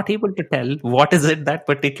am not able to tell what is it that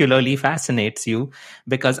particularly fascinates you,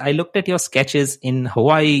 because I looked at your sketches in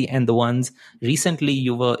Hawaii and the ones recently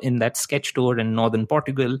you were in that sketch tour in northern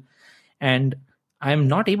Portugal, and I'm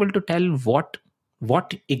not able to tell what are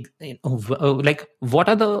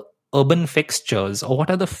the urban fixtures, or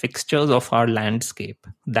what are the fixtures of our landscape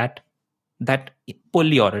that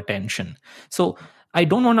pull your attention. So I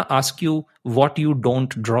don't want to ask you what you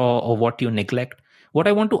don't draw or what you neglect. What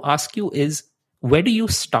I want to ask you is, where do you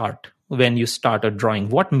start when you start a drawing?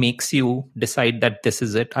 What makes you decide that this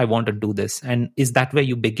is it, I want to do this? And is that where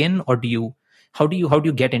you begin, or how do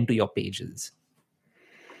you get into your pages?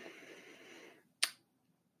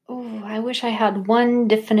 Oh, I wish I had one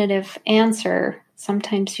definitive answer.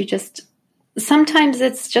 Sometimes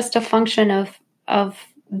it's just a function of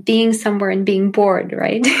being somewhere and being bored,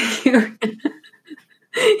 right?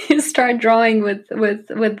 You start drawing with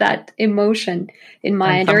that emotion in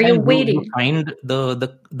mind, or you're waiting. You find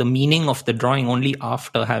the meaning of the drawing only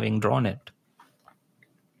after having drawn it.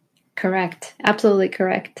 Correct. Absolutely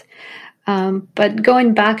correct. But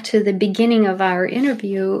going back to the beginning of our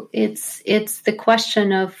interview, it's the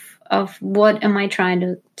question of what am I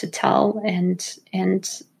trying to tell, and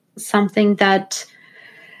something that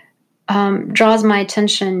draws my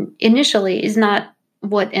attention initially is not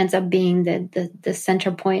what ends up being the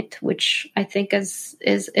center point, which I think is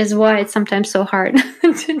why it's sometimes so hard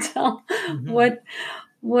to tell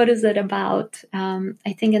what is it about.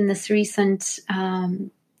 I think in this recent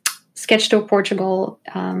sketch tour Portugal,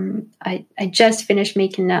 I just finished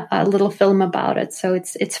making a little film about it, so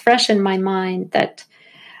it's fresh in my mind that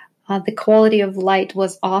the quality of light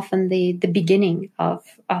was often the beginning of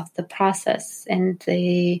the process, and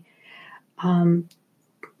the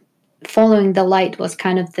following the light was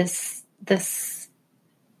kind of this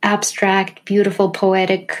abstract, beautiful,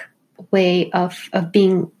 poetic way of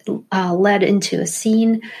being led into a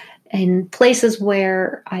scene in places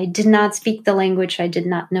where I did not speak the language. I did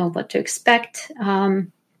not know what to expect.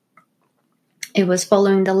 It was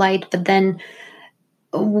following the light, but then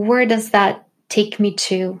where does that take me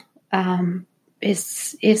to?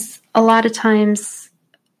 Is a lot of times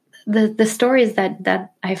the stories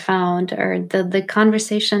that I found, or the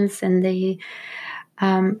conversations and the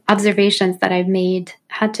observations that I've made,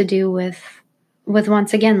 had to do with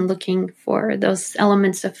once again looking for those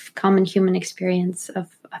elements of common human experience,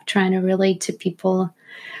 of trying to relate to people,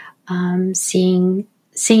 seeing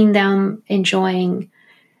them enjoying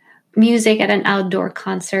music at an outdoor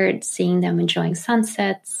concert, seeing them enjoying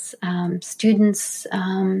sunsets, students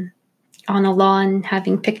on a lawn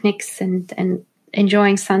having picnics and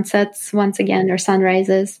enjoying sunsets once again, or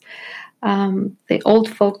sunrises. The old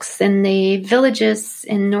folks in the villages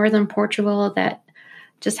in northern Portugal that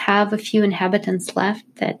just have a few inhabitants left,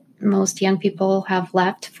 that most young people have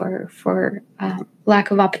left for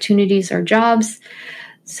lack of opportunities or jobs.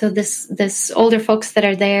 So this older folks that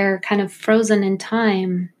are there, kind of frozen in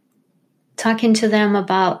time, talking to them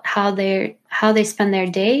about how they spend their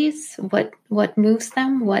days, what moves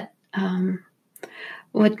them, what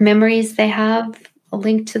memories they have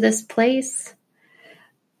linked to this place.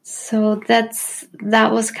 So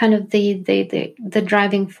that was kind of the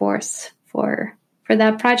driving force for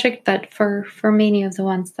that project, but for many of the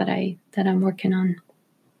ones that I'm working on.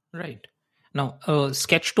 Right. Now,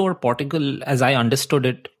 Sketch Tour Portugal, as I understood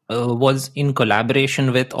it, was in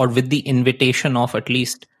collaboration with, or with the invitation of, at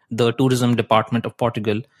least the tourism department of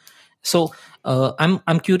Portugal. So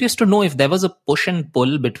I'm curious to know if there was a push and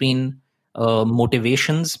pull between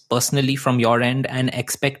motivations personally from your end and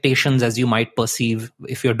expectations, as you might perceive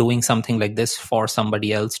if you're doing something like this for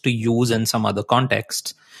somebody else to use in some other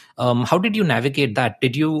contexts. How did you navigate that?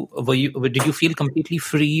 Did you feel completely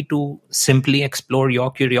free to simply explore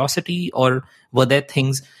your curiosity, or were there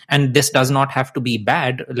things? And this does not have to be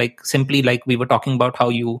bad. Like simply like we were talking about how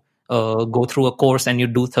you go through a course and you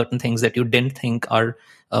do certain things that you didn't think are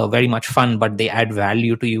very much fun, but they add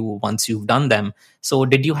value to you once you've done them. So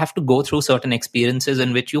did you have to go through certain experiences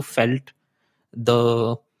in which you felt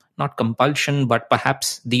the, not compulsion, but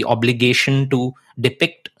perhaps the obligation to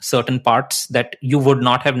depict certain parts that you would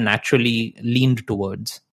not have naturally leaned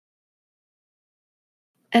towards?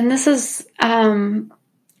 And this is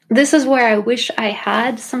where I wish I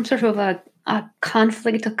had some sort of a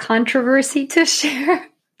conflict, a controversy to share.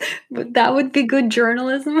 But that would be good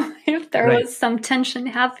journalism if there Right. was some tension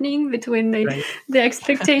happening between Right. the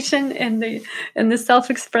expectation and the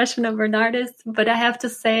self-expression of an artist. But I have to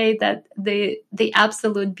say that the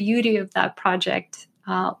absolute beauty of that project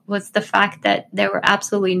was the fact that there were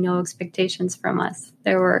absolutely no expectations from us.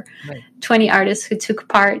 There were 20 artists who took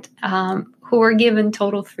part, who were given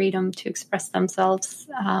total freedom to express themselves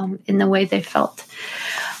in the way they felt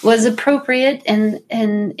was appropriate and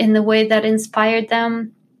in the way that inspired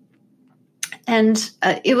them. And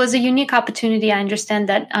it was a unique opportunity. I understand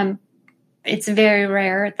that it's very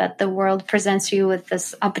rare that the world presents you with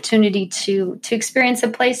this opportunity to experience a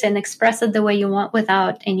place and express it the way you want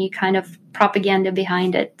without any kind of propaganda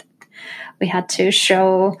behind it. We had to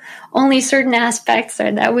show only certain aspects,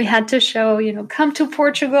 or that we had to show, come to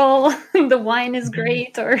Portugal, the wine is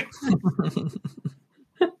great, or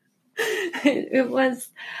it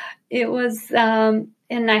was,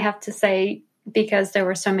 and I have to say, because there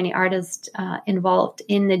were so many artists involved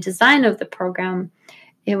in the design of the program,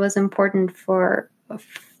 it was important for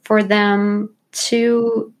them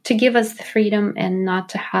to give us the freedom and not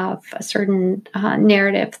to have a certain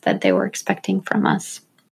narrative that they were expecting from us.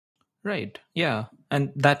 Right. Yeah.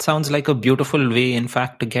 And that sounds like a beautiful way, in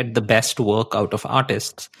fact, to get the best work out of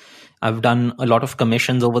artists. I've done a lot of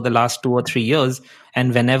commissions over the last 2 or 3 years.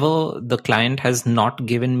 And whenever the client has not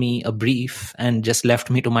given me a brief and just left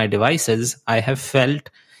me to my devices, I have felt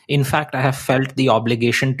the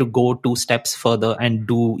obligation to go 2 steps further and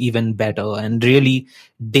do even better and really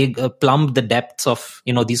plumb the depths of,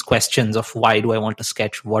 these questions of why do I want to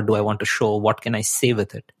sketch? What do I want to show? What can I say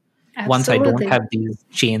with it? Absolutely. Once I don't have these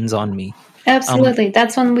chains on me. Absolutely.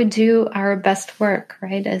 That's when we do our best work,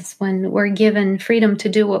 right? Is when we're given freedom to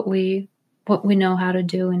do what we know how to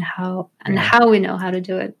do and how we know how to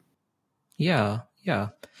do it. Yeah. Yeah.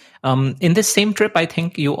 In this same trip, I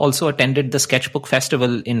think you also attended the Sketchbook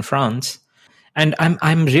Festival in France. And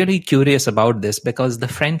I'm really curious about this because the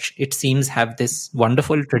French, it seems, have this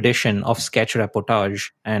wonderful tradition of sketch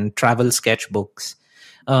reportage and travel sketchbooks.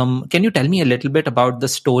 Can you tell me a little bit about the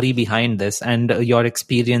story behind this and your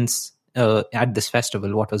experience at this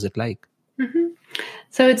festival? What was it like? Mm-hmm.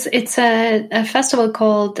 So it's a festival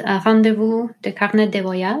called Rendez-vous de Carnet de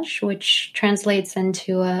Voyage, which translates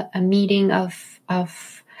into a meeting of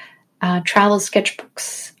travel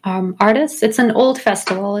sketchbooks artists. It's an old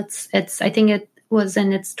festival. I think it was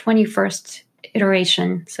in its 21st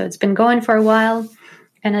iteration, so it's been going for a while.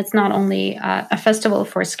 And it's not only a festival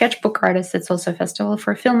for sketchbook artists, it's also a festival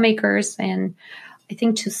for filmmakers and I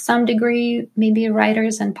think to some degree, maybe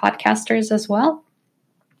writers and podcasters as well.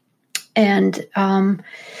 And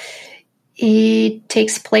it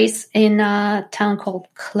takes place in a town called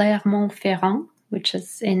Clermont-Ferrand, which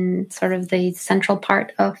is in sort of the central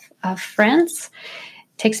part of France.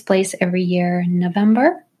 It takes place every year in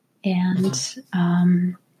November. And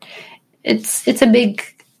it's a big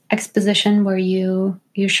exposition where you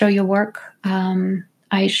show your work.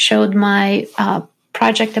 I showed my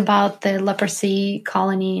project about the leprosy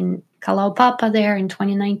colony in Kalaupapa there in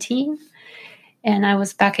 2019. And I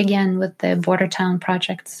was back again with the Border Town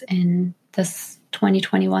projects in this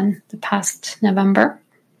 2021, the past November.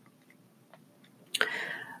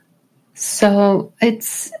 So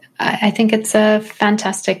I think it's a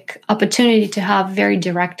fantastic opportunity to have very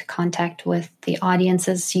direct contact with the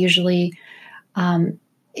audiences. Usually,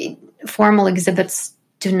 formal exhibits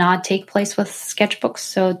do not take place with sketchbooks.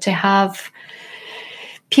 So to have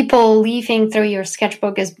people leafing through your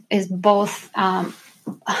sketchbook is both a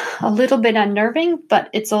little bit unnerving, but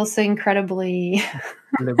it's also incredibly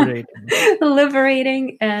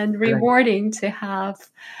liberating and rewarding to have.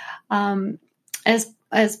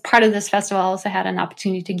 As part of this festival, I also had an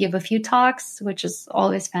opportunity to give a few talks, which is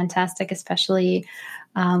always fantastic, especially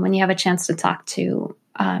when you have a chance to talk to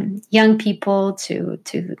young people, to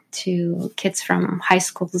kids from high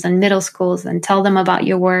schools and middle schools, and tell them about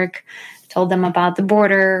your work, told them about the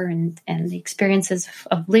border and the experiences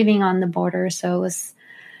of living on the border. So it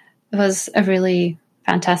was a really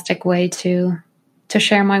fantastic way to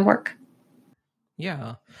share my work.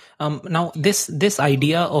 Yeah. Now, this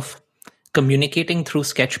idea of communicating through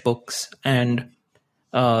sketchbooks and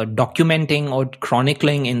documenting or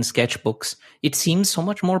chronicling in sketchbooks, it seems so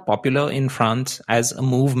much more popular in France as a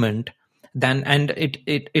movement and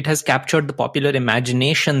it has captured the popular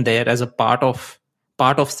imagination there as a part of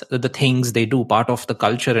the things they do, part of the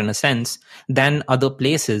culture in a sense, than other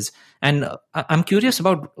places. And I'm curious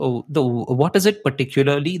about what is it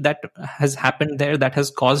particularly that has happened there that has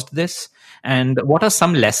caused this, and what are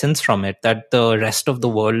some lessons from it that the rest of the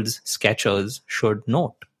world's sketchers should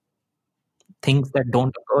note? Things that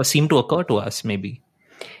don't seem to occur to us, maybe.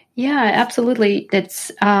 Yeah, absolutely.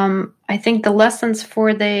 It's I think the lessons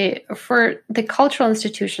for the cultural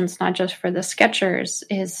institutions, not just for the sketchers,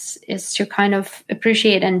 is to kind of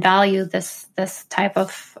appreciate and value this type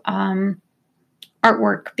of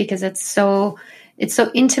artwork, because it's so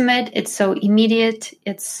intimate, it's so immediate,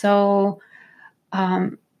 it's so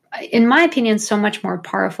in my opinion so much more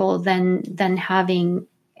powerful than having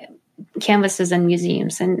canvases in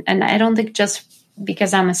museums. And I don't think just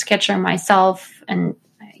because I'm a sketcher myself and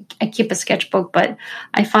I keep a sketchbook, but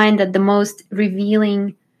I find that the most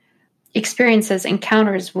revealing experiences,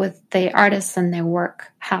 encounters with the artists and their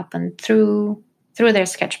work happen through their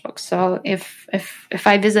sketchbooks. So if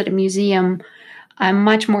I visit a museum, I'm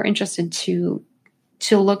much more interested to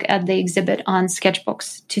look at the exhibit on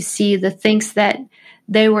sketchbooks, to see the things that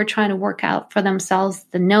they were trying to work out for themselves,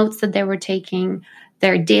 the notes that they were taking,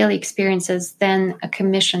 their daily experiences, than a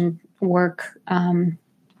commissioned work of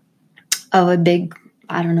a big,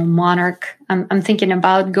 I don't know, monarch. I'm thinking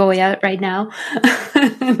about Goya right now,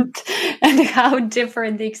 and how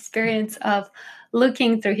different the experience of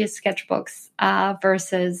looking through his sketchbooks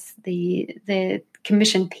versus the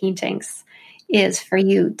commissioned paintings is for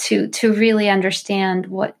you to really understand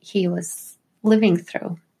what he was living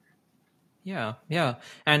through. Yeah.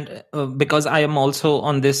 And because I am also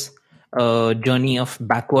on this journey of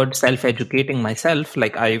backward self-educating myself,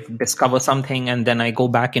 like I discover something and then I go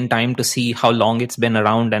back in time to see how long it's been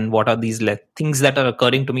around and what are these things that are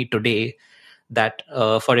occurring to me today. That,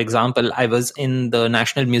 for example, I was in the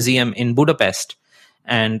National Museum in Budapest,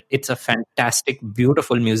 and it's a fantastic,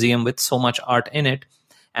 beautiful museum with so much art in it.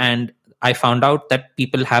 And I found out that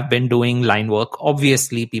people have been doing line work.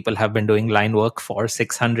 Obviously, people have been doing line work for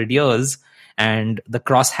 600 years. And the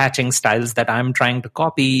cross-hatching styles that I'm trying to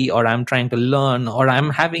copy or I'm trying to learn or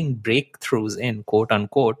I'm having breakthroughs in, quote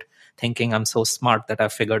unquote, thinking I'm so smart that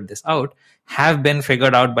I've figured this out, have been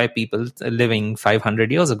figured out by people living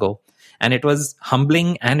 500 years ago. And it was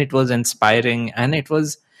humbling and it was inspiring and it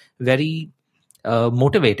was very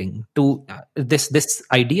motivating to this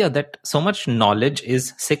idea that so much knowledge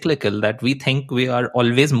is cyclical, that we think we are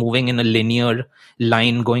always moving in a linear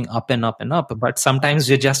line going up and up and up, but sometimes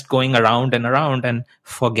we're just going around and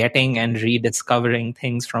forgetting and rediscovering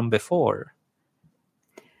things from before.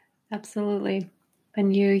 Absolutely.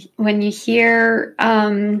 When you hear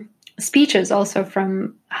speeches also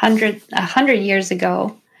from 100 years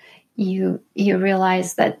ago, you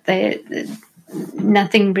realize that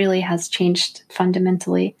nothing really has changed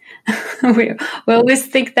fundamentally. we always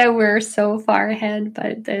think that we're so far ahead,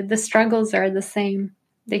 but the struggles are the same.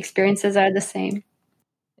 The experiences are the same.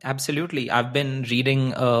 Absolutely. I've been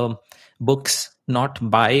reading books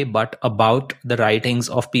not by but about the writings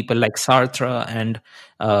of people like Sartre and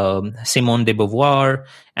Simone de Beauvoir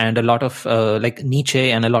and a lot of like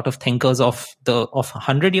Nietzsche and a lot of thinkers of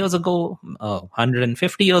 100 years ago,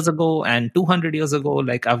 150 years ago, and 200 years ago.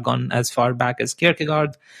 Like I've gone as far back as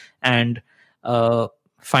Kierkegaard, and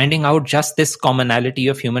finding out just this commonality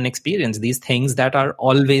of human experience, these things that are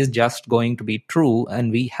always just going to be true,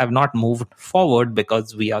 and we have not moved forward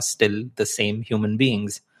because we are still the same human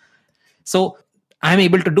beings. So I'm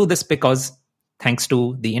able to do this because thanks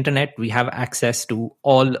to the internet, we have access to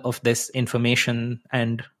all of this information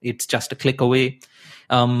and it's just a click away.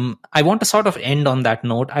 I want to sort of end on that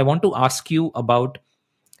note. I want to ask you about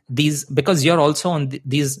these, because you're also on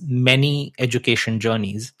these many education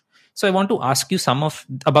journeys. So I want to ask you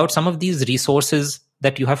about some of these resources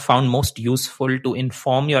that you have found most useful to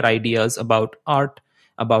inform your ideas about art,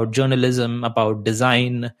 about journalism, about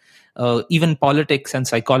design, even politics and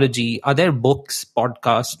psychology. Are there books,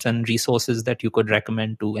 podcasts, and resources that you could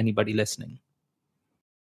recommend to anybody listening?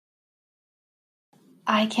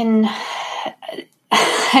 I can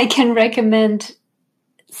recommend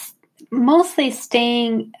mostly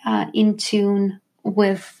staying in tune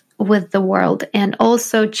with the world, and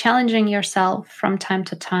also challenging yourself from time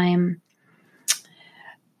to time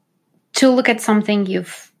to look at something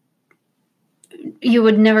you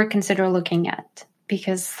would never consider looking at,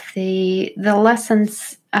 because the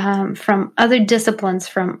lessons from other disciplines,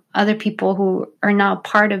 from other people who are not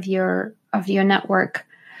part of your network,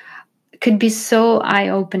 could be so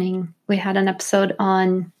eye-opening. We had an episode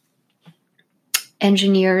on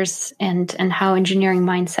engineers and how engineering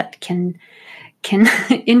mindset can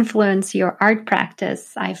influence your art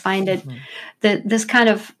practice. I find it that this kind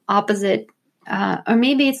of opposite, or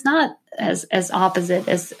maybe it's not as opposite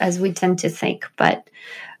as we tend to think, but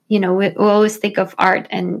we always think of art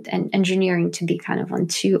and engineering to be kind of on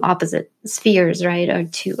two opposite spheres, right? Or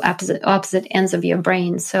two opposite ends of your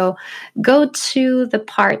brain. So go to the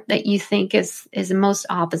part that you think is the most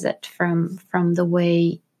opposite from the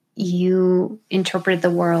way you interpret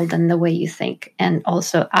the world and the way you think, and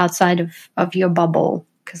also outside of your bubble,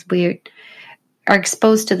 because we are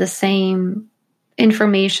exposed to the same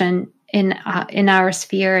information in our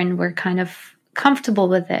sphere, and we're kind of comfortable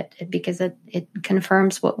with it because it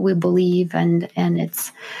confirms what we believe, and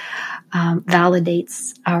it's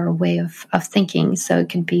validates our way of thinking. So it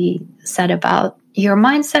could be said about your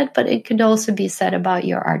mindset, but it could also be said about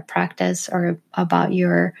your art practice, or about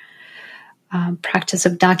your practice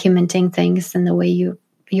of documenting things, and the way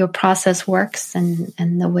your process works,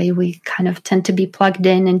 and the way we kind of tend to be plugged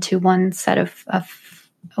into one set of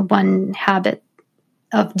one habit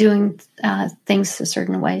of doing things a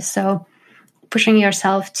certain way. So pushing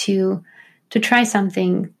yourself to try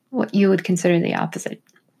something what you would consider the opposite.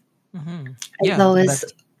 It's always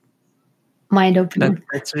mind-opening.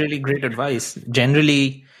 That's really great advice.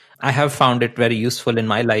 Generally, I have found it very useful in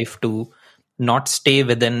my life to not stay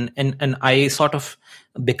within, and I sort of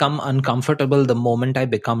become uncomfortable the moment I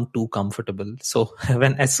become too comfortable. So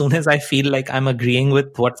as soon as I feel like I'm agreeing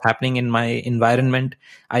with what's happening in my environment,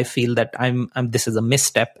 I feel that this is a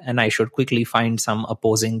misstep, and I should quickly find some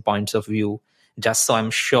opposing points of view, just so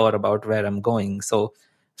I'm sure about where I'm going. So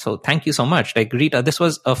thank you so much. Like, Rita, this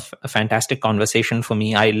was a fantastic conversation for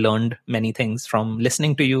me. I learned many things from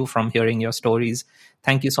listening to you, from hearing your stories.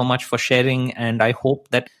 Thank you so much for sharing. And I hope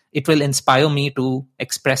that it will inspire me to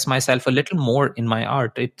express myself a little more in my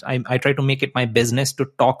art. I try to make it my business to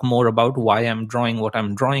talk more about why I'm drawing what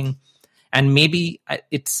I'm drawing. And maybe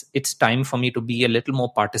it's time for me to be a little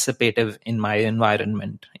more participative in my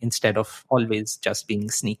environment instead of always just being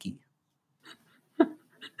sneaky.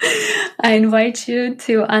 I invite you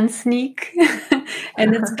to unsneak,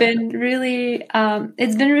 and it's been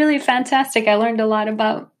really fantastic. I learned a lot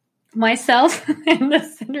about myself in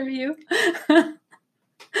this interview.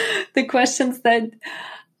 The questions that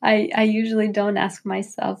I usually don't ask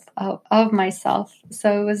myself of myself.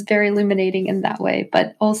 So it was very illuminating in that way.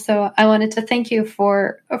 But also, I wanted to thank you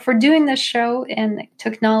for doing this show, and to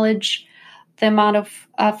acknowledge the amount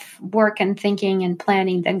of work and thinking and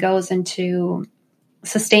planning that goes into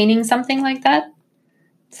sustaining something like that.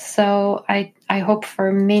 So I hope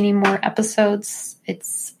for many more episodes.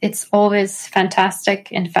 It's always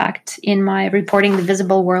fantastic. In fact, in my Reporting the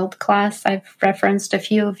Visible World class, I've referenced a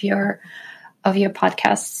few of your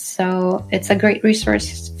podcasts. So it's a great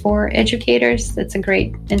resource for educators. It's a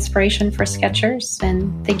great inspiration for sketchers.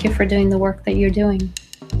 And thank you for doing the work that you're doing.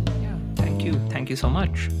 Yeah, thank you. Thank you so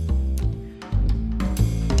much.